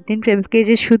খবির উদ্দিন প্রেমকে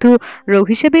যে শুধু রোগ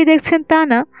হিসেবেই দেখছেন তা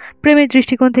না, প্রেমের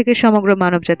দৃষ্টিকোণ থেকে সমগ্র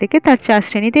মানবজাতিকে তার 4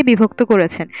 শ্রেণীতে বিভক্ত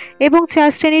করেছেন এবং 4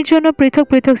 শ্রেণীর জন্য পৃথক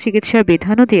পৃথক চিকিৎসার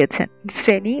বিধানও দিয়েছেন।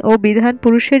 শ্রেণী ও বিধান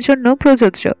পুরুষের জন্য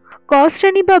প্রযোজ্য। ক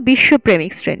শ্রেণী বা বিশ্ব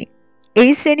প্রেমিক শ্রেণী,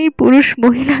 এই শ্রেণীর পুরুষ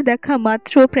মহিলা দেখা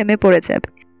মাত্র প্রেমে পড়ে যাবে।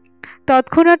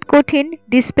 তৎক্ষণাৎ কঠিন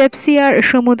ডিসপেপসিয়ার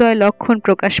সমুদয় লক্ষণ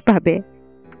প্রকাশ পাবে,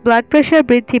 ব্লাড প্রেশার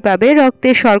বৃদ্ধি পাবে, রক্তে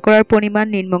শর্করার পরিমাণ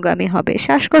নিম্নগামী হবে,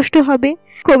 শ্বাসকষ্ট হবে,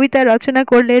 কবিতা রচনা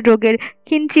করলে রোগের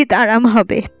কিঞ্চিত আরাম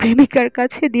হবে, প্রেমিকার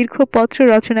কাছে দীর্ঘ পত্র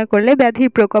রচনা করলে ব্যাধির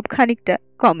প্রকোপ খানিকটা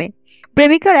কমে,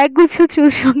 প্রেমিকার একগুচ্ছ চুল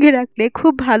সঙ্গে রাখলে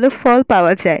খুব ভালো ফল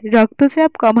পাওয়া যায়,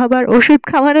 রক্তচাপ কমাবার ওষুধ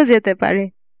খাওয়ানো যেতে পারে।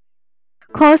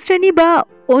 খ শ্রেণী বা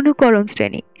অনুকরণ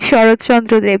শ্রেণী,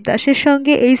 শরৎচন্দ্র দেবদাসের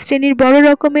সঙ্গে এই শ্রেণীর বড়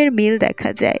রকমের মিল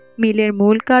দেখা যায়। মিলের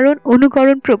মূল কারণ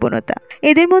অনুকরণ প্রবণতা।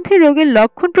 এদের মধ্যে রোগের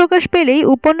লক্ষণ প্রকাশ পেলেই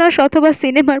উপন্যাস অথবা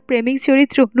সিনেমার প্রেমিক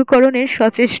চরিত্র অনুকরণের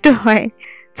সচেষ্ট হয়।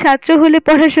 ছাত্র হলে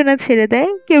পড়াশোনা ছেড়ে দেয়,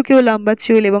 কেউ কেউ লম্বা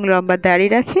চুল এবং লম্বা দাড়ি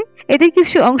রাখে। এদের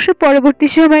কিছু অংশ পরবর্তী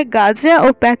সময় গাঁজা ও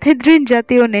প্যাথেড্রিন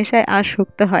জাতীয় নেশায়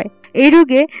আসক্ত হয়। এই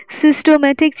রোগে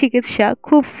সিস্টেমেটিক চিকিৎসা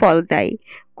খুব ফলদায়ী,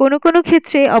 কোনো কোনো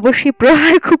ক্ষেত্রে অবশ্যই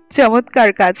প্রহার খুব চমৎকার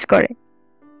কাজ করে।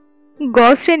 গ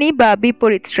শ্রেণী বা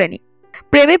বিপরীত শ্রেণী,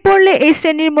 প্রেমে পড়লে এই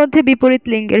শ্রেণীর মধ্যে বিপরীত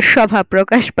লিঙ্গের স্বভাব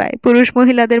প্রকাশ পায়, পুরুষ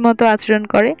মহিলাদের মতো আচরণ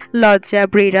করে, লজ্জা,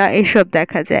 ব্রীড়া এসব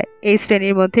দেখা যায়। এই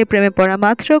শ্রেণীর মধ্যে প্রেমে পড়া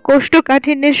মাত্র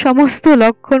কোষ্ঠকাঠিন্যের সমস্ত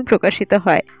লক্ষণ প্রকাশিত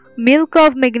হয়। মিল্ক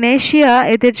অফ ম্যাগনেসিয়া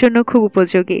এদের জন্য খুব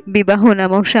উপযোগী। বিবাহ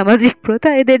নামক সামাজিক প্রথা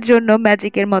এদের জন্য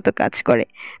ম্যাজিকের মতো কাজ করে।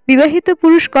 বিবাহিত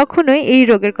পুরুষ কখনোই এই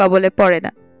রোগের কবলে পড়ে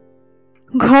না।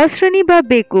 ঘ শ্রেণী বা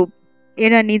বেকুব,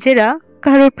 এরা নিজেরা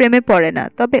কারোর প্রেমে পড়ে না,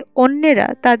 তবে অন্যেরা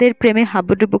তাদের প্রেমে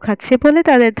হাবুডুবু খাচ্ছে বলে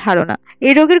তাদের ধারণা।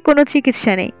 এই রোগের কোনো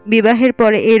চিকিৎসা নেই। বিবাহের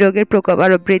পরে এই রোগের প্রকোপ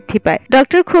আরো বৃদ্ধি পায়।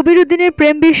 ডক্টর কবির উদ্দিনের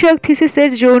প্রেম বিষয়ক থিসিসের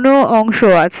যৌন অংশ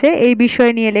আছে। এই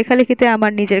বিষয় নিয়ে লেখালেখিতে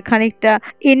আমার নিজের খানিকটা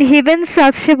ইনহিবেন্স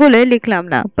আছে বলে লিখলাম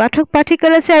না। পাঠক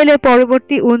পাঠিকারা চাইলে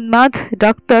পরবর্তী উন্মাদ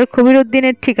ডক্টর কবির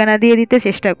উদ্দিনের ঠিকানা দিয়ে দিতে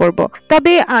চেষ্টা করব।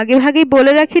 তবে আগে ভাগেই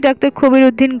বলে রাখি, ডক্টর কবির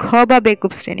উদ্দিন ঘ বা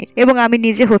বেকুব শ্রেণীর, এবং আমি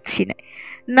নিজে হচ্ছি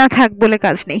না থাক বলে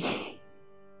কাজ নেই।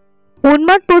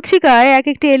 উন্মাদ পত্রিকায় এক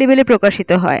একটি এলেবেলে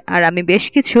প্রকাশিত হয়, আর আমি বেশ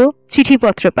কিছু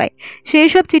চিঠিপত্র পাই। সেই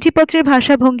সব চিঠিপত্রের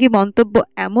ভাষাভঙ্গি মন্তব্য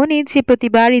এমনই যে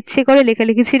প্রতিবার ইচ্ছে করে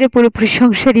লেখালেখি ছিঁড়ে পুরোপুরি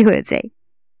সংসারী হয়ে যায়।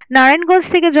 নারায়ণগঞ্জ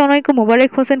থেকে জনৈক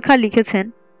মোবারক হোসেন খান লিখেছেন,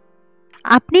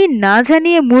 আপনি না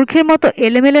জানিয়ে মূর্খের মতো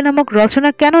এলেমেলে নামক রচনা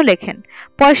কেন লেখেন?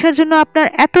 পয়সার জন্য আপনার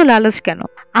এত লালচ কেন?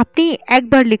 আপনি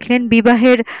একবার লিখলেন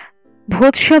বিবাহের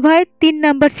ভোজসভায় ৩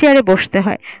 নাম্বার চেয়ারে বসতে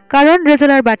হয়, কারণ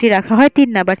রেজালার বাটি রাখা হয় ৩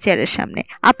 নাম্বার চেয়ারের সামনে।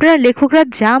 আপনারা লেখকরা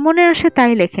যা মনে আসে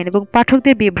তাই লেখেন এবং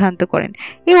পাঠকদের বিভ্রান্ত করেন।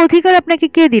 এই অধিকার আপনাকে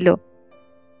কে দিল?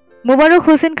 মোবারক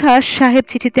হোসেন খান সাহেব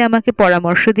চিঠিতে আমাকে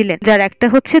পরামর্শ দিলেন, যার একটা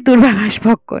হচ্ছে দুর্ভাবাস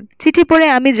ভক্ষণ। চিঠি পড়ে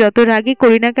আমি যত রাগই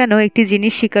করি না কেন, একটি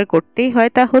জিনিস স্বীকার করতেই হয়,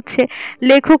 তা হচ্ছে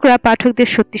লেখকরা পাঠকদের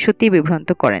সত্যি সত্যি বিভ্রান্ত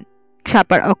করেন।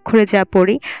 ছাপার অক্ষরে যা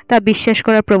পড়ি তা বিশ্বাস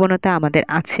করার প্রবণতা আমাদের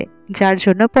আছে, যার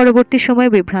জন্য পরবর্তী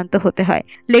সময়ে বিভ্রান্ত হতে হয়।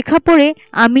 লেখা পড়ে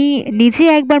আমি নিজে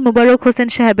একবার মোবারক হোসেন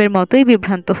সাহেবের মতোই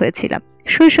বিভ্রান্ত হয়েছিলাম।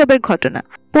 শৈশবের ঘটনা।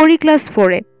 পড়ি ক্লাস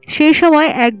 4-এ। সেই সময়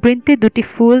এক বৃন্তে দুটি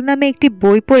ফুল নামে একটি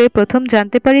বই পড়ে প্রথম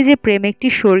জানতে পারি যে প্রেম একটি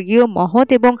স্বর্গীয়, মহৎ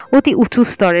এবং অতি উঁচু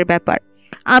স্তরের ব্যাপার।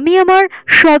 আমি আমার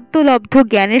সদ্যলব্ধ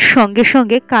জ্ঞানের সঙ্গে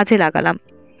সঙ্গে কাজে লাগালাম।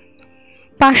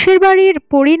 পাশের বাড়ির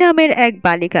পরি নামের এক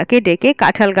বালিকাকে ডেকে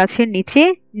কাঁঠাল গাছের নিচে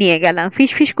নিয়ে গেলাম।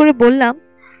 ফিসফিস করে বললাম,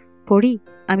 পরি,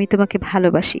 আমি তোমাকে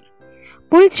ভালোবাসি।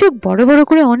 পরি চোখ বড় বড়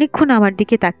করে অনেকক্ষণ আমার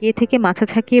দিকে তাকিয়ে থেকে মাথা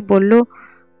ঝাঁকিয়ে বলল,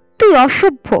 তুই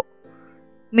অসভ্য।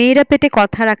 মেয়েরা পেটে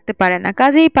কথা রাখতে পারে না,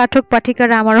 কাজেই পাঠক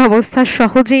পাঠিকারা আমার অবস্থা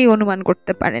সহজেই অনুমান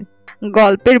করতে পারেন।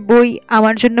 গল্পের বই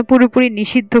আমার জন্য পুরোপুরি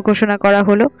নিষিদ্ধ ঘোষণা করা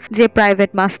হলো। যে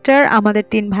প্রাইভেট মাস্টার আমাদের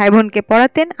 3 ভাই বোনকে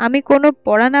পড়াতেন, আমি কোনো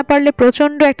পড়া না পারলে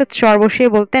প্রচন্ড একটা চর বসিয়ে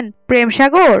বলতেন, প্রেম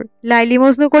সাগর, লাইলি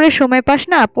মজনু করে সময় পাস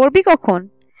না, পড়বি কখন?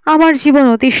 আমার জীবন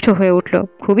অতিষ্ঠ হয়ে উঠল।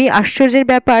 খুবই আশ্চর্যের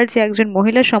ব্যাপার যে একজন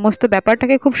মহিলা সমস্ত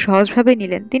ব্যাপারটাকে খুব সহজভাবে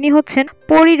নিলেন। তিনি হচ্ছেন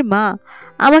পরীর মা।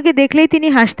 আমাকে দেখলেই তিনি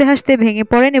হাসতে হাসতে ভেঙে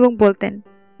পড়েন এবং বলতেন,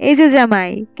 এই যে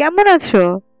জামাই, কেমন আছো?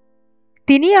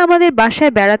 তিনি আমাদের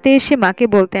বাসায় বেড়াতে এসে মাকে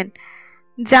বলতেন,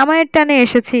 জামাইয়ের টানে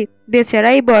এসেছি, বেচারা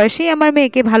এই বয়সেই আমার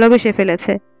মেয়েকে ভালোবেসে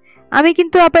ফেলেছে। আমি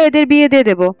কিন্তু আপা এদের বিয়ে দিয়ে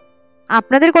দেব,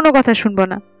 আপনাদের কোনো কথা শুনবো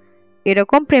না।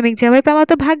 এরকম প্রেমিক জামাই পাওয়া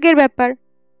তো ভাগ্যের ব্যাপার।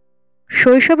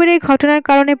 শৈশবের এই ঘটনার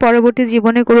কারণে পরবর্তী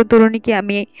জীবনে কোনো তরুণীকে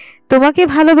আমি তোমাকে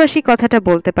ভালোবাসি কথাটা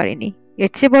বলতে পারিনি।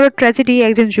 এর চেয়ে বড় ট্র্যাজেডি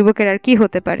একজন যুবকের আর কি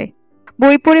হতে পারে?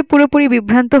 বই পড়ে পুরোপুরি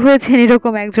বিভ্রান্ত হয়েছেন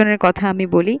এরকম একজনের কথা আমি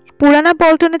বলি। পুরানা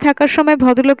পল্টনে থাকার সময়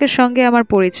ভদ্রলোকের সঙ্গে আমার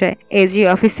পরিচয়। এজি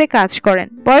অফিসে কাজ করেন,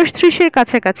 বয়স 30-এর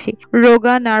কাছাকাছি,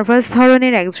 রোগা নার্ভাস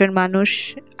ধরনের একজন মানুষ।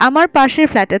 আমার পাশের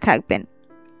ফ্ল্যাটে থাকবেন।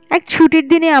 এক ছুটির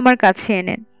দিনে আমার কাছে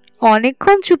এলেন।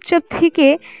 অনেকক্ষণ চুপচাপ থেকে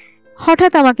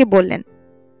হঠাৎ আমাকে বললেন,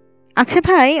 আচ্ছা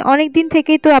ভাই, অনেক দিন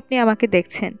থেকেই তো আপনি আমাকে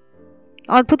দেখছেন,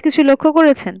 অদ্ভুত কিছু লক্ষ্য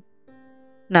করেছেন?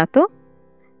 না তো।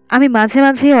 আমি মাঝে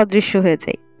মাঝেই অদৃশ্য হয়ে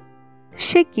যাই।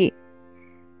 সে কি?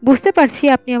 বুঝতে পারছি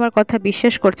আপনি আমার কথা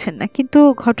বিশ্বাস করছেন না, কিন্তু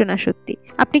ঘটনা সত্যি।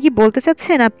 আপনি কি বলতে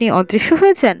চাচ্ছেন আপনি অদৃশ্য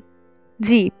হয়ে যান?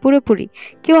 জি, পুরোপুরি।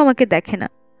 কেউ আমাকে দেখে না।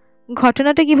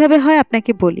 ঘটনাটা কিভাবে হয়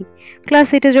আপনাকে বলি। ক্লাস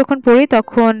 8-এ যখন পড়ি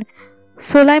তখন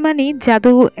সোলাইমানি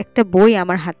জাদু একটা বই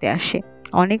আমার হাতে আসে।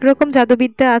 অনেক রকম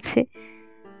জাদুবিদ্যা আছে,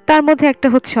 তার মধ্যে একটা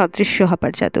হচ্ছে অদৃশ্য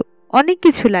হবার জাদু। অনেক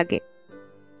কিছু লাগে,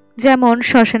 যেমন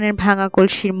শ্মশানের ভাঙা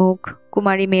কলসির মুখ,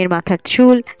 কুমারী মেয়ের মাথার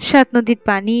চুল, 7 নদীর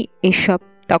পানি, এসব।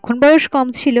 তখন বয়স কম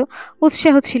ছিল,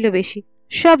 উৎসাহ ছিল বেশি।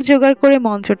 সব জোগাড় করে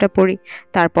মন্ত্রটা পড়ি।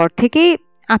 তারপর থেকেই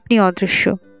আপনি অদৃশ্য।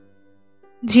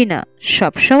 জি না,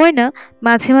 সব সময় না,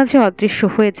 মাঝে মাঝে অদৃশ্য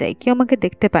হয়ে যায়, কেউ আমাকে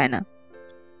দেখতে পায় না।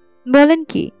 বলেন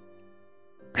কি?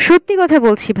 সত্যি কথা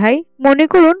বলছি ভাই। মনে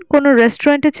করুন কোনো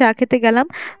রেস্টুরেন্টে চা খেতে গেলাম,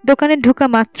 দোকানে ঢোকা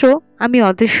মাত্র আমি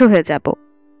অদৃশ্য হয়ে যাব।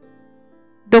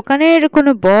 দোকানের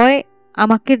কোনো বয়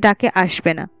আমাকে ডাকে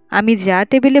আসবে না। আমি যা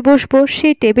টেবিলে বসবো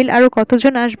সেই টেবিল আরো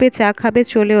কতজন আসবে, চা খাবে,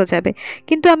 চলেও যাবে,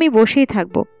 কিন্তু আমি বসেই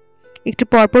থাকবো। একটু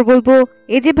পরপর বলবো,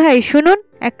 এই যে ভাই শুনুন,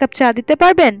 1 কাপ চা দিতে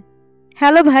পারবেন?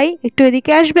 হ্যালো ভাই, একটু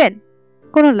এদিকে আসবেন?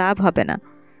 কোনো লাভ হবে না।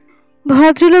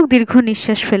 ভদ্রলোক দীর্ঘ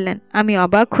নিঃশ্বাস ফেললেন। আমি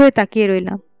অবাক হয়ে তাকিয়ে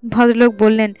রইলাম। ভদ্রলোক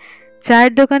বললেন,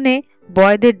 চায়ের দোকানে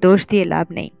বয়দের দোষ দিয়ে লাভ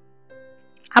নেই।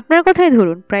 আপনার কথাই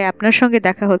ধরুন, প্রায় আপনার সঙ্গে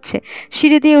দেখা হচ্ছে,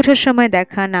 সিঁড়ি দিয়ে ওঠার সময়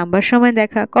দেখা, নামবার সময়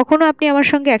দেখা, কখনো আপনি আমার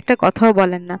সঙ্গে একটা কথাও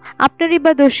বলেন না। আপনারই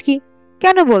বা দোষ কি?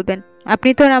 কেন বলবেন? আপনি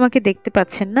তো আর আমাকে দেখতে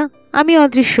পাচ্ছেন না, আমি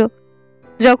অদৃশ্য।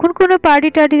 যখন কোনো পার্টি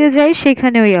টার্টিতে যাই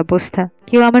সেখানে ওই অবস্থা,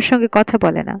 কেউ আমার সঙ্গে কথা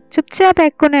বলে না, চুপচাপ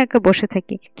এক কোণে একা বসে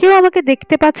থাকি। কেউ আমাকে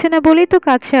দেখতে পাচ্ছে না বলেই তো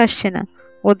কাছে আসছে না,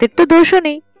 ওদের তো দোষও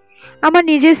নেই। আমার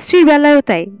নিজের স্ত্রীর বেলায়ও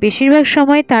তাই, বেশিরভাগ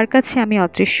সময় তার কাছে আমি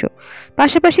অদৃশ্য,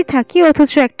 পাশাপাশি থাকি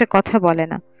অথচ একটা কথা বলে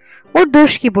না। ওর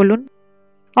দোষ কি বলুন?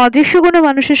 অদৃশ্য কোনো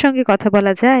মানুষের সঙ্গে কথা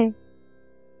বলা যায়?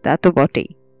 তা তো বটেই।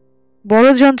 বড়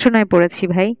যন্ত্রণায় পড়েছি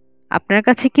ভাই। আপনার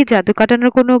কাছে কি জাদু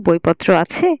কাটানোর কোনো বইপত্র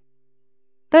আছে?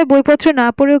 তবে বইপত্র না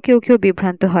পড়েও কেউ কেউ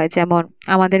বিভ্রান্ত হয়, যেমন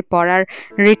আমাদের পড়ার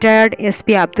রিটায়ার্ড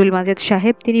এসপি আব্দুল মাজেদ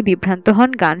সাহেব। তিনি বিভ্রান্ত হন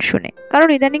গান শুনে, কারণ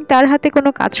ইদানিং তার হাতে কোনো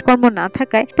কাজকর্ম না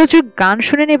থাকায় প্রচুর গান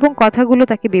শুনেন এবং কথাগুলো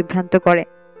তাকে বিভ্রান্ত করে।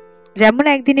 যেমন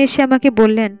একদিন এসে আমাকে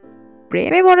বললেন,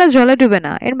 প্রেমে মরা জলে ডুবে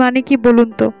না, এর মানে কি বলুন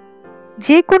তো?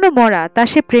 যে কোনো মরা, তা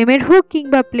সে প্রেমের হোক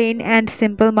কিংবা plain and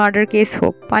simple murder case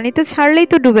হোক, পানিতে ছাড়লেই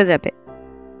তো ডুবে যাবে।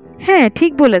 হ্যাঁ,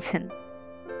 ঠিক বলেছেন।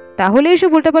 তাহলে এসব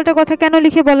উল্টাপাল্টা কথা কেন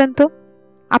লিখে বলেন তো?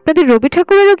 আপনাদের রবি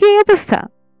ঠাকুরেরও কি এই অবস্থা?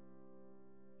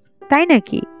 তাই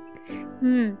নাকি?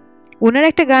 হুম, ওনার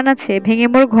একটা গান আছে, ভেঙে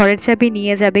মোর ঘরের চাবি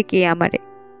নিয়ে যাবে কে আমারে।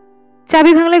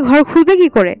 চাবি ভাঙলে ঘর খুলবে কি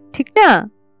করে, ঠিক না?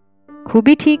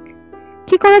 খুবই ঠিক।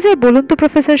 কি করা যায় বলুন তো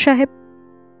প্রফেসর সাহেব?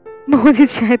 মজিদ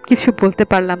সাহেব কিছু বলতে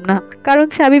পারলাম না, কারণ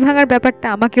চাবি ভাঙার ব্যাপারটা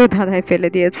আমাকেও ধাঁধায় ফেলে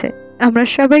দিয়েছে। আমরা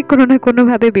সবাই কোনো না কোনো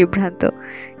ভাবে বিভ্রান্ত।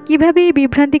 কিভাবে এই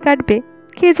বিভ্রান্তি কাটবে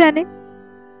কে জানে।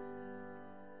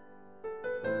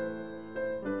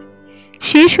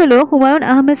 শেষ হলো হুমায়ুন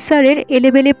আহমেদ স্যারের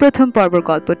এলেবেলে প্রথম পর্বর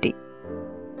গল্পটি।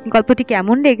 গল্পটি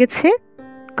কেমন লেগেছে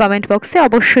কমেন্ট বক্সে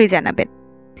অবশ্যই জানাবেন।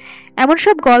 এমন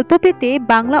সব গল্প পেতে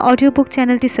বাংলা অডিও বুক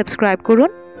চ্যানেলটি সাবস্ক্রাইব করুন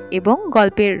এবং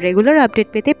গল্পের রেগুলার আপডেট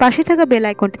পেতে পাশে থাকা বেল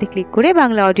আইকনটিতে ক্লিক করে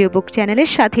বাংলা অডিও বুক চ্যানেলের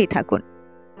সাথেই থাকুন।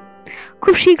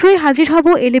 খুব শীঘ্রই হাজির হব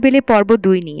এলেবেলে পর্ব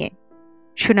 2 নিয়ে।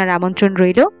 শোনার আমন্ত্রণ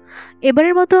রইল।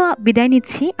 এবারের মতো বিদায়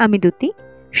নিচ্ছি আমি দ্যুতি।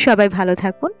 সবাই ভালো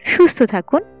থাকুন, সুস্থ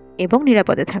থাকুন এবং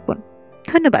নিরাপদে থাকুন।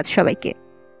 ধন্যবাদ সবাইকে।